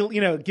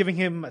giving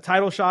him a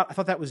title shot. I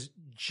thought that was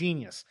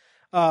genius.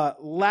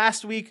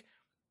 Last week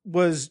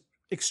was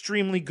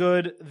extremely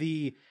good.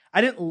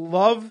 I didn't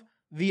love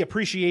the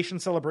appreciation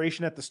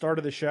celebration at the start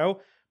of the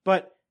show,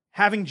 but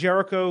having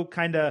Jericho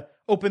kind of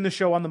open the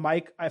show on the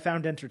mic, I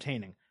found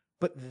entertaining.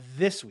 But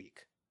this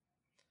week,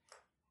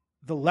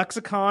 the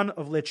Lexicon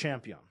of Le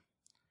Champion,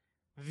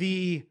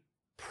 the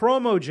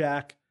promo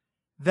jack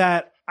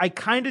that I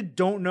kind of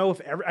don't know if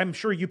I'm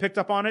sure you picked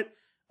up on it.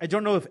 I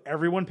don't know if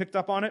everyone picked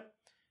up on it.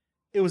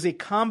 It was a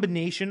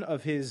combination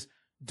of his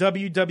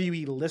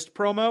WWE list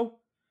promo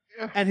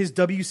and his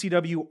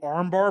WCW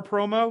armbar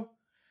promo,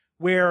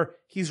 where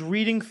he's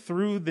reading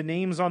through the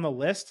names on the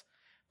list,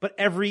 but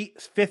every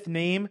fifth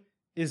name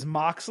is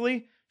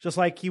Moxley, just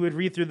like he would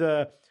read through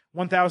the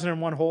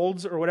 1001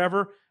 holds or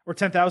whatever, or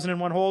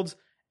 10,001 holds,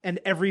 and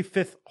every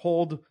fifth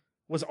hold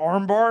was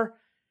armbar.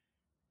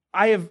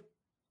 I'm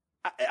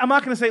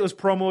not going to say it was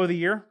promo of the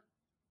year.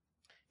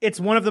 It's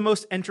one of the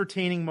most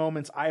entertaining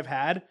moments I've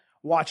had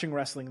watching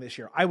wrestling this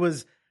year. I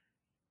was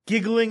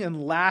giggling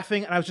and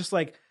laughing, and I was just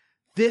like,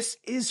 this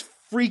is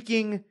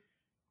freaking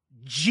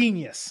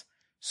genius.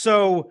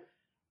 So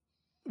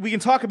we can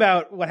talk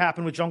about what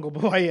happened with Jungle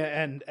Boy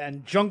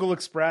and Jungle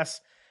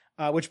Express,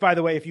 which, by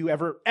the way, if you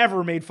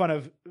ever made fun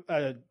of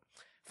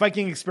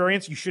Viking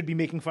Experience, you should be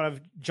making fun of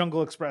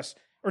Jungle Express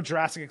or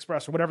Jurassic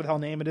Express or whatever the hell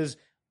name it is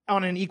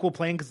on an equal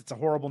plane because it's a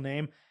horrible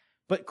name.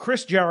 But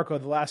Chris Jericho,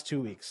 the last 2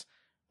 weeks,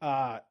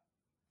 I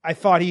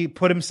thought he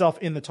put himself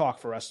in the talk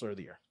for Wrestler of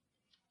the Year.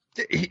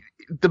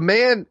 The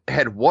man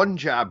had one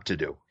job to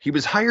do. He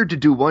was hired to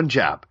do one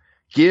job.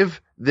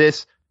 Give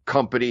this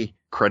company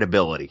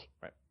credibility.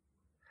 Right.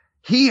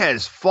 He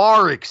has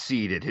far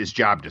exceeded his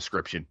job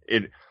description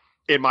in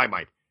my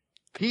mind.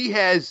 He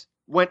has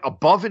went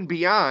above and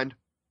beyond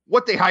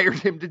what they hired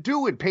him to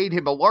do and paid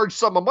him a large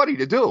sum of money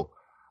to do.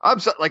 I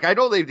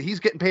know that he's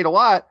getting paid a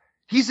lot.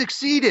 He's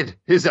exceeded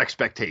his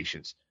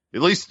expectations,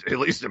 at least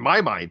in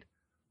my mind.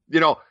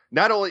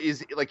 Not only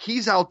is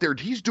he's out there,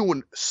 he's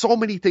doing so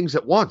many things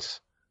at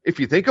once. If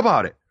you think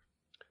about it,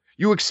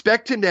 you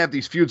expect him to have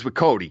these feuds with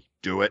Cody,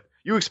 do it.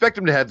 You expect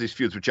him to have these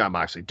feuds with Jon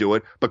Moxley, do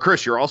it. But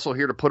Chris, you're also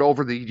here to put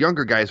over the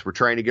younger guys we're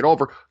trying to get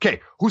over.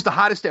 Okay, who's the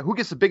hottest? Who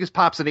gets the biggest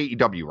pops in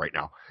AEW right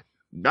now?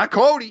 Not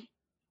Cody.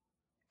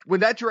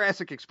 When that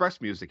Jurassic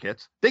Express music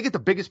hits, they get the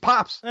biggest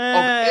pops of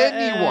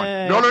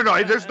anyone.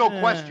 No, there's no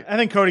question. I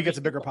think Cody gets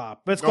a bigger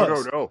pop, but it's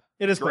close. No.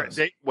 It is close.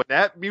 When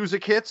that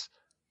music hits,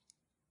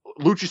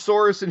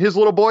 Luchasaurus and his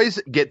little boys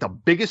get the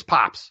biggest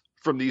pops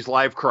from these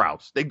live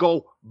crowds. They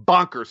go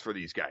bonkers for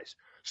these guys.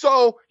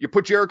 So you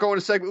put Jericho in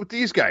a segment with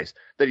these guys.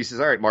 Then he says,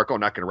 all right, Marco, I'm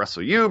not going to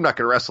wrestle you. I'm not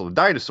going to wrestle the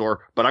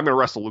dinosaur, but I'm going to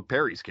wrestle Luke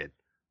Perry's kid.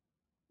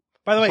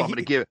 By the way, I'm going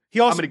to give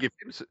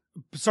him.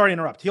 Sorry to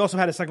interrupt. He also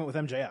had a segment with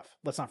MJF.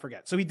 Let's not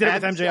forget. So he did it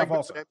with MJF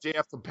also.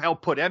 MJF to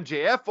put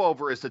MJF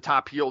over as the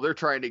top heel they're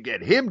trying to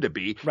get him to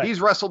be. Right.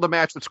 He's wrestled a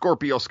match with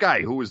Scorpio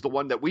Sky, who is the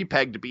one that we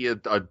pegged to be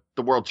the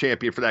world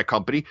champion for that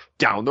company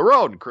down the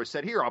road. And Chris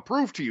said, here, I'll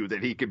prove to you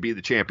that he can be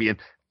the champion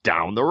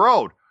down the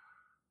road.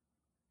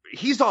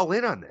 He's all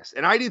in on this.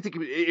 And I didn't think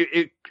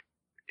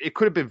it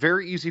could have been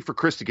very easy for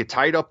Chris to get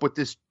tied up with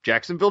this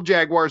Jacksonville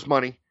Jaguars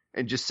money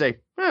and just say,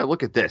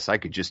 look at this. I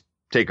could just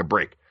take a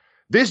break.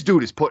 This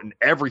dude is putting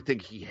everything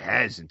he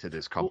has into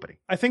this company.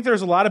 I think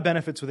there's a lot of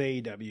benefits with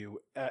AEW,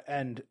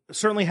 and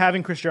certainly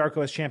having Chris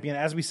Jericho as champion,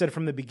 as we said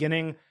from the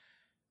beginning,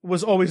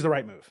 was always the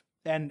right move.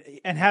 And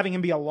having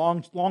him be a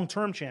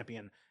long-term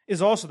champion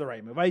is also the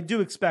right move. I do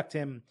expect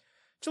him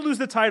to lose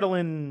the title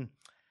in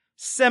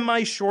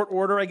semi-short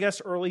order, I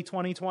guess, early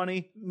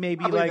 2020,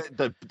 maybe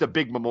the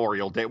big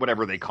Memorial Day,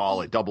 whatever they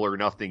call it, Double or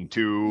Nothing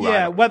 2.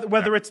 Yeah,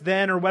 whether it's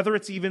then or whether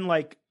it's even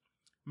like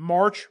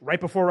March, right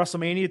before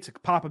WrestleMania, to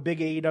pop a big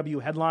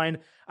AEW headline.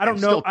 I don't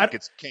know. I think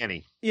it's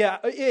Kenny. Yeah,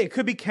 it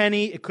could be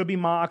Kenny. It could be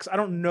Mox. I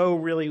don't know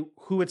really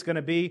who it's going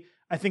to be.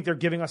 I think they're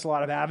giving us a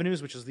lot of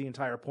avenues, which is the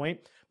entire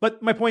point.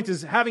 But my point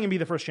is, having him be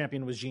the first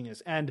champion was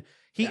genius. And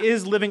he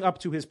is living up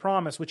to his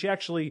promise, which he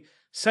actually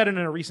said in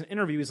a recent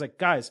interview. He's like,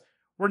 guys,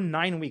 we're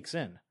 9 weeks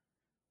in.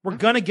 We're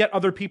going to get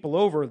other people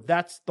over.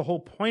 That's the whole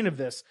point of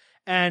this.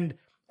 And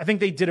I think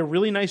they did a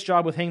really nice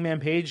job with Hangman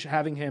Page,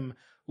 having him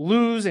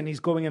lose, and he's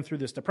going in through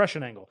this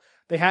depression angle.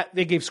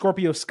 They gave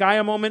Scorpio Sky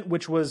a moment,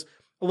 which was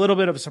a little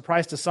bit of a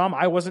surprise to some.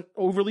 I wasn't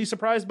overly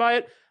surprised by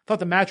it. Thought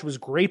the match was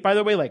great, by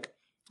the way. It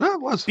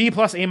was B+,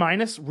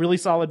 A-, really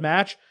solid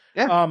match.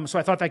 Yeah. So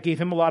I thought that gave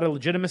him a lot of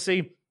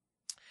legitimacy.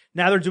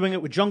 Now they're doing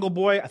it with Jungle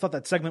Boy. I thought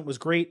that segment was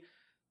great.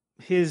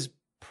 His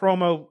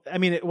promo, I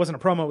mean, it wasn't a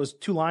promo, it was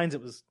 2 lines.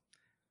 It was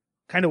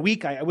kind of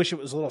weak. I wish it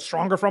was a little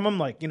stronger from him.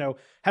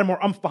 Had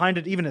more umph behind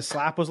it. Even his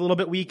slap was a little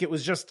bit weak. It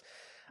was just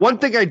one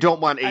thing I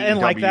don't want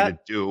AEW to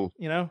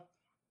do.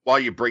 While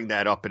you bring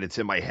that up, and it's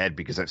in my head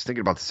because I was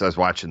thinking about this as I was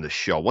watching the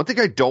show. One thing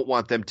I don't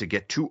want them to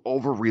get too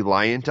over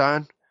reliant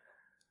on.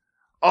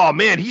 Oh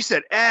man, he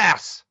said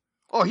ass.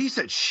 Oh, he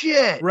said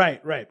shit.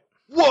 Right.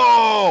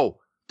 Whoa!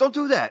 Don't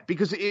do that,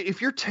 because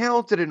if you're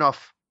talented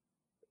enough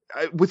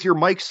with your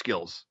mic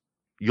skills,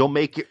 you'll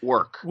make it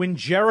work. When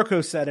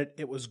Jericho said it,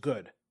 it was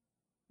good.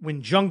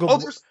 When Jungle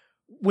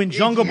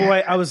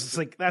Boy, I was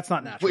like, that's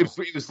not natural.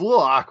 It was a little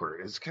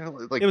awkward. It's kind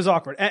of like it was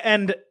awkward,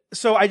 and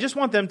so I just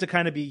want them to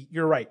kind of be.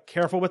 You're right,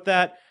 careful with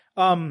that.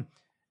 And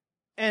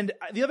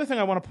the other thing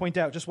I want to point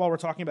out, just while we're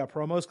talking about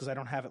promos, because I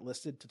don't have it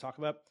listed to talk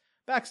about,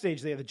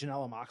 backstage they had the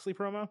Janela Moxley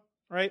promo,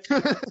 right?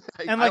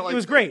 And it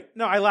was great.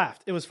 No, I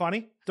laughed. It was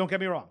funny. Don't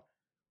get me wrong,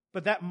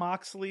 but that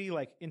Moxley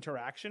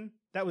interaction,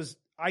 that was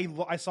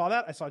I saw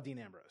that. I saw Dean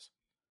Ambrose.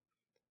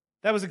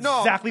 That was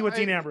exactly what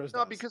Dean Ambrose does.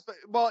 No, because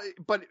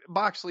but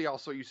Moxley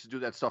also used to do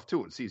that stuff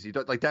too. And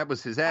CZ, that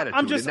was his attitude.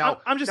 I'm just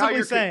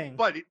simply saying.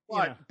 But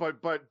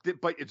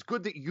it's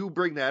good that you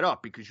bring that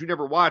up, because you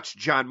never watched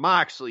Jon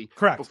Moxley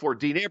before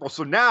Dean Ambrose.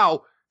 So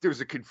now there's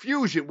a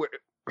confusion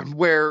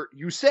where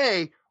you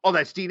say, "Oh,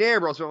 that's Dean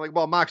Ambrose." And I'm like,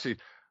 "Well, Moxley,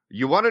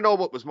 you want to know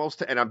what was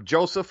most?" And I'm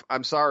Joseph.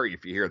 I'm sorry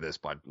if you hear this,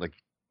 bud.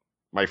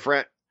 My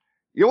friend,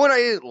 you know what I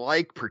didn't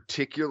like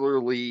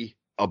particularly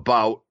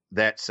about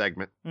that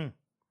segment?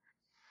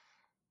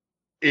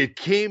 It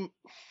came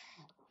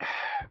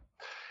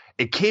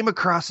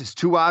across as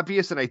too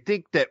obvious, and I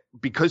think that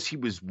because he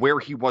was where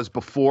he was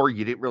before,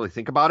 you didn't really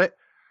think about it.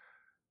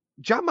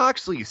 Jon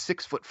Moxley is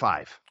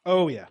 6'5".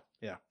 Oh yeah,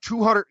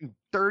 200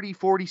 30,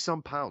 40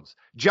 some pounds.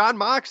 Jon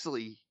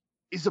Moxley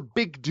is a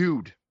big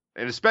dude.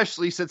 And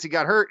especially since he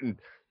got hurt and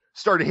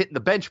started hitting the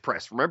bench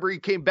press. Remember, he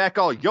came back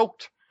all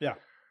yoked. Yeah.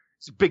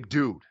 He's a big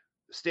dude.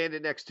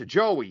 Standing next to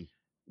Joey,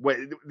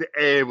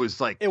 it was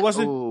like... It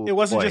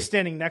wasn't just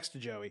standing next to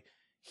Joey.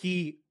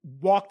 He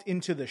walked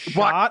into the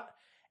shot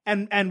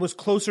and was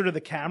closer to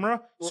the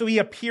camera, so he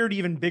appeared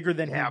even bigger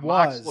than he was.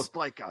 Mox looked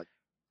like a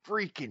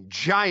freaking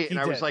giant,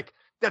 I was like,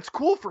 that's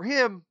cool for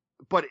him,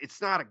 but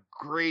it's not a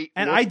great...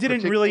 And I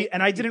didn't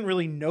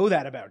really know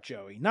that about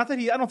Joey. Not that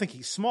I don't think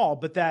he's small,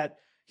 but that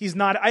he's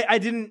not... I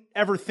didn't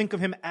ever think of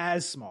him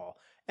as small.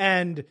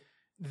 And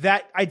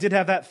that I did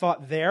have that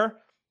thought there.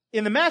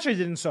 In the match, I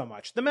didn't so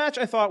much. The match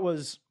I thought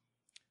was,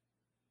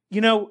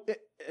 I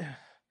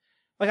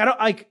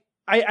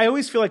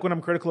always feel like when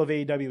I'm critical of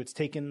AEW, it's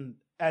taken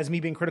as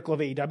me being critical of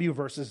AEW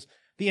versus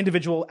the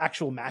individual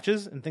actual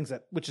matches and things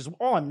which is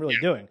all I'm really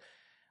doing.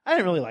 I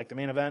didn't really like the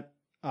main event.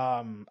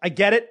 I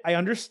get it. I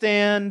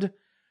understand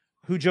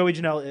who Joey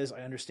Janela is.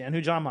 I understand who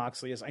Jon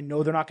Moxley is. I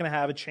know they're not going to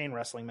have a chain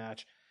wrestling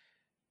match.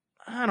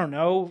 I don't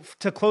know.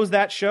 To close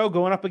that show,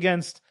 going up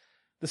against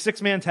the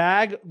 6-man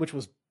tag, which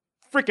was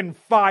freaking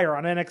fire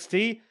on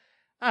NXT,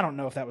 I don't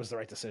know if that was the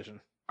right decision.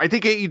 I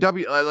think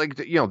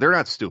AEW, they're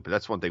not stupid.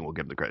 That's one thing we'll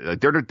give them the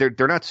credit. Like,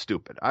 they're not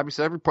stupid.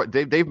 Obviously, every point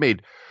they've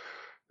made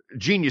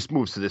genius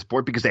moves to this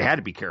point because they had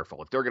to be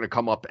careful if they're going to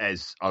come up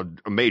as a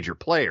major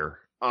player.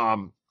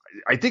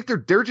 I think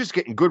they're just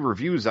getting good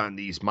reviews on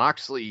these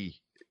Moxley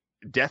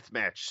death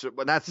match,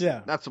 but that's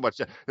not so much.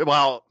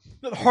 Well,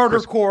 harder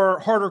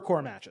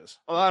core matches.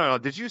 Well, I don't know.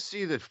 Did you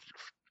see that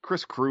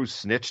Chris Cruz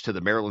snitched to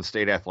the Maryland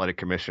State Athletic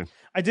Commission?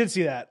 I did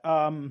see that.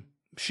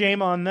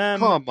 Shame on them.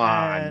 Come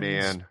on,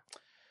 man.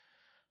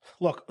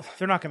 Look,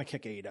 they're not going to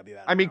kick AEW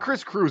out. I mean,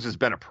 Chris Cruz has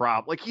been a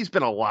problem. Like, he's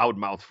been a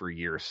loudmouth for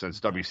years since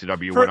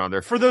WCW went on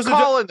there. For those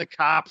calling the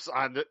cops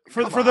on the.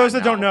 For those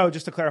that don't know,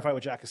 just to clarify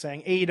what Jack is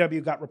saying,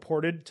 AEW got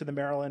reported to the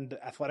Maryland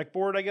Athletic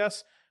Board, I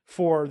guess,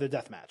 for the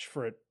death match,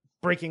 for it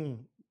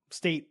breaking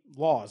state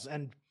laws,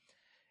 and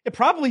it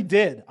probably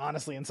did,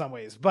 honestly, in some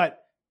ways. But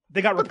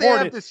they got reported.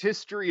 They have this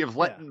history of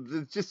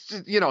letting just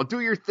do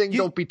your thing.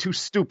 Don't be too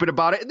stupid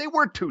about it, and they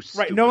weren't too stupid.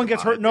 Right? No one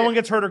gets hurt. No one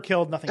gets hurt or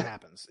killed. Nothing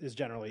happens. Is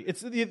generally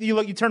it's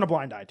you turn a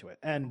blind eye to it.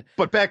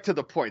 But back to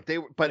the point,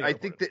 I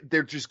think that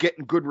they're just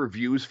getting good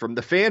reviews from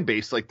the fan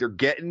base. Like they're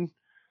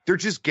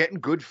just getting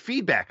good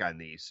feedback on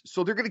these,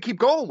 so they're going to keep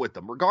going with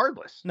them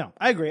regardless. No,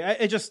 I agree.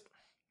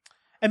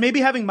 And maybe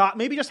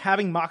just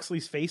having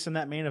Moxley's face in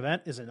that main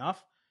event is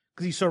enough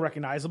because he's so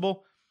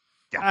recognizable.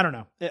 Yeah. I don't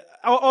know.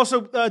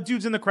 Also,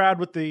 dudes in the crowd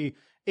with the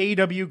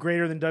AEW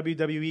greater than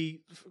WWE.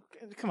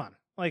 Come on,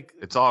 like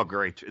it's all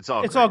great. It's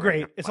all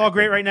great. It's all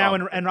great right now.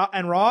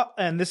 And Raw.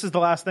 And this is the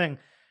last thing.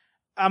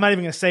 I'm not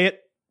even going to say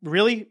it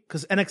really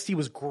because NXT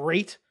was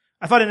great.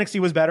 I thought NXT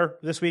was better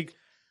this week.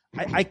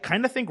 I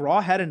kind of think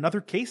Raw had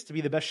another case to be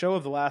the best show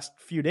of the last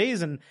few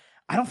days, and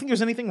I don't think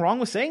there's anything wrong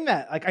with saying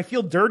that. Like I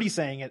feel dirty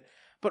saying it,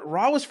 but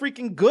Raw was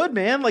freaking good,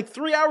 man. Like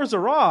 3 hours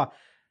of Raw,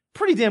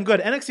 pretty damn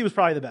good. NXT was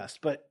probably the best,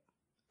 but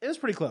it was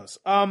pretty close.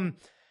 A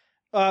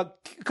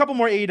couple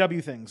more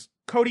AEW things.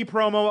 Cody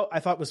promo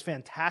I thought was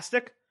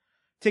fantastic.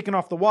 Taking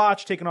off the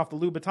watch, taking off the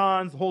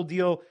Louboutins, the whole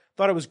deal.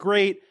 Thought it was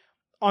great.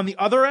 On the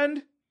other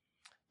end,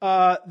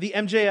 the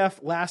MJF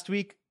last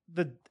week,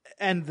 the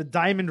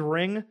diamond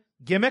ring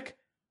gimmick,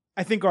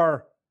 I think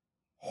are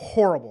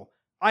horrible.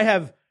 I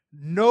have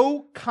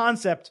no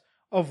concept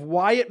of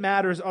why it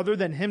matters other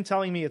than him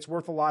telling me it's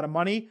worth a lot of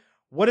money.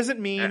 What does it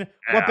mean?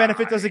 What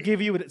benefit does it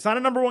give you? It's not a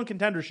number one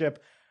contendership.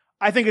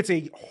 I think it's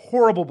a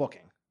horrible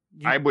booking.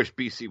 I wish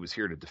BC was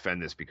here to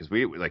defend this because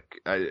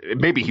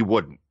maybe he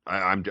wouldn't.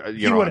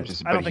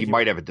 He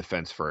might have a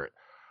defense for it.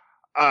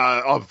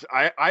 I love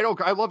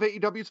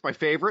AEW. It's my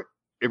favorite.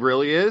 It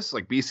really is.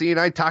 Like BC and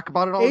I talk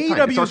about it all the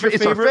time.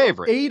 It's our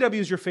favorite. AEW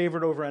is your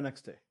favorite over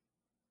NXT.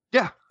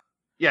 Yeah.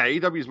 Yeah,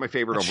 AEW is my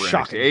favorite over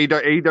NXT.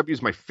 AEW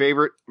is my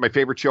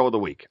favorite show of the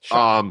week.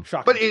 Shocking.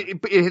 But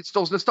it hits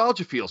those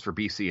nostalgia feels for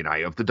BC and I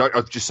of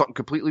just something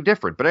completely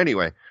different. But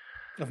anyway.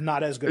 Of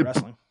not as good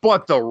wrestling.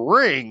 But the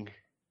ring,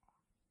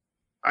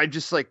 I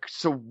just like,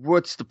 so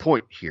what's the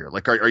point here?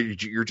 Like,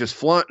 you're just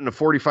flaunting a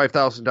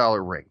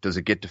 $45,000 ring. Does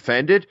it get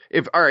defended?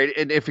 If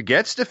it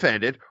gets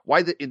defended,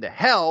 why in the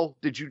hell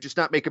did you just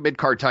not make a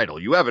mid-card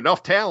title? You have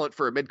enough talent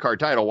for a mid-card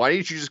title. Why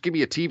didn't you just give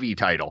me a TV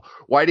title?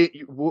 Why didn't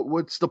you,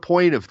 what's the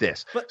point of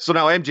this? So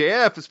now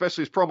MJF,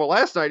 especially his promo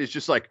last night, is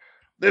just like,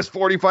 this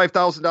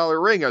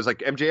 $45,000 ring. I was like,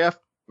 MJF,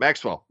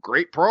 Maxwell,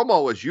 great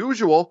promo as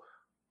usual.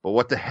 But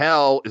what the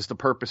hell is the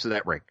purpose of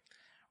that ring?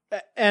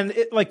 And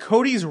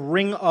Cody's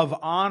Ring of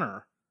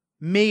Honor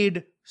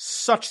made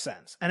such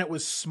sense, and it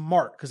was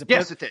smart because it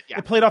did. Yeah.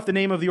 It played off the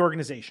name of the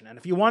organization. And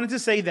if you wanted to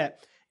say that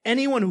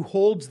anyone who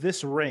holds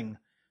this ring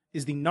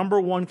is the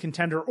number one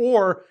contender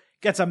or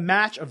gets a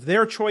match of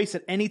their choice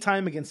at any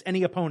time against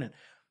any opponent,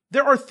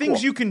 there are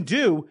things you can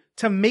do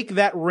to make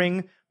that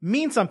ring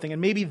mean something.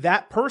 And maybe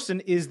that person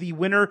is the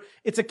winner.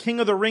 It's a King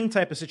of the Ring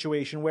type of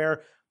situation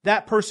where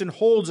that person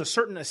holds a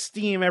certain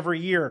esteem every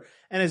year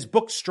and is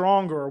booked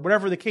stronger or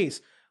whatever the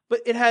case.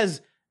 But it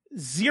has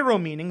zero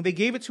meaning. They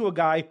gave it to a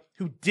guy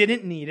who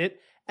didn't need it.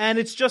 And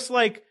it's just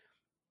like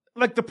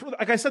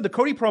I said, the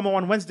Cody promo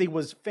on Wednesday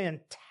was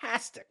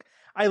fantastic.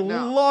 I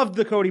loved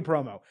the Cody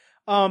promo.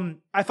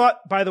 I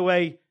thought, by the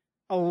way,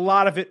 a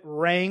lot of it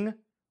rang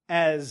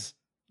as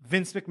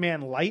Vince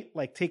McMahon light,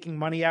 like taking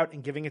money out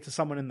and giving it to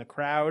someone in the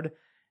crowd.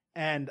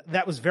 And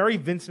that was very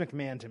Vince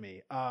McMahon to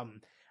me.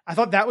 I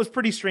thought that was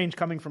pretty strange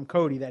coming from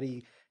Cody, that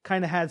he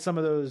kind of had some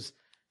of those,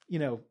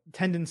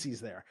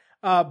 tendencies there.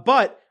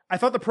 But I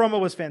thought the promo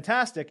was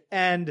fantastic.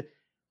 And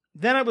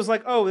then I was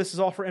like, oh, this is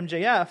all for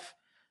MJF.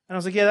 And I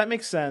was like, yeah, that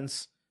makes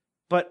sense.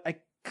 But I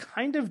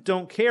kind of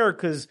don't care,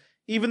 because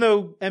even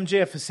though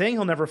MJF is saying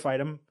he'll never fight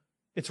him,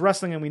 it's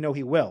wrestling and we know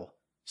he will.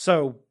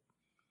 So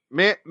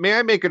may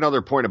I make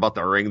another point about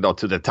the ring, though,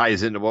 that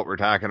ties into what we're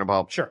talking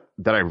about? Sure.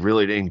 That I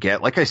really didn't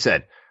get. Like I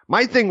said,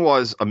 my thing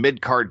was a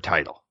mid-card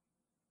title.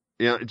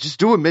 Just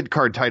do a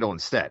mid-card title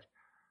instead.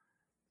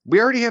 We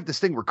already have this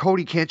thing where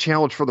Cody can't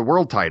challenge for the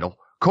world title.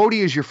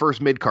 Cody is your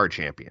first mid-card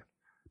champion.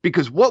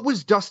 Because what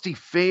was Dusty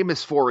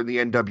famous for in the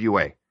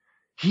NWA?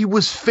 He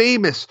was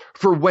famous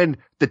for when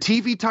the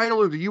TV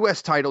title or the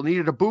US title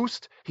needed a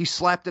boost, he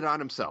slapped it on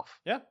himself.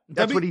 Yeah.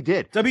 That's what he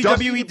did.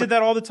 WWE did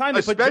that all the time.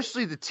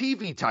 Especially the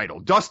TV title.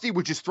 Dusty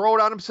would just throw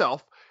it on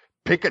himself,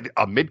 pick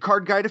a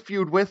mid-card guy to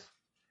feud with,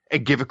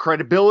 and give it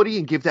credibility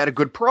and give that a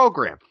good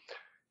program.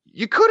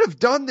 You could have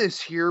done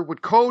this here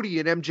with Cody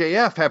and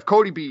MJF. Have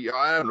Cody be,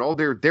 I don't know,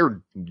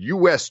 their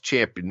US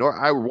champion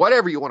or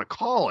whatever you want to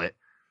call it.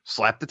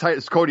 Slap the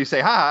title. Cody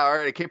say, all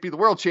right, I can't be the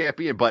world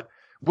champion, but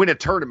win a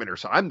tournament or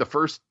so. I'm the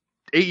first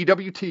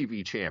AEW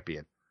TV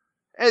champion.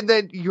 And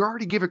then you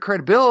already give it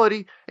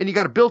credibility, and you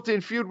got a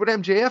built-in feud with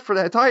MJF for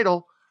that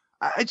title.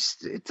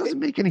 It doesn't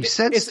make any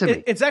sense to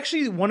me. It's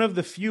actually one of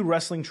the few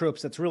wrestling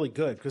tropes that's really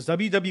good, because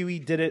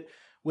WWE did it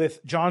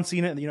with John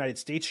Cena in the United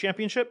States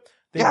Championship.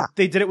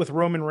 They did it with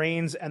Roman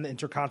Reigns and the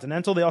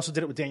Intercontinental. They also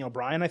did it with Daniel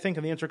Bryan, I think,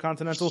 in the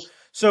Intercontinental.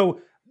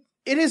 So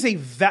it is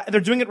they're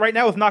doing it right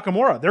now with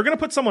Nakamura. They're going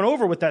to put someone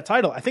over with that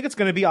title. I think it's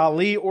going to be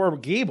Ali or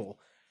Gable.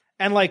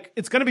 And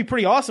it's going to be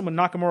pretty awesome when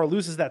Nakamura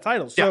loses that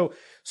title.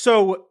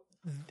 So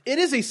it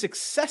is a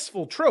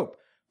successful trope,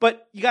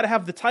 but you got to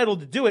have the title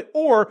to do it,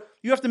 or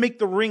you have to make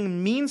the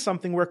ring mean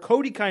something, where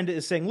Cody kind of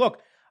is saying,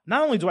 look,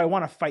 not only do I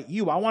want to fight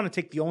you, I want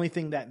to take the only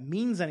thing that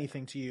means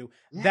anything to you,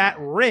 that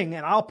ring,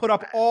 and I'll put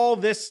up all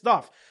this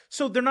stuff.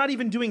 So they're not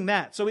even doing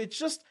that. So it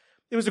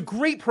was a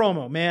great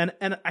promo, man.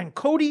 And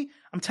Cody,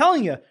 I'm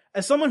telling you,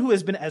 as someone who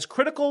has been as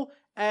critical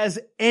as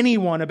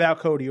anyone about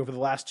Cody over the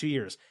last 2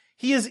 years,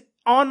 he is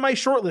on my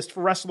short list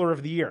for Wrestler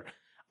of the Year.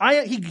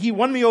 He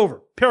won me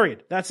over,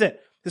 period. That's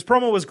it. His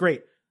promo was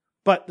great,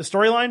 but the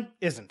storyline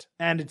isn't.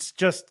 And it's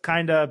just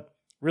kind of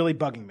really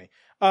bugging me.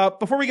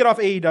 Before we get off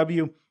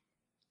AEW,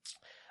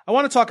 I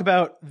want to talk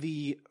about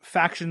the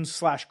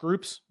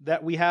factions/groups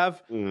that we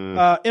have.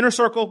 Inner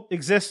Circle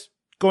exists,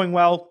 going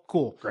well,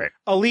 cool. Great.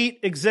 Elite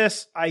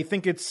exists. I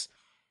think it's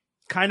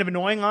kind of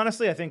annoying,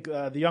 honestly. I think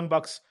the Young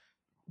Bucks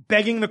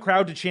begging the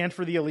crowd to chant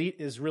for the Elite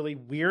is really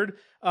weird,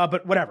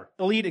 but whatever.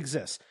 Elite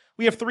exists.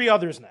 We have 3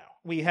 others now.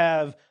 We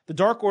have the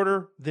Dark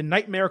Order, the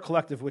Nightmare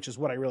Collective, which is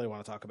what I really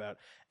want to talk about,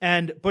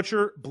 and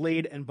Butcher,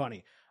 Blade, and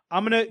Bunny.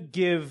 I'm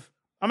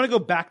gonna go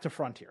back to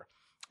front here,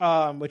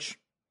 which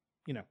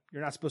you're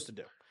not supposed to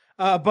do.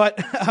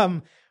 But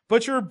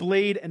Butcher,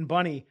 Blade, and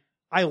Bunny,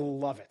 I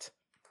love it.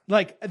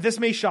 This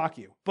may shock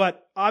you,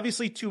 but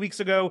obviously 2 weeks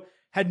ago,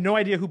 had no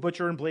idea who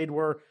Butcher and Blade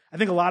were. I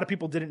think a lot of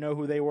people didn't know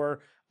who they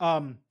were.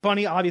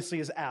 Bunny obviously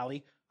is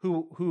Allie,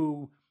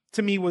 who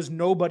to me was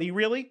nobody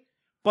really,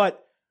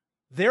 but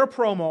their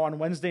promo on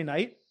Wednesday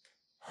night,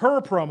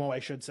 her promo, I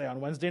should say, on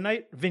Wednesday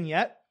night,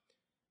 vignette,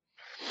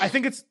 I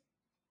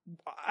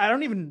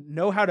don't even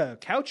know how to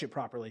couch it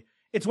properly.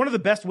 It's one of the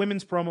best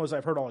women's promos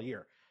I've heard all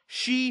year.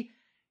 She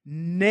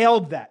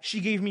nailed that.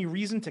 She gave me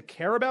reason to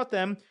care about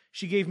them.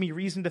 She gave me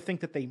reason to think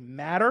that they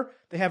matter.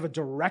 They have a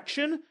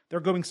direction. They're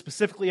going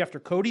specifically after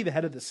Cody, the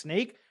head of the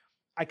snake.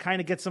 I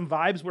kind of get some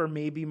vibes where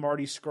maybe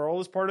Marty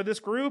Scurll is part of this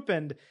group,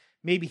 and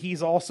maybe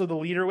he's also the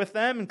leader with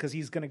them, because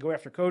he's going to go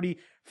after Cody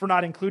for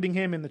not including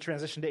him in the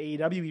transition to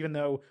AEW, even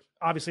though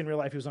obviously in real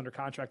life he was under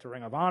contract to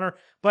Ring of Honor.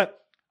 But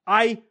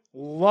I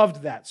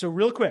loved that. So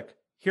real quick,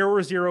 Hero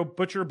or Zero,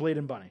 Butcher, Blade,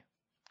 and Bunny.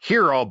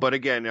 Hero, but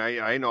again,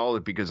 I know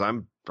it because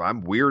I'm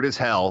weird as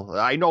hell.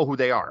 I know who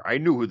they are. I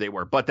knew who they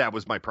were, but that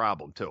was my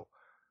problem too.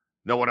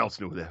 No one else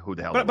knew who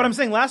the hell. But I'm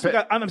saying last week.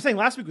 I'm saying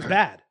last week was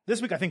bad.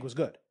 This week I think was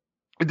good.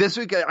 This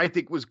week I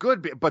think was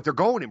good, but they're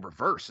going in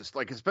reverse. It's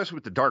especially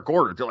with the Dark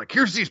Order. They're like,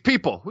 here's these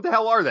people. Who the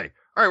hell are they?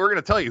 All right, we're going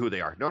to tell you who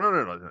they are.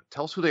 No.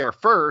 Tell us who they are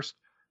first,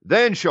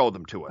 then show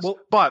them to us. Well,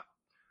 but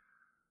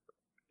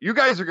you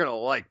guys are going to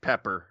like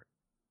Pepper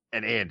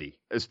and Andy,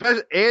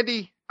 especially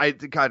Andy.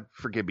 God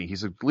forgive me.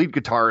 He's a lead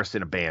guitarist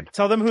in a band.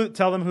 Tell them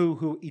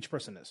who each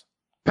person is.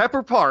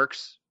 Pepper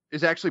Parks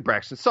is actually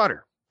Braxton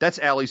Sutter. That's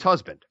Allie's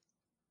husband.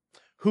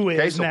 Who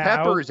is now?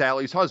 Pepper is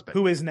Allie's husband.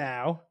 Who is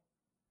now?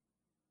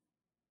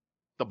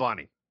 The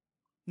Bunny.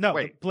 No,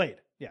 Wait. Blade.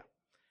 Yeah.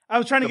 I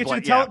was trying to get you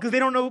to tell because they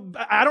don't know.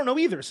 I don't know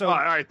either. So all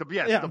right,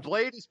 the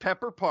Blade is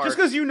Pepper Parks. Just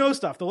because you know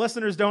stuff, the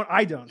listeners don't.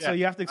 I don't. So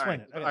you have to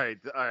explain it. Okay. All right.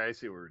 I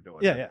see what we're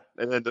doing. Yeah.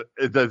 And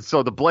then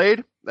so the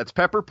Blade, that's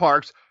Pepper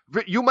Parks.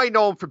 You might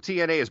know him from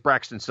TNA as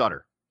Braxton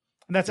Sutter.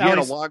 And that's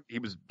he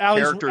was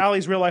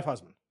Allie's real life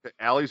husband.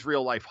 Allie's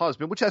real life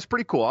husband, which that's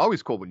pretty cool.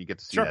 Always cool when you get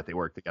to see that they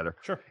work together.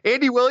 Sure.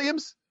 Andy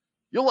Williams,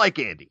 you'll like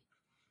Andy.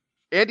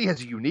 Andy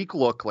has a unique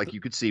look, like you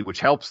could see,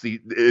 which helps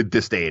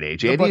this day and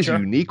age. Andy has a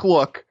unique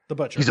look. The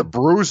Butcher. He's a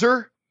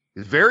bruiser.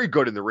 He's very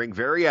good in the ring,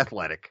 very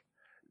athletic.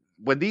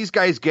 When these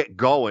guys get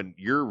going,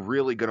 you're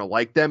really going to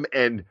like them.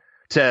 And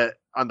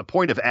on the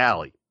point of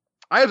Allie,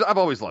 I've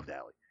always loved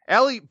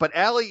Allie. But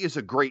Allie is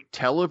a great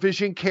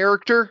television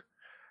character,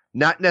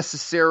 not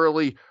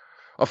necessarily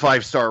a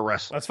 5-star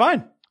wrestler. That's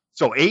fine.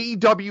 So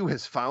AEW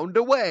has found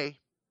a way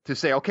to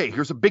say, okay,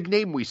 here's a big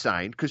name we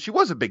signed, because she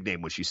was a big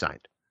name when she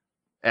signed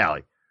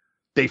Allie.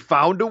 They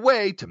found a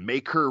way to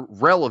make her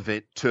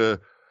relevant to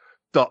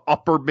the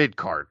upper mid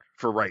card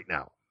for right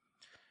now.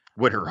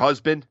 With her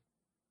husband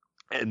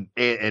and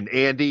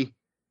Andy.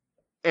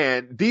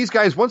 And these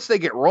guys, once they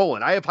get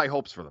rolling, I have high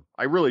hopes for them.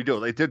 I really do.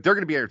 They're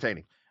going to be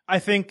entertaining. I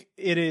think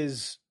it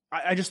is.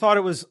 I just thought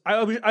it was.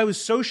 I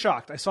was so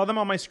shocked. I saw them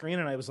on my screen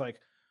and I was like,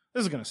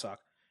 this is going to suck.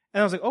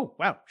 And I was like, oh,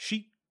 wow.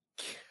 She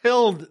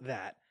killed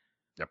that.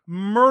 Yep.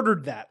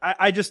 Murdered that.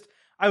 I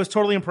was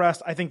totally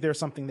impressed. I think there's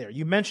something there.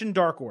 You mentioned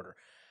Dark Order.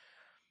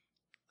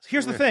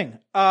 Here's the thing.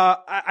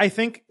 I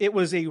think it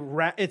was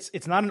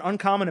it's not an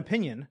uncommon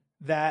opinion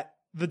that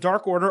the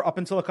Dark Order up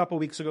until a couple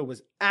weeks ago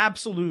was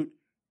absolute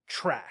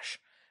trash.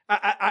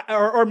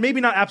 Or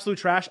maybe not absolute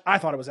trash. I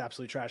thought it was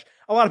absolute trash.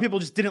 A lot of people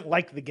just didn't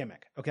like the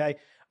gimmick. Okay.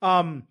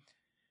 I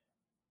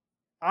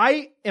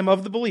am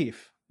of the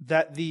belief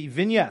that the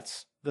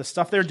vignettes, the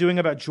stuff they're doing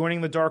about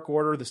joining the Dark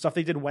Order, the stuff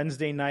they did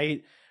Wednesday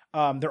night,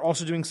 they're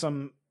also doing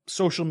some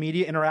social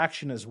media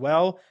interaction as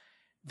well.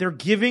 They're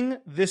giving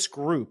this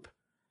group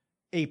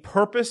a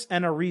purpose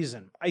and a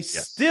reason. I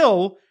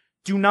still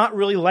do not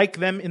really like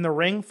them in the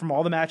ring from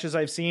all the matches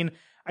I've seen.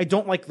 I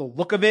don't like the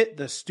look of it,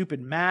 the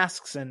stupid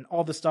masks and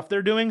all the stuff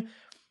they're doing.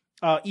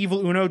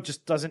 Evil Uno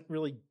just doesn't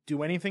really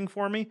do anything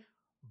for me.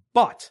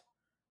 But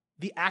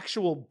the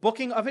actual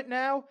booking of it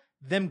now,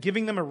 them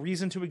giving them a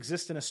reason to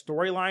exist in a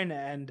storyline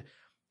and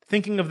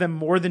thinking of them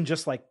more than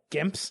just like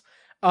gimps,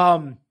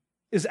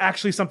 is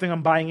actually something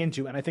I'm buying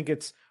into. And I think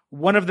it's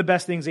one of the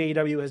best things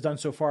AEW has done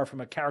so far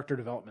from a character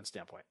development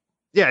standpoint.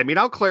 Yeah, I mean,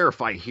 I'll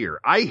clarify here.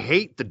 I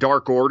hate the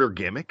Dark Order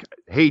gimmick.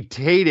 Hate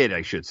it,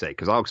 I should say,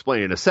 because I'll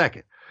explain in a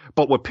second.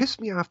 But what pissed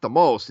me off the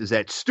most is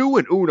that Stu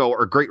and Uno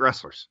are great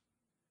wrestlers.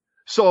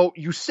 So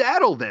you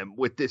saddle them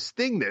with this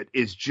thing that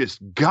is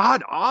just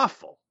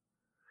god-awful.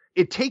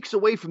 It takes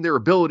away from their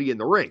ability in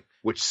the ring,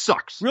 which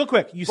sucks. Real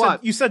quick, you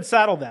said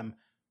saddle them.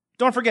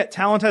 Don't forget,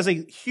 talent has a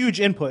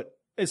huge input,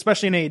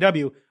 especially in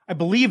AEW. I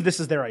believe this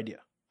is their idea.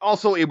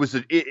 Also,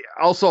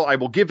 I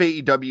will give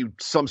AEW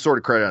some sort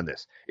of credit on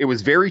this. It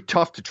was very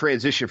tough to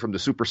transition from the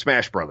Super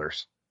Smash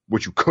Brothers,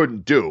 which you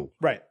couldn't do,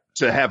 right,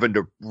 to having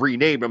to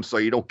rename them so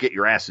you don't get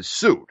your asses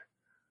sued.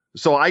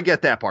 So I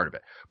get that part of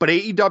it. But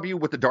AEW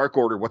with the Dark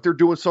Order, what they're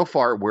doing so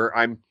far, where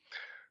I'm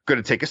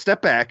going to take a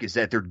step back, is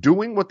that they're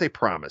doing what they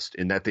promised,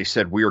 in that they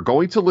said, we are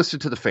going to listen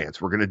to the fans.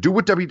 We're going to do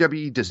what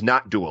WWE does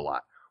not do a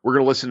lot. We're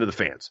going to listen to the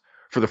fans.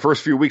 For the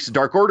first few weeks of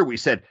Dark Order, we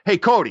said, hey,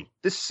 Cody,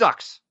 this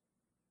sucks.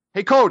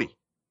 Hey, Cody,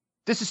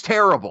 this is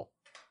terrible.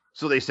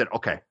 So they said,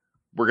 okay,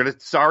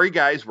 sorry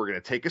guys, we're going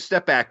to take a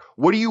step back.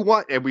 What do you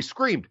want? And we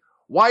screamed,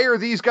 why are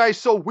these guys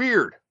so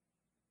weird?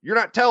 You're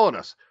not telling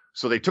us.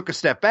 So they took a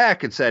step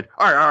back and said,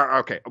 all right,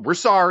 okay, we're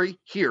sorry.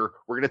 Here,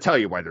 we're going to tell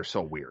you why they're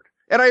so weird.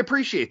 And I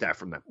appreciate that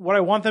from them. What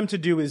I want them to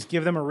do is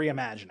give them a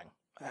reimagining,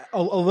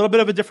 a little bit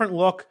of a different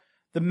look.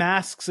 The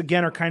masks,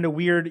 again, are kind of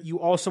weird. You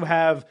also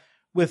have,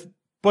 with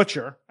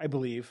Butcher, I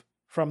believe,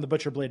 from the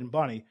Butcher, Blade, and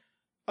Bunny,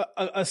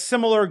 a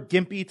similar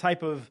gimpy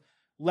type of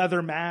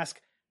leather mask.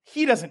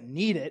 He doesn't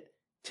need it.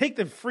 Take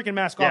the freaking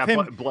mask off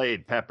him.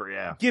 Blade, Pepper,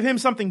 yeah. Give him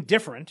something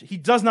different. He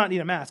does not need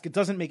a mask. It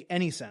doesn't make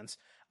any sense.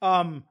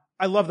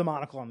 I love the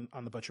monocle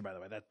on the Butcher, by the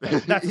way.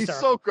 That's he's hysterical.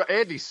 so cool.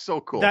 Andy's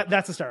so cool.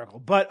 That's hysterical.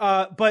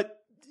 But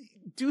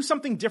do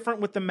something different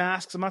with the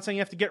masks. I'm not saying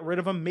you have to get rid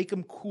of them. Make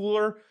them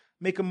cooler.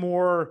 Make them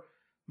more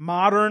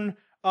modern.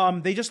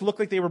 They just look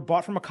like they were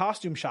bought from a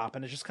costume shop,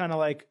 and it's just kind of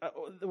like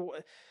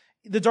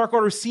the Dark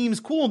Order seems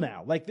cool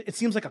now. Like it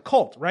seems like a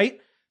cult, right?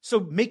 So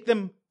make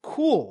them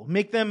cool.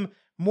 Make them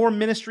more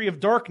Ministry of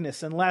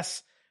Darkness and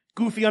less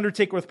goofy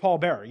Undertaker with Paul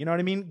Bearer. You know what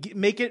I mean?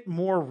 Make it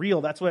more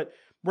real. That's what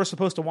we're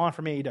supposed to want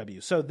from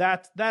AEW. So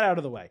that out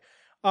of the way.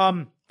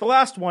 The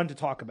last one to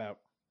talk about.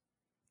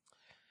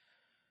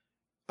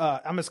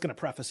 I'm just going to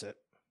preface it.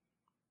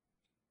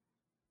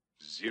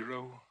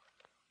 0.0.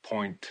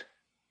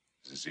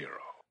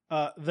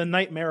 The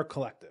Nightmare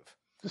Collective.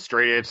 The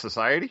Straight Edge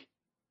Society?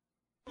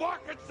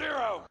 Bucket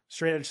Zero!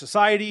 Straight Edge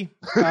Society.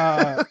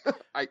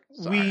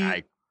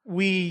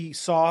 We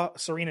saw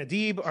Serena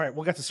Deeb. All right,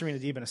 we'll get to Serena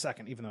Deeb in a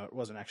second, even though it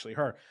wasn't actually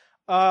her.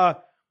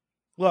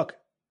 Look,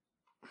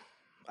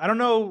 I don't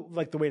know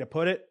like the way to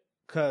put it,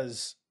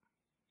 because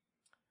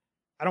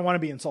I don't want to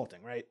be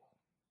insulting, right?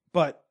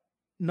 But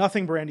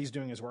nothing Brandi's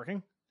doing is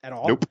working at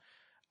all. Nope.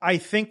 I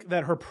think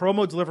that her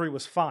promo delivery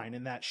was fine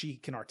in that she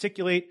can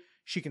articulate,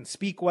 she can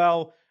speak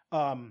well.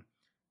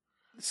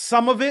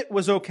 Some of it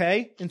was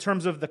okay in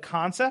terms of the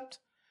concept,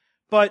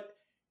 but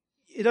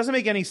it doesn't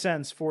make any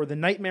sense for the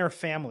Nightmare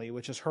family,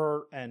 which is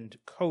her and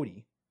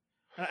Cody.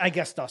 I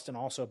guess Dustin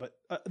also, but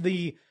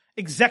the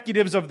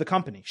executives of the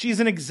company. She's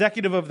an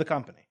executive of the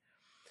company.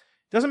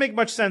 Doesn't make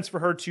much sense for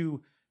her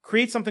to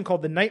create something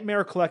called the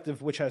Nightmare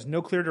Collective, which has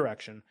no clear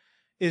direction,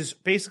 is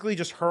basically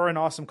just her and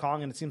Awesome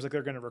Kong, and it seems like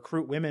they're going to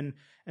recruit women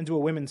and do a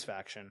women's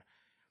faction.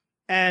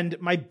 And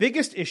my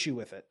biggest issue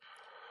with it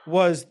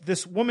was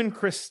this woman,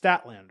 Chris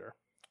Statlander,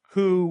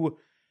 who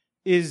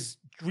is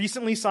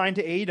recently signed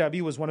to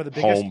AEW, was one of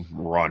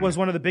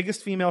the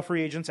biggest female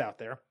free agents out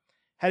there,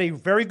 had a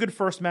very good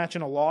first match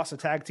and a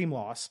tag team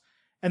loss,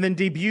 and then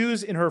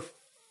debuts in her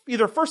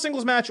either first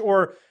singles match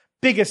or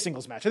biggest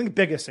singles match, I think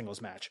biggest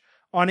singles match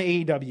on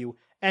AEW,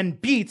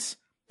 and beats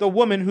the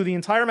woman who the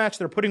entire match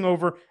they're putting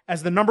over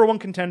as the number one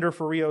contender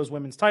for Rio's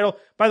women's title.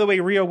 By the way,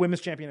 Rio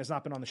women's champion has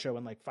not been on the show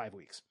in like 5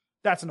 weeks.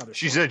 That's another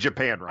story. She's in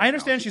Japan right now. I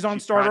understand she's on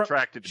Stardom.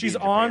 She's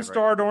on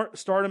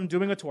Stardom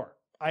doing a tour.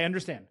 I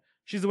understand.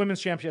 She's the women's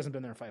champ. She hasn't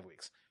been there in 5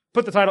 weeks.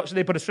 They should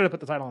have put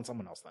the title on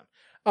someone else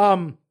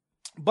then.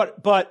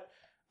 But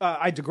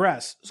I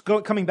digress.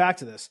 Coming back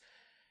to this.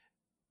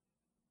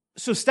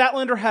 So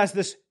Statlander has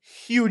this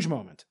huge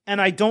moment, and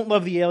I don't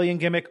love the alien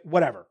gimmick,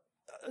 whatever.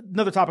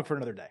 Another topic for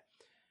another day.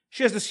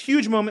 She has this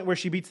huge moment where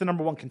she beats the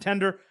number one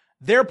contender.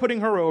 They're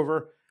putting her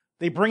over.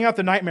 They bring out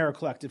the Nightmare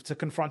Collective to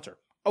confront her.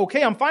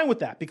 Okay, I'm fine with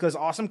that because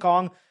Awesome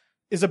Kong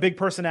is a big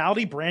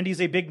personality. Brandi's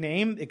a big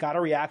name. It got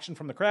a reaction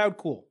from the crowd.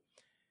 Cool.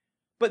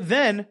 But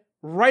then,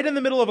 right in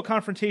the middle of a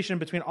confrontation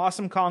between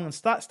Awesome Kong and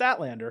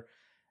Statlander,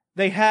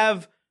 they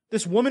have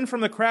this woman from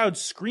the crowd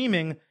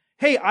screaming,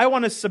 hey, I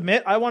want to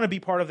submit. I want to be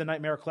part of the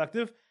Nightmare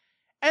Collective.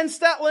 And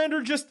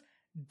Statlander just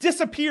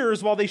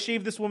disappears while they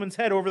shave this woman's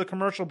head over the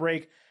commercial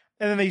break.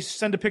 And then they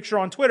send a picture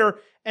on Twitter.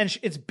 And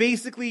it's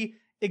basically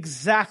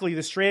exactly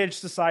the Straight Edge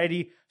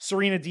Society,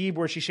 Serena Deeb,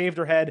 where she shaved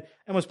her head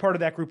and was part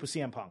of that group with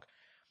CM Punk.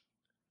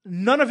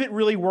 None of it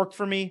really worked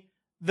for me.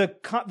 The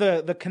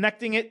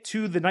connecting it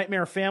to the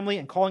Nightmare family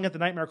and calling it the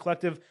Nightmare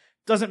Collective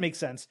doesn't make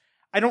sense.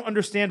 I don't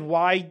understand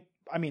why.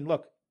 I mean,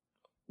 look,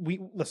 we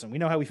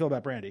know how we feel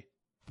about Brandi.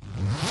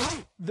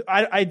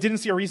 I didn't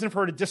see a reason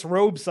for her to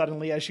disrobe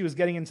suddenly as she was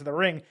getting into the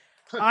ring.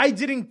 I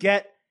didn't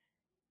get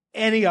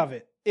any of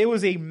it. It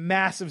was a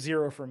massive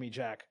 0 for me,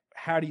 Jack.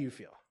 How do you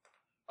feel?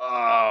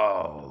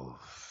 Oh.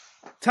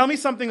 Tell me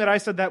something that I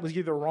said that was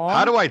either wrong.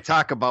 How do I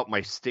talk about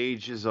my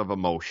stages of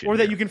emotion? Or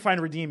that you can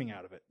find redeeming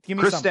out of it. Give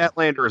me Chris something.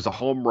 Statlander is a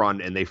home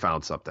run, and they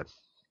found something.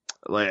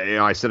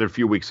 I said it a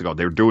few weeks ago.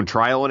 They were doing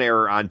trial and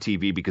error on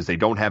TV because they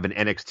don't have an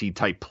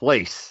NXT-type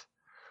place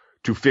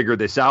to figure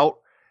this out.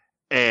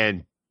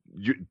 And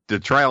the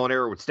trial and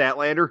error with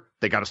Statlander,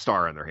 they got a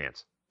star on their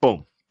hands.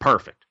 Boom.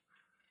 Perfect.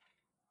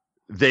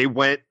 They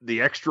went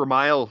the extra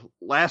mile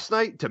last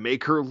night to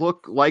make her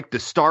look like the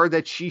star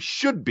that she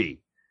should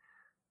be.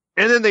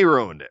 And then they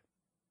ruined it.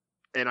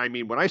 And I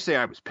mean, when I say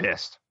I was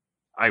pissed,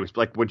 I was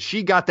like, when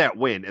she got that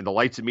win and the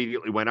lights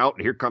immediately went out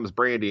and here comes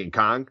Brandi and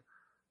Kong,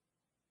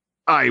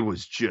 I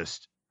was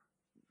just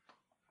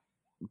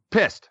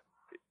pissed.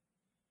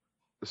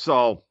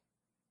 So,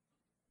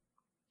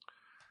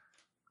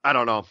 I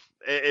don't know.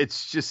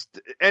 It's just,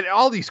 and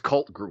all these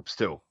cult groups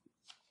too.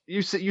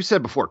 You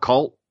said before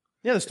cult.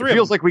 Yeah, there's 3 it of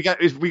feels them. like we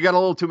got a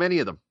little too many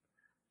of them.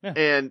 Yeah.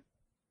 And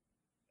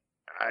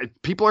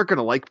people aren't going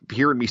to like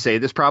hearing me say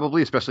this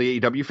probably,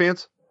 especially AEW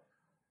fans.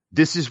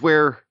 This is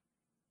where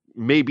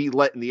maybe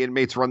letting the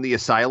inmates run the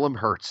asylum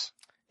hurts.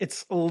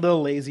 It's a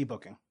little lazy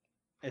booking.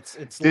 This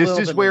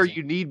is where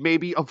you need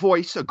maybe a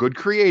voice, a good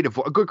creative,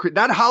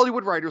 not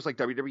Hollywood writers like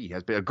WWE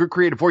has, but a good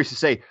creative voice to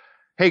say,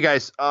 hey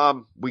guys,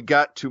 we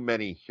got too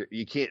many here.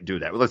 You can't do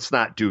that. Let's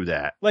not do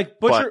that. Like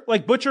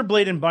Butcher,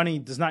 Blade, and Bunny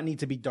does not need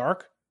to be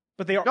dark,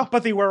 but they are. No.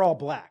 But they wear all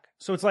black,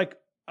 so it's like,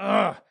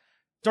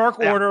 Dark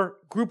Order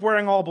group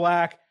wearing all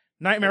black,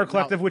 Nightmare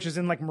Collective, which is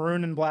in like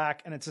maroon and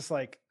black, and it's just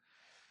like.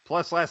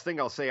 Plus, last thing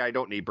I'll say, I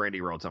don't need Brandi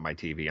Rhodes on my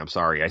TV. I'm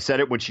sorry. I said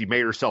it when she made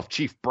herself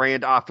chief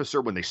brand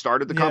officer when they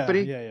started the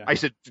company. Yeah. I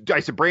said,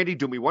 Brandi,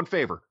 do me one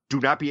favor.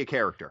 Do not be a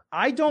character.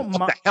 I don't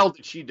mind. What the hell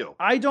did she do?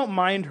 I don't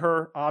mind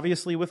her,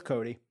 obviously, with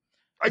Cody.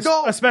 I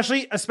don't.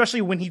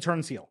 Especially when he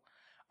turns heel.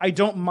 I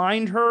don't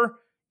mind her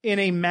in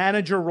a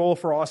manager role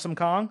for Awesome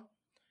Kong.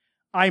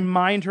 I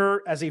mind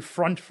her as a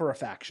front for a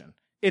faction.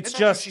 It's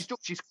just she's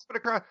flipping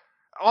across.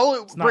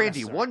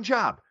 Brandi, one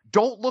job.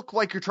 Don't look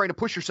like you're trying to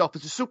push yourself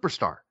as a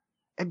superstar.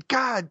 And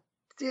God,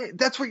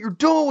 that's what you're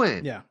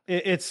doing. Yeah,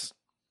 it's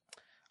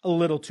a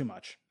little too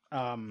much.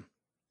 And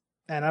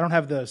I don't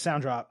have the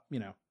sound drop,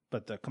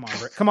 but the come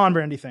on,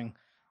 Brandi thing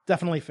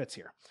definitely fits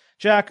here.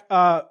 Jack,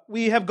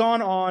 we have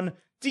gone on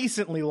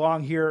decently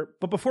long here,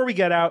 but before we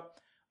get out,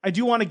 I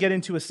do want to get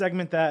into a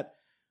segment that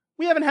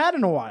we haven't had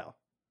in a while.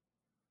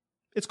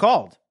 It's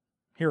called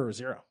Hero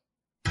Zero.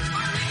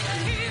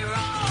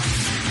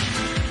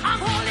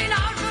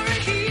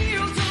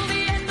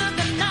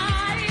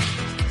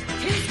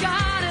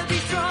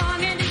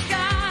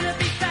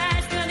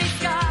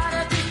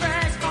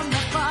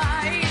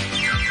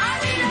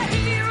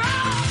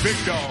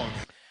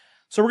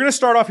 So we're going to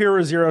start off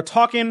Hero Zero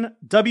talking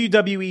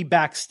WWE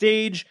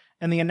backstage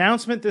and the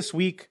announcement this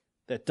week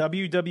that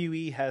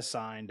WWE has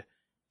signed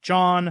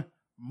John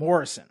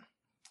Morrison.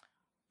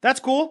 That's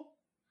cool.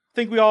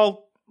 Think we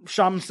all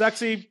shot him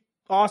sexy.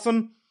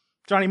 Awesome.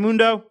 Johnny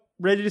Mundo,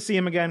 ready to see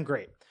him again.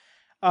 Great.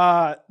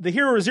 The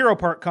Hero Zero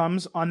part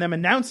comes on them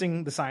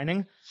announcing the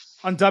signing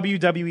on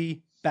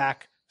WWE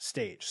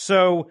backstage.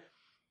 So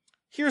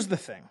here's the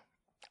thing.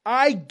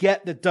 I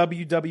get that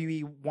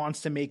WWE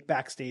wants to make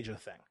backstage a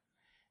thing.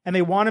 And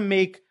they want to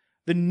make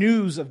the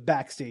news of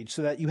backstage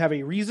so that you have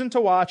a reason to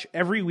watch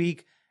every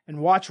week and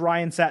watch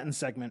Ryan Satin's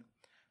segment.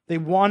 They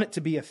want it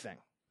to be a thing.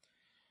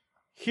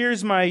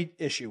 Here's my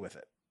issue with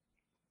it.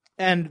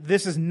 And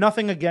this is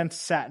nothing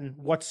against Satin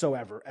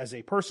whatsoever as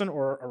a person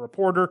or a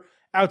reporter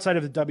outside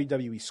of the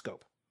WWE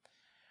scope.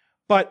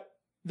 But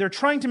they're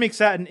trying to make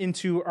Satin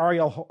into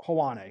Ariel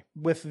Helwani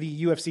with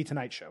the UFC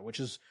Tonight Show, which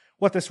is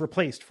what this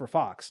replaced for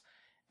Fox.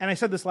 And I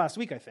said this last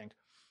week, I think.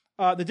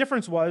 The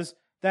difference was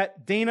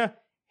that Dana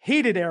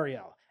hated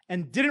Ariel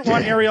and didn't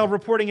want Ariel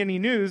reporting any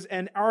news,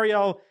 and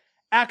Ariel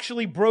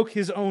actually broke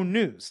his own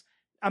news.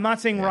 I'm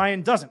not saying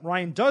Ryan doesn't.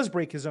 Ryan does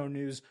break his own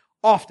news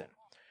often.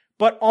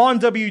 But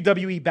on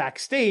WWE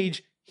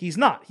backstage, he's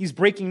not. He's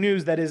breaking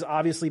news that is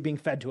obviously being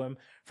fed to him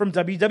from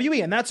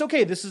WWE, and that's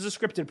okay. This is a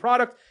scripted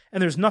product,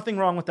 and there's nothing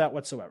wrong with that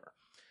whatsoever.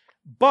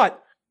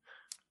 But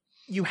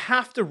you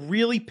have to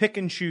really pick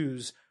and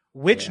choose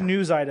which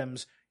news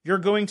items you're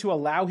going to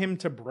allow him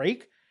to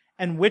break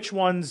and which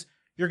ones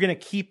you're going to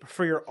keep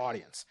for your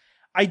audience.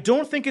 I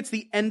don't think it's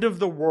the end of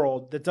the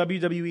world that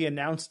WWE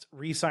announced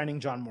re-signing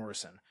John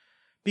Morrison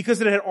because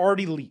it had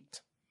already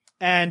leaked.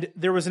 And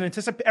there was an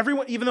anticipation.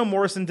 Everyone, even though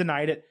Morrison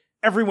denied it,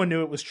 everyone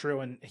knew it was true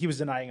and he was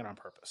denying it on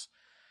purpose.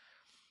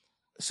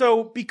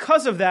 So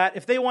because of that,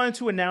 if they wanted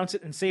to announce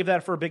it and save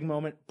that for a big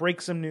moment, break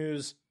some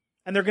news,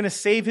 and they're going to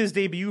save his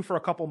debut for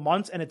a couple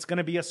months and it's going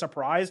to be a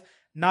surprise,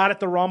 not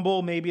at the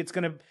Rumble, maybe it's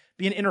going to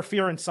be an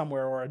interference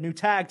somewhere or a new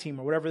tag team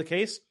or whatever the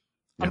case,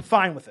 I'm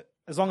fine with it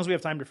as long as we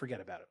have time to forget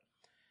about it.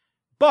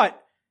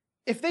 But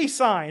if they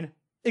sign,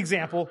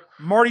 example,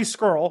 Marty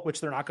Scurll,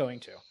 which they're not going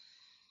to,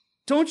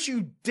 don't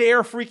you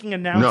dare freaking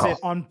announce it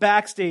on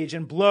backstage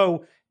and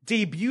blow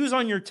debuts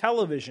on your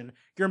television,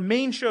 your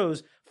main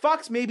shows.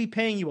 Fox may be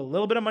paying you a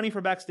little bit of money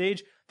for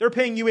backstage. They're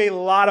paying you a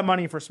lot of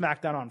money for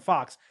SmackDown on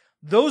Fox.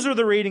 Those are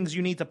the ratings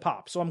you need to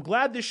pop. So I'm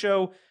glad this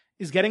show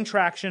is getting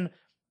traction.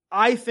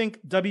 I think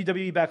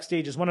WWE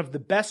Backstage is one of the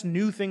best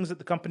new things that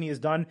the company has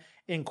done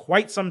in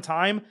quite some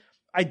time.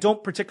 I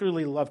don't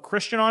particularly love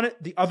Christian on it.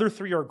 The other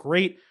three are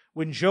great.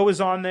 When Joe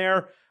is on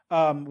there,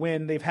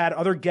 when they've had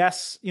other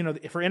guests,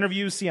 for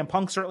interviews, CM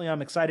Punk, certainly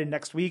I'm excited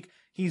next week.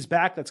 He's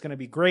back. That's going to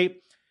be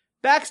great.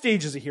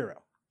 Backstage is a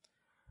hero.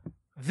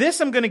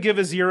 This I'm going to give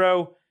a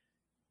 0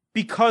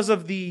 because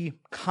of the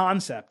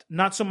concept,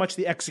 not so much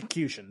the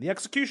execution. The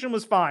execution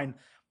was fine.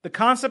 The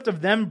concept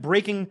of them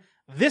breaking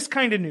this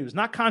kind of news,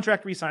 not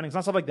contract re-signings,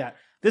 not stuff like that.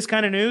 This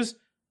kind of news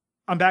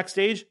on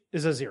backstage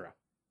is a 0.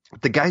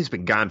 The guy's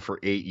been gone for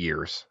 8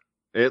 years.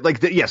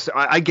 Yes,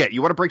 I get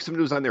you want to break some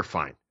news on there,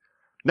 fine.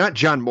 Not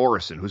John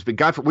Morrison, who's been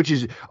gone for, which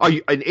is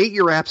an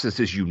 8-year absence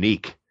is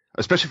unique,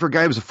 especially for a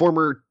guy who was a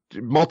former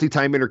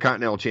multi-time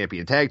Intercontinental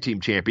Champion, Tag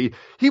Team Champion.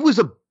 He was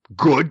a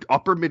good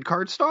upper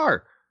mid-card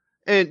star.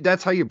 And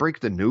that's how you break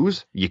the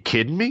news? You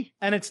kidding me?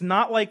 And it's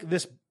not like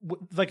this,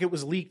 like it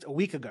was leaked a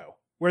week ago,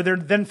 where they're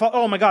then,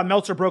 oh my God,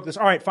 Meltzer broke this.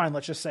 All right, fine,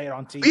 let's just say it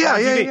on TV.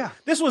 Yeah.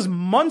 This was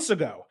months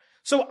ago.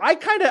 So I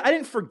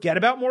didn't forget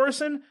about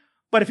Morrison,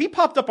 but if he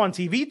popped up on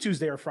TV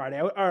Tuesday or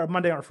Friday, or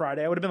Monday or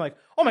Friday, I would have been like,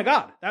 oh my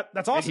God,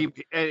 that's awesome.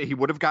 And he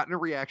would have gotten a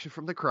reaction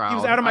from the crowd. He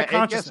was out of my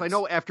consciousness. Yes, I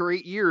know after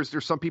 8 years,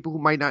 there's some people who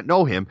might not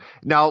know him.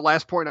 Now,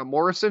 last point on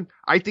Morrison,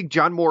 I think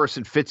John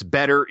Morrison fits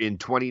better in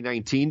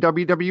 2019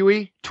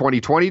 WWE,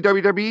 2020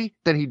 WWE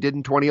than he did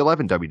in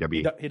 2011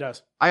 WWE. He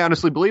does. I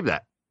honestly believe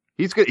that.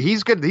 He's good.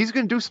 He's going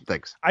to do some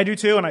things. I do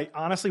too, and I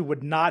honestly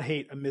would not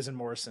hate a Miz and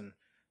Morrison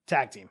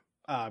tag team.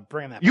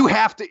 Bring that back. You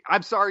have to.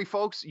 I'm sorry,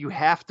 folks. You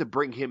have to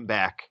bring him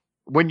back.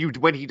 When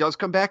he does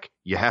come back,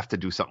 you have to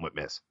do something with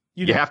Miz.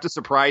 You have to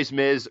surprise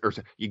Miz, or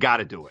you got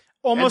to do it.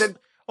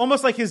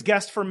 Almost like his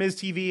guest for Miz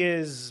TV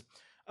is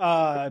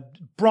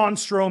Braun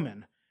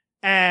Strowman,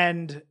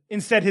 and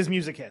instead his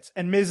music hits,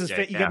 and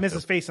you get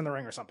Miz's face in the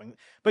ring or something.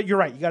 But you're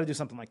right, you got to do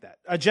something like that.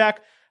 Jack,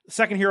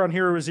 second hero on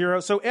Hero Zero.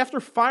 So after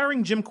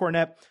firing Jim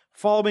Cornette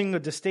following a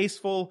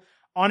distasteful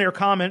on-air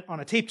comment on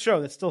a taped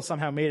show that still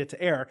somehow made it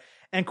to air,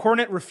 and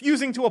Cornette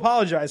refusing to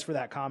apologize for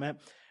that comment,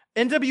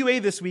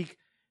 NWA this week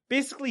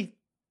basically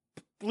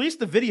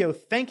released a video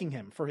thanking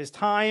him for his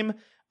time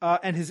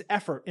and his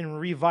effort in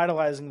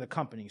revitalizing the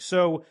company.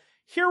 So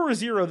Hero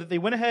Zero, that they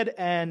went ahead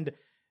and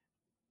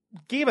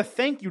gave a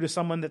thank you to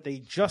someone that they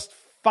just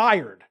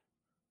fired.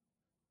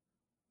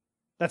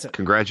 That's it.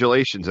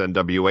 Congratulations,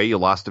 NWA. You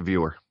lost a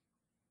viewer.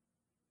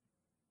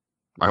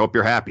 I hope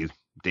you're happy.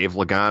 Dave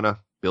Lagana,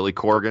 Billy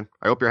Corgan.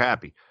 I hope you're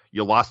happy.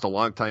 You lost a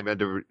long time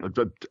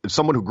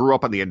someone who grew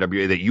up on the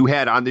NWA that you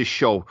had on this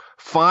show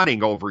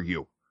fawning over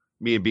you.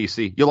 Me and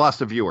BC, you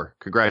lost a viewer.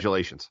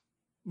 Congratulations.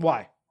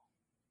 Why?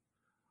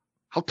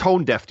 How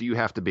tone deaf do you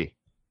have to be?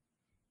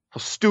 How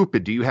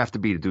stupid do you have to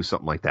be to do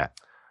something like that?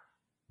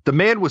 The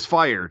man was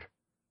fired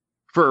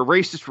for a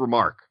racist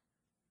remark.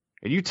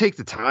 And you take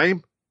the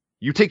time,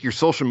 you take your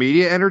social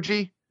media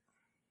energy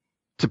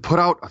to put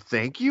out a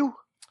thank you?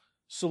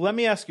 So let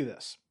me ask you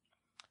this.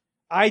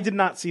 I did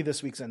not see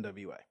this week's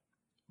NWA.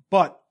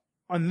 But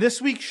on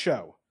this week's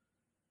show,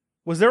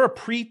 was there a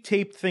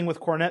pre-taped thing with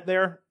Cornette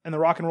there and the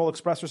Rock and Roll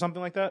Express or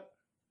something like that?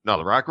 No,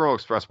 the Rock and Roll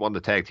Express won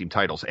the tag team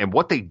titles. And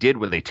what they did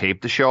when they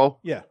taped the show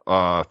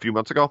a few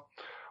months ago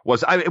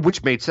was,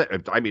 which made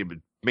sense. I mean, it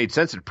made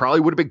sense. It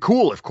probably would have been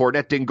cool if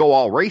Cornette didn't go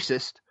all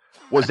racist,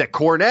 was that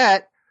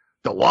Cornette,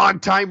 the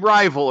longtime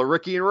rival of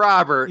Ricky and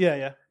Robert,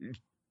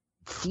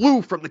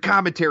 flew from the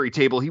commentary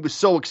table. He was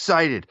so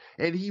excited.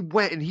 And he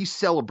went and he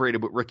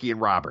celebrated with Ricky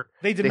and Robert.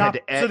 They did not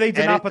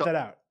put that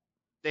out.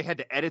 They had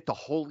to edit the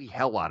holy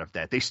hell out of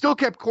that. They still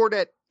kept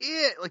Cornette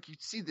in, like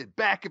you'd see the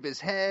back of his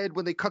head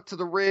when they cut to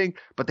the ring,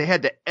 but they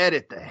had to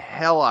edit the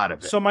hell out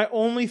of it. So my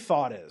only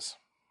thought is,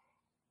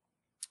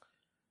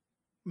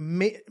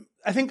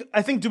 I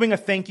think doing a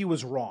thank you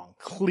was wrong,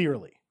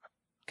 clearly.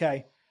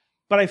 Okay.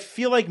 But I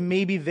feel like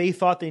maybe they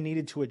thought they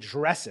needed to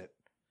address it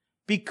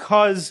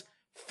because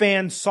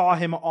fans saw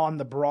him on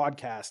the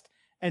broadcast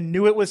and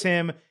knew it was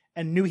him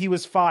and knew he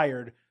was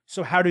fired.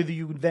 So how do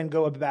you then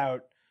go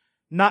about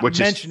not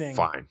mentioning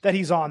that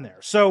he's on there?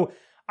 So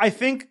I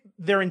think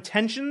their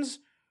intentions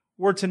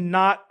were to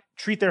not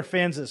treat their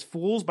fans as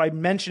fools by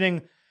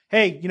mentioning,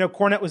 hey,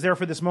 Cornette was there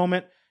for this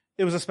moment.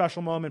 It was a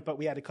special moment, but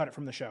we had to cut it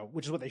from the show,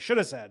 which is what they should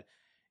have said.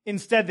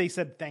 Instead, they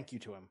said thank you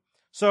to him.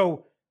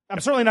 So I'm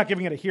certainly not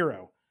giving it a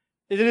hero.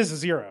 It is a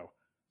 0.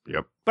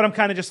 Yep. But I'm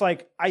kind of just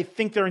like, I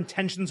think their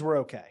intentions were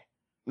okay.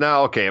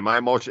 No, okay. My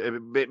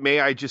emotion, may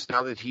I just,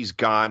 now that he's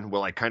gone,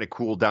 will I kind of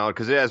cool down?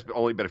 Because it has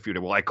only been a few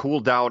days. Will I cool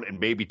down and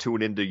maybe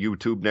tune into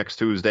YouTube next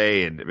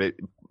Tuesday? And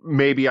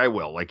maybe I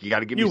will. Like, you got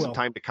to give me some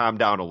time to calm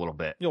down a little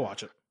bit. You'll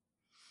watch it.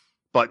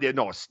 But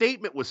no, a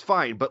statement was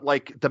fine. But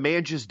like, the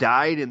man just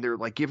died and they're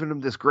like giving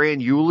him this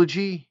grand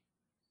eulogy.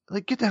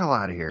 Like, get the hell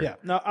out of here. Yeah,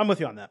 no, I'm with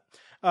you on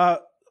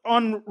that.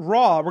 On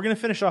Raw, we're going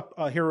to finish up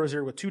Heroes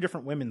here with 2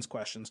 different women's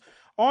questions.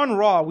 On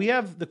Raw, we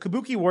have the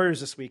Kabuki Warriors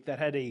this week that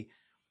had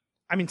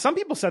some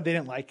people said they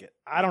didn't like it.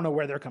 I don't know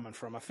where they're coming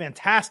from. A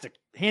fantastic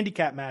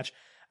handicap match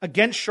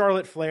against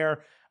Charlotte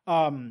Flair.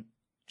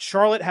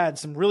 Charlotte had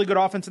some really good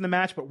offense in the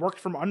match, but worked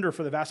from under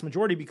for the vast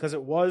majority because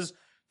it was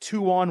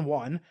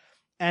 2-on-1.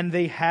 And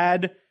they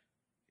had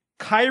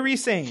Kairi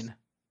Sane,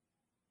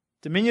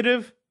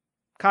 diminutive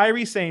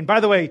Kairi Sane, by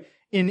the way,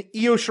 in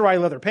Io Shirai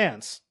leather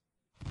pants,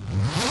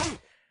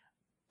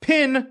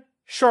 pin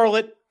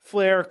Charlotte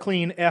Flair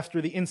clean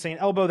after the insane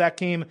elbow. That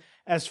came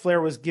as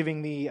Flair was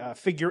giving the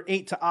figure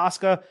 8 to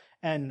Asuka,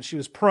 and she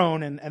was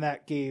prone, and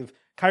that gave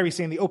Kairi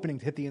Sane the opening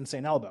to hit the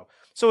insane elbow.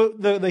 So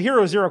the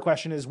Hero Zero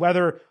question is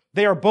whether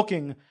they are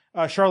booking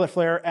Charlotte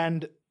Flair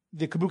and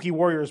the Kabuki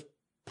Warriors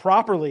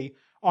properly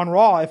on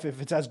Raw, if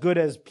it's as good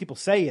as people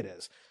say it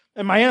is.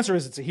 And my answer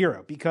is it's a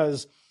hero,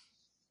 because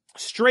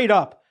straight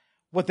up,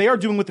 what they are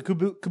doing with the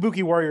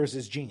Kabuki Warriors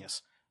is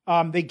genius.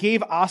 They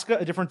gave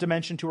Asuka a different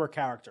dimension to her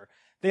character.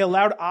 They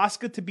allowed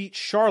Asuka to beat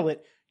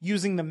Charlotte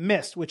using the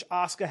Mist, which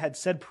Asuka had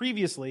said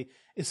previously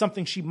is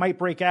something she might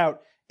break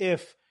out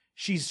if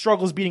she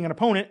struggles beating an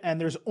opponent,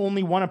 and there's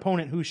only one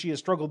opponent who she has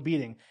struggled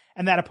beating,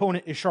 and that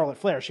opponent is Charlotte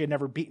Flair. She had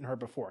never beaten her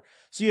before.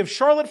 So you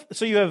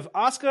have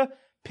Asuka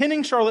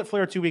pinning Charlotte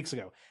Flair 2 weeks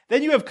ago.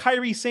 Then you have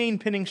Kairi Sane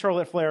pinning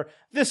Charlotte Flair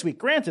this week.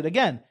 Granted,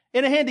 again,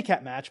 in a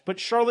handicap match, but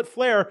Charlotte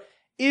Flair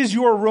is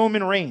your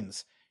Roman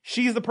Reigns.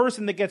 She's the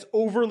person that gets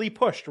overly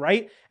pushed,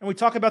 right? And we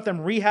talk about them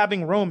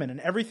rehabbing Roman and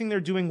everything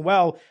they're doing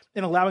well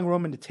in allowing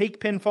Roman to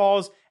take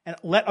pinfalls and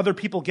let other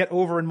people get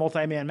over in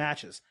multi-man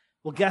matches.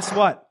 Well, guess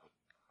what?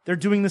 They're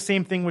doing the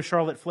same thing with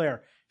Charlotte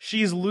Flair.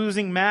 She's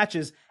losing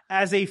matches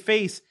as a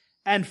face,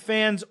 and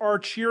fans are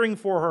cheering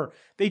for her.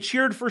 They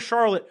cheered for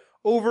Charlotte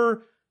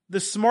over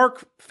the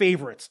smart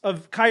favorites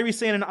of Kairi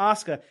Sane and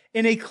Asuka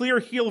in a clear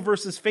heel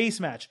versus face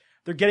match.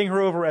 They're getting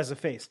her over as a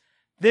face.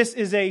 This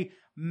is a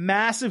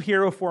massive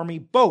hero for me,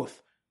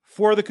 both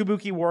for the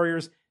Kabuki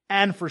Warriors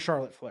and for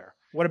Charlotte Flair.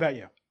 What about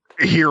you?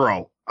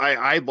 Hero.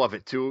 I love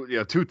it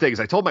too. Two things.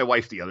 I told my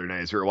wife the other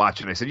night as we were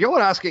watching, I said, you know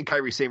what Asuka and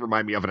Kairi Sane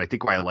remind me of, and I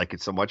think why I like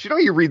it so much.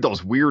 You read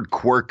those weird,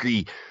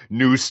 quirky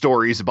news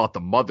stories about the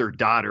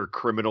mother-daughter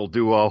criminal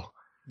duo.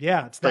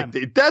 Yeah, it's them.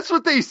 That's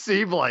what they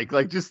seem like.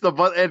 Like just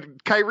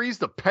and Kairi's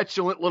the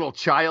petulant little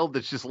child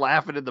that's just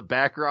laughing in the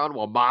background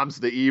while mom's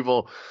the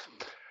evil.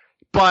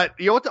 But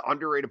you know what the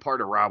underrated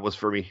part of Raw was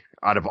for me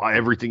out of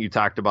everything you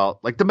talked about?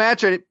 Like the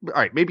match, all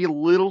right, maybe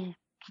a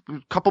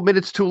couple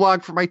minutes too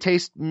long for my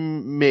taste,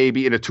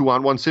 maybe in a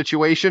 2-on-1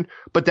 situation,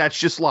 but that's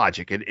just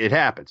logic. It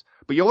happens.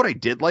 But you know what I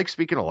did like,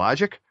 speaking of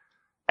logic?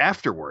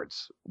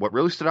 Afterwards, what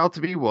really stood out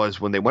to me was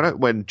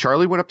when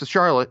Charlie went up to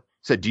Charlotte,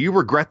 said, do you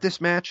regret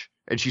this match?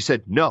 And she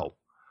said, no.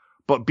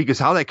 But because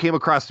how that came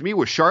across to me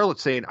was Charlotte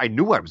saying, I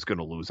knew I was going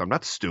to lose. I'm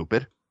not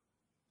stupid.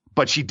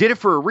 But she did it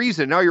for a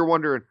reason. Now you're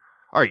wondering,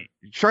 all right,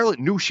 Charlotte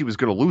knew she was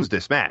going to lose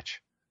this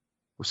match.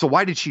 So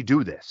why did she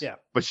do this? Yeah.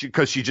 But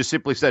because she just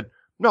simply said,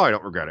 No, I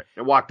don't regret it.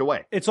 It walked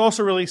away. It's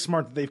also really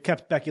smart that they've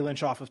kept Becky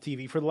Lynch off of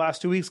TV for the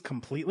last 2 weeks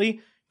completely,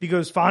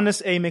 because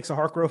fondness, makes a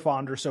heart grow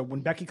fonder. So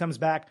when Becky comes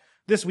back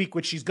this week,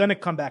 which she's going to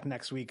come back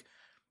next week,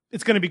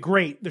 it's going to be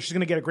great. She's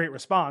going to get a great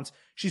response.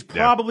 She's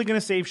probably going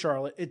to save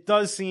Charlotte. It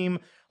does seem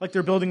like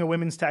they're building a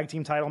women's tag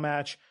team title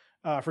match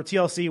for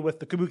TLC with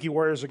the Kabuki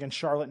Warriors against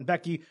Charlotte and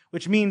Becky,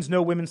 which means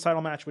no women's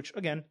title match, which,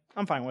 again,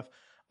 I'm fine with.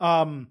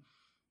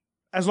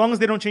 As long as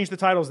they don't change the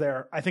titles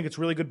there, I think it's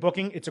really good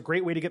booking. It's a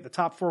great way to get the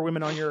top 4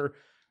 women on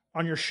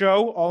your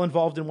show, all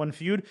involved in one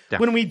feud. Yeah.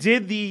 When we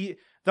did the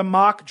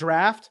mock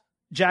draft,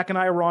 Jack and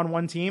I were on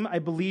one team. I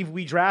believe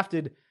we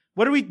drafted,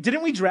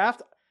 didn't we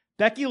draft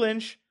Becky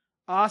Lynch,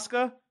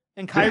 Asuka,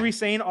 and Kairi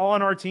Sane all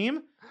on our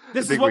team?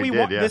 This is what we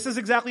want. Yeah. This is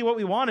exactly what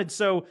we wanted.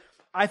 So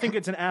I think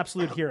it's an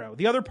absolute hero.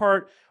 The other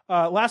part,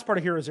 last part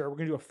of Hero Zero, we're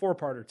going to do a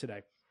 4-parter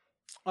today.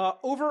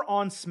 Over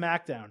on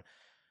SmackDown,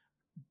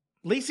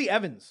 Lacey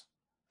Evans,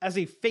 as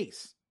a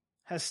face,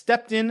 has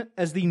stepped in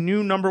as the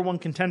new number 1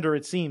 contender,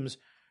 it seems,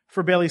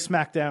 for Bayley's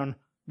SmackDown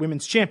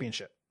Women's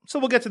Championship. So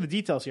we'll get to the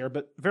details here,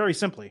 but very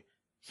simply,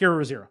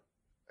 Hero Zero.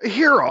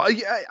 Hero,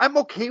 I'm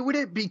okay with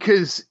it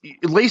because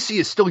Lacey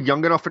is still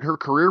young enough in her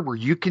career where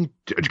you can,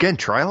 again,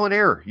 trial and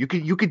error. You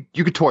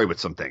could toy with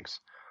some things.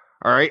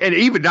 All right. And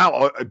even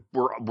now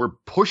we're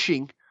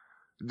pushing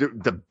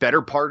the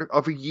better part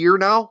of a year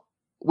now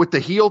with the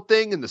heel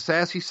thing and the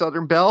sassy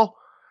Southern Belle.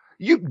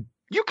 You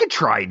can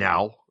try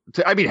now.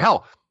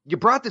 Hell, you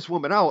brought this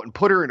woman out and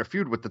put her in a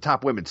feud with the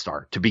top women's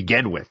star to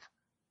begin with.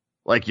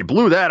 Like, you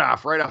blew that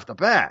off right off the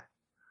bat.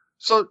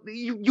 So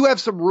you have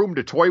some room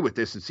to toy with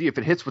this and see if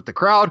it hits with the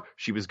crowd.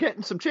 She was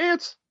getting some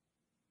chance.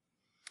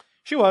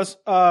 She was.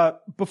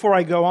 Before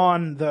I go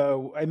on,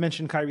 though, I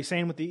mentioned Kairi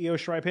Sane with the Io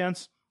Shirai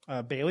pants.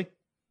 Bayley.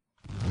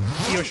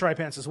 Io Shirai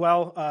pants as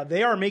well.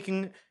 They are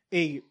making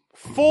a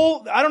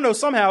full, I don't know,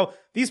 somehow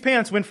these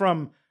pants went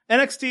from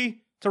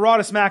NXT to Raw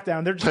to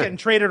SmackDown. They're just getting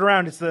traded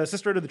around. It's the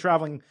sister to the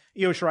traveling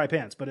Io Shirai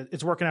pants, but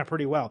it's working out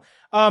pretty well.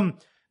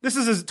 This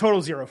is a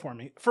total zero for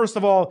me. First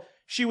of all,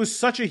 she was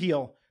such a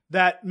heel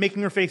that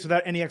making her face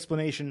without any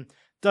explanation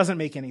doesn't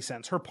make any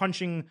sense. Her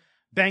punching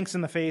Banks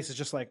in the face is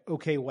just like,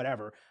 okay,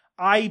 whatever.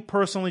 I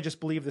personally just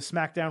believe the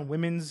SmackDown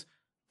women's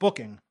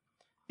booking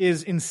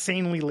is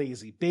insanely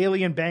lazy.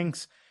 Bayley and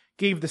Banks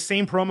gave the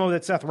same promo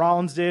that Seth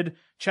Rollins did,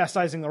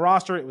 chastising the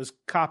roster. It was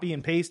copy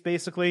and paste,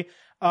 basically.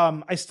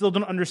 I still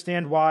don't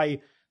understand why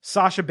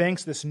Sasha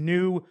Banks, this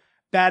new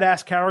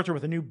badass character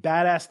with a new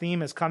badass theme,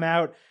 has come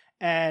out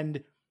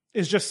and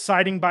is just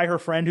siding by her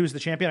friend who's the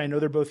champion. I know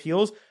they're both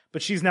heels,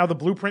 but she's now the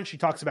blueprint. She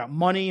talks about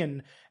money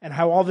and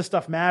how all this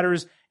stuff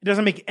matters. It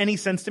doesn't make any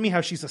sense to me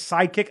how she's a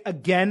sidekick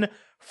again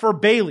for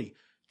Bayley,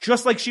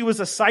 just like she was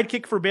a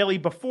sidekick for Bayley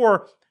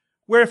before,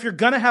 where if you're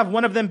going to have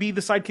one of them be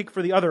the sidekick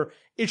for the other,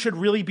 it should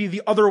really be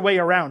the other way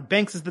around.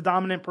 Banks is the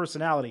dominant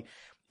personality.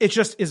 It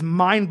just is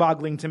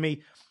mind-boggling to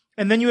me.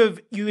 And then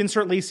you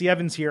insert Lacey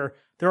Evans here.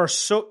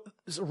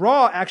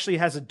 Raw actually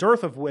has a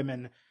dearth of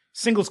women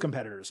singles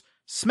competitors.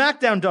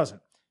 SmackDown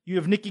doesn't. You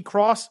have Nikki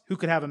Cross, who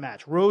could have a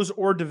match. Rose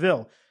or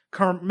Deville.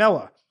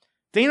 Carmella.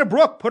 Dana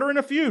Brooke, put her in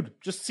a feud.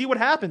 Just see what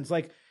happens.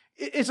 Like,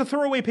 it's a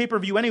throwaway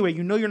pay-per-view anyway.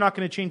 You know you're not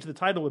going to change the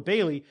title with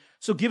Bayley,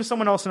 so give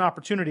someone else an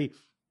opportunity.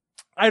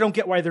 I don't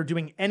get why they're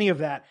doing any of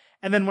that.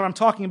 And then when I'm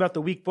talking about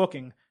the weak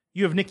booking,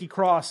 you have Nikki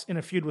Cross in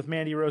a feud with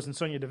Mandy Rose and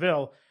Sonya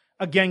Deville,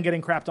 again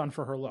getting crapped on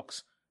for her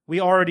looks. We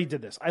already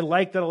did this. I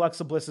like that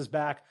Alexa Bliss is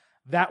back.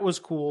 That was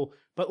cool.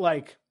 But,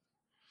 like,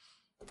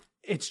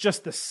 it's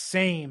just the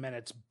same, and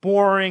it's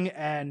boring,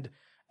 and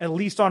at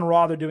least on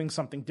Raw, they're doing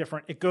something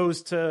different. It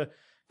goes to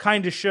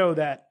kind of show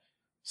that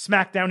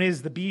SmackDown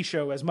is the B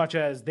show as much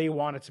as they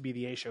want it to be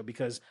the A show,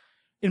 because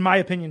in my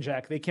opinion,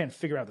 Jack, they can't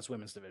figure out this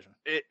women's division.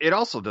 It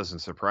also doesn't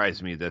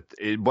surprise me that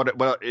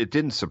it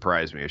didn't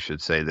surprise me, I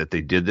should say, that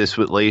they did this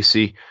with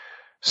Lacey,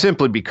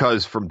 simply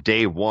because from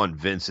day one,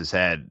 Vince has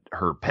had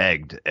her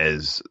pegged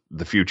as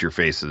the future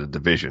face of the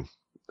division.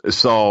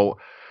 So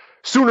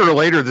sooner or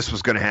later, this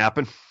was going to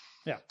happen.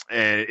 Yeah.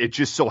 And it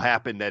just so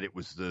happened that it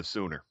was the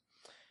sooner.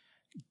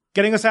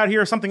 Getting us out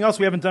here, something else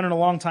we haven't done in a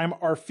long time,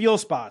 our feel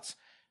spots.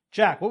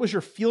 Jack, what was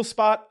your feel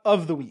spot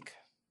of the week?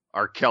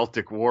 Our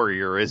Celtic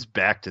Warrior is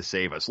back to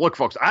save us. Look,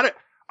 folks,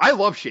 I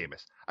love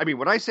Sheamus. I mean,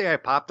 when I say I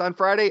popped on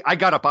Friday, I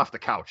got up off the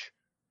couch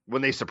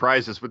when they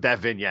surprised us with that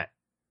vignette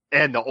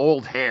and the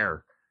old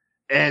hair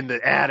and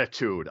the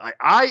attitude.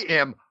 I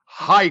am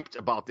hyped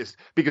about this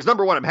because,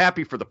 number one, I'm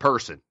happy for the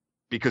person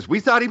because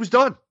we thought he was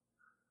done.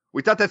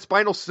 We thought that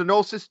spinal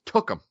stenosis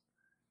took him.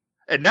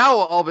 And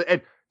now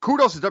and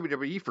kudos to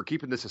WWE for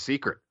keeping this a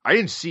secret. I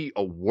didn't see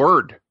a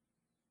word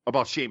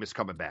about Sheamus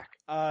coming back.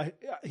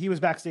 He was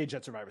backstage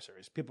at Survivor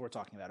Series. People were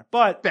talking about it.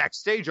 But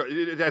backstage,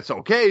 that's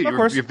okay. Of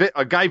course.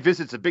 A guy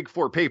visits a big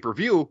 4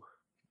 pay-per-view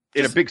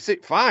in a big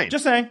city. Fine.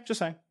 Just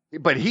saying.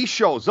 But he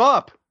shows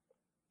up,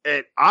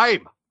 and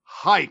I'm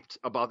hyped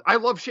about. I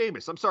love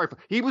Sheamus. I'm sorry.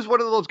 He was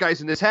one of those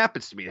guys, and this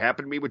happens to me. It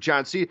happened to me with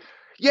John Cena.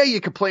 Yeah,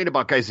 you complain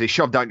about guys they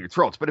shove down your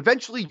throats, but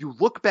eventually you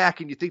look back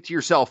and you think to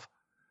yourself,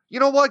 you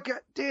know what? God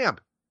damn,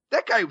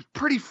 that guy was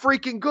pretty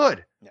freaking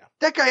good. Yeah.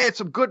 That guy had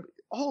some good.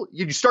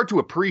 you start to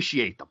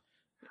appreciate them.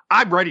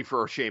 I'm ready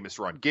for a Sheamus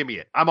run. Give me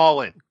it. I'm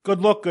all in. Good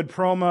look, good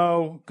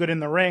promo, good in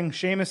the ring.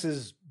 Sheamus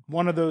is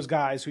one of those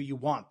guys who you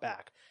want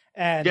back.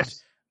 And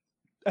yes.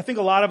 I think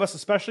a lot of us,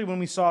 especially when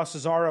we saw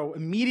Cesaro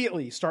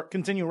immediately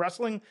continue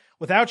wrestling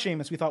without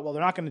Sheamus, we thought, well,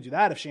 they're not going to do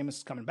that if Sheamus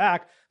is coming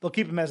back. They'll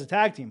keep him as a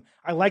tag team.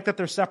 I like that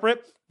they're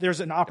separate. There's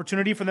an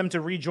opportunity for them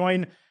to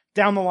rejoin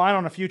down the line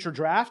on a future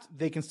draft.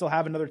 They can still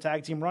have another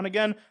tag team run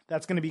again.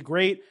 That's going to be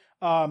great.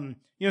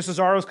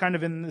 Cesaro's kind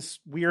of in this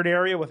weird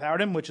area without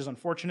him, which is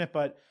unfortunate,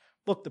 but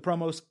look, the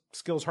promo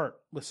skills hurt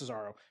with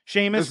Cesaro.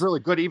 Sheamus is really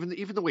good. Even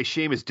the way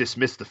Sheamus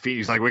dismissed the Fiend,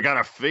 he's like, we got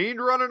a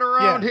Fiend running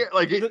around here.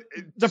 Like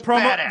the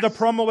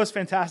promo was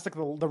fantastic.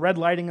 The red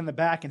lighting in the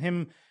back and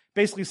him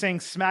basically saying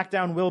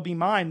SmackDown will be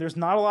mine. There's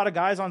not a lot of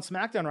guys on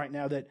SmackDown right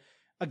now that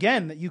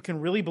you can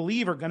really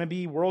believe are going to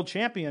be world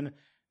champion,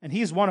 and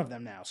he's one of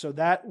them now. So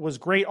that was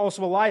great.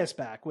 Also, Elias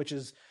back,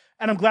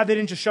 and I'm glad they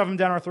didn't just shove him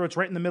down our throats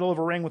right in the middle of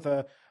a ring with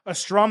a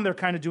strum. They're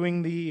kind of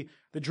doing the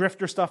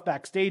drifter stuff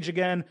backstage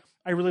again.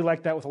 I really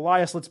like that with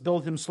Elias. Let's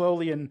build him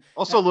slowly. And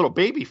also a little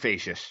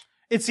babyface-ish.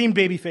 It seemed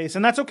babyface,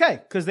 and that's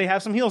okay because they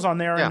have some heels on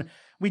there, and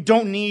we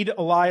don't need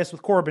Elias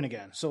with Corbin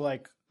again. So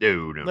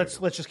let's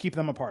just keep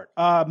them apart.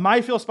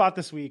 My feel spot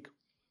this week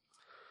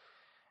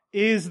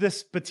is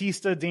this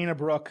Batista Dana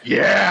Brooke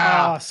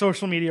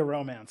social media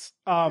romance.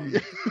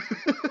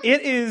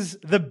 It is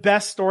the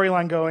best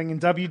storyline going in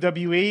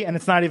WWE, and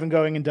it's not even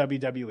going in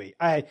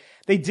WWE.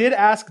 They did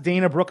ask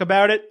Dana Brooke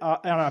about it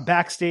on a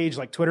backstage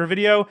Twitter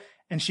video,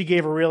 and she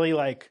gave a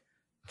really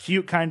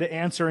cute kind of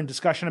answer and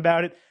discussion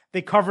about it.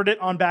 They covered it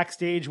on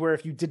Backstage, where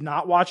if you did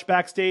not watch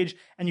Backstage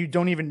and you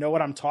don't even know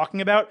what I'm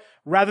talking about,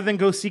 rather than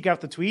go seek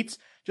out the tweets,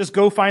 just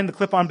go find the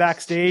clip on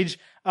Backstage.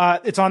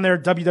 It's on their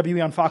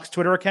WWE on Fox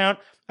Twitter account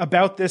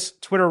about this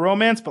Twitter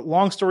romance. But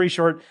long story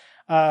short,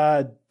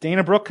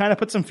 Dana Brooke kind of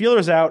put some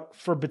feelers out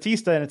for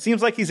Batista, and it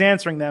seems like he's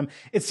answering them.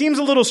 It seems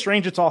a little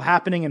strange it's all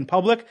happening in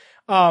public.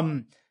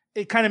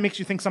 It kind of makes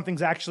you think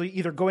something's actually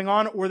either going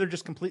on or they're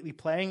just completely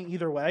playing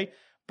either way.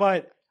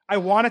 But I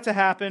want it to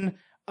happen.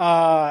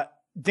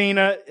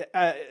 Dana,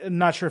 I'm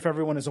not sure if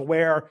everyone is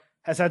aware,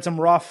 has had some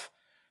rough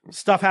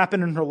stuff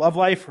happen in her love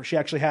life where she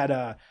actually had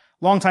a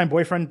longtime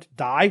boyfriend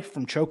die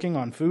from choking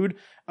on food.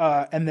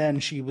 And then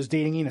she was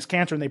dating Enos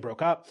Cantor and they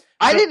broke up.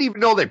 I didn't even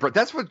know they broke.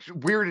 That's what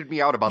weirded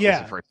me out about this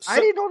at first. I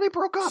didn't know they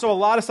broke up. So a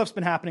lot of stuff's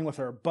been happening with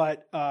her.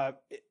 But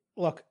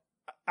look,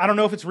 I don't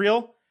know if it's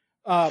real,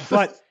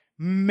 but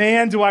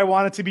man, do I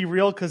want it to be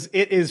real because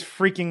it is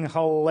freaking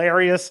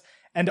hilarious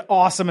and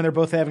awesome. And they're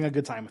both having a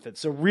good time with it.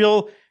 So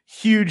real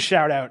huge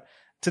shout out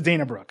to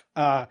Dana Brooke.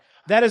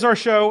 That is our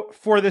show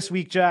for this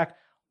week, Jack.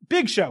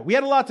 Big show. We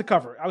had a lot to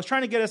cover. I was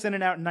trying to get us in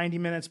and out in 90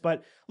 minutes,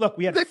 but look,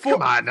 we had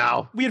come on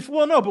now. We had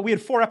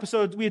 4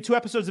 episodes. We had 2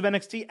 episodes of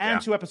NXT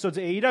and 2 episodes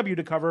of AEW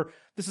to cover.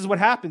 This is what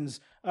happens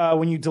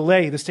when you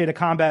delay the State of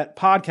Combat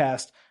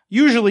podcast,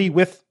 usually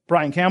with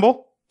Brian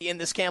Campbell. In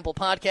this Campbell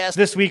podcast.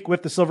 This week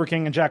with the Silver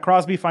King and Jack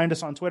Crosby. Find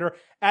us on Twitter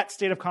at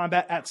State of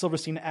Combat, at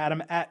Silverstein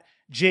Adam, at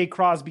J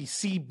Crosby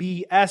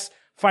CBS.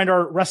 Find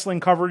our wrestling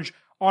coverage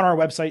on our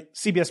website,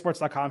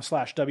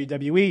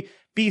 cbssports.com/WWE.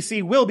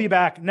 BC will be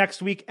back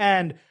next week,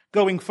 and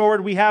going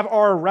forward, we have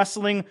our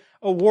wrestling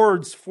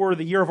awards for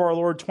the year of our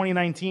Lord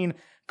 2019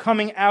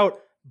 coming out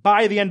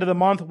by the end of the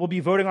month. We'll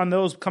be voting on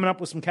those, coming up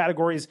with some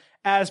categories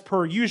as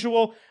per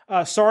usual.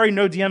 Sorry,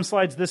 no DM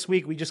slides this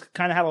week. We just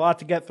kind of had a lot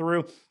to get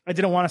through. I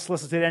didn't want to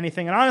solicit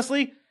anything, and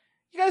honestly,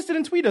 you guys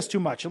didn't tweet us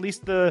too much, at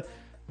least coming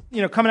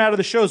out of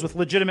the shows with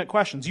legitimate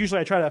questions. Usually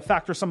I try to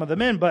factor some of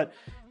them in, but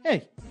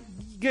hey,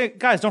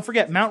 guys, don't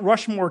forget, Mount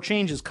Rushmore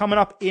changes coming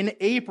up in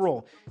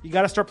April. You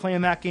got to start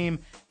playing that game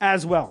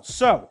as well.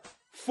 So,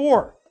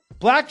 for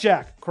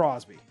Blackjack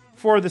Crosby,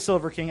 for the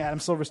Silver King, Adam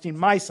Silverstein,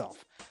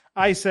 myself,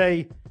 I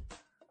say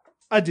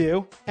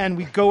adieu, and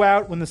we go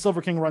out when the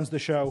Silver King runs the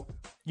show.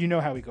 You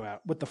know how we go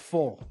out, with the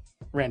full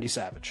Randy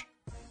Savage.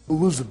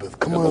 Elizabeth,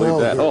 come on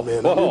out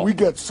here, man. I mean, we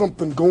got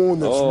something going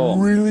that's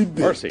really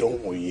big,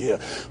 don't we?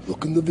 Yeah.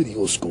 Look in the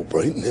video scope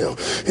right now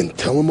and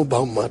tell them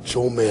about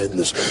Macho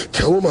Madness.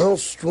 Tell them how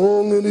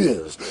strong it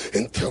is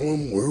and tell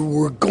them where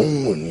we're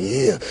going,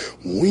 yeah.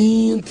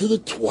 Way into the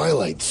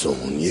Twilight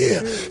Zone,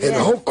 yeah. And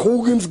Hulk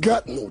Hogan's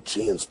got no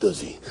chance,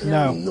 does he?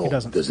 No, he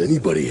doesn't. Does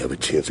anybody have a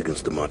chance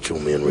against the Macho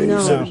Man, Randy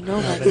Savage?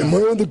 Nobody. Am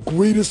I the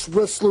greatest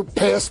wrestler,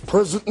 past,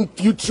 present, and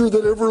future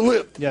that ever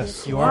lived?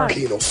 Yes, you are.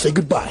 Okay, now say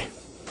goodbye.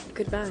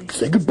 Goodbye.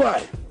 Say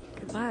goodbye.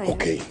 Goodbye.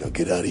 Okay, now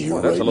get out of here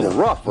right now. That's a little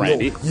rough,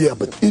 Randy. No, yeah,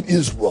 but it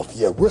is rough.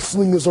 Yeah,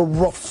 wrestling is a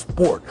rough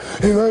sport.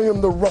 And I am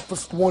the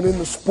roughest one in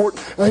the sport.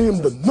 I am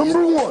the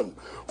 #1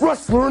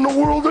 wrestler in the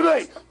world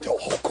today. Tell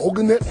Hulk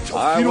Hogan that.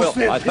 I will.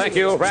 Thank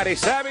you, Randy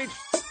Savage.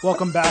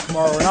 Welcome back,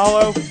 Mauro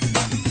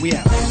Ranallo. We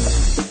out.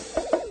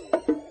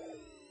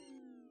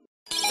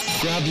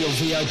 Grab your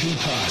VIP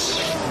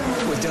pass.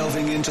 We're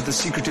delving into the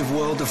secretive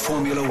world of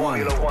Formula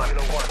One.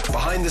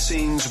 Behind the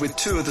scenes with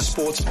two of the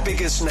sport's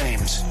biggest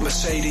names,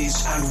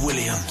 Mercedes and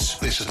Williams.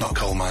 This is not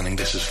coal mining,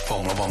 this is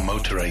Formula One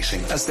motor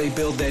racing. As they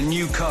build their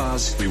new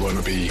cars. We want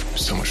to be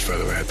so much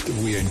further ahead.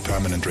 We are in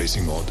permanent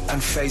racing mode.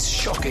 And face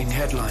shocking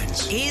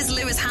headlines. Is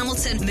Lewis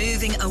Hamilton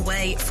moving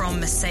away from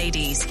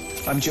Mercedes?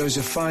 I'm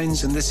Joseph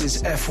Fiennes and this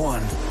is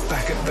F1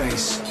 Back at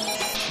Base.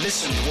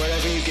 Listen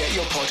wherever you get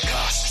your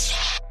podcasts.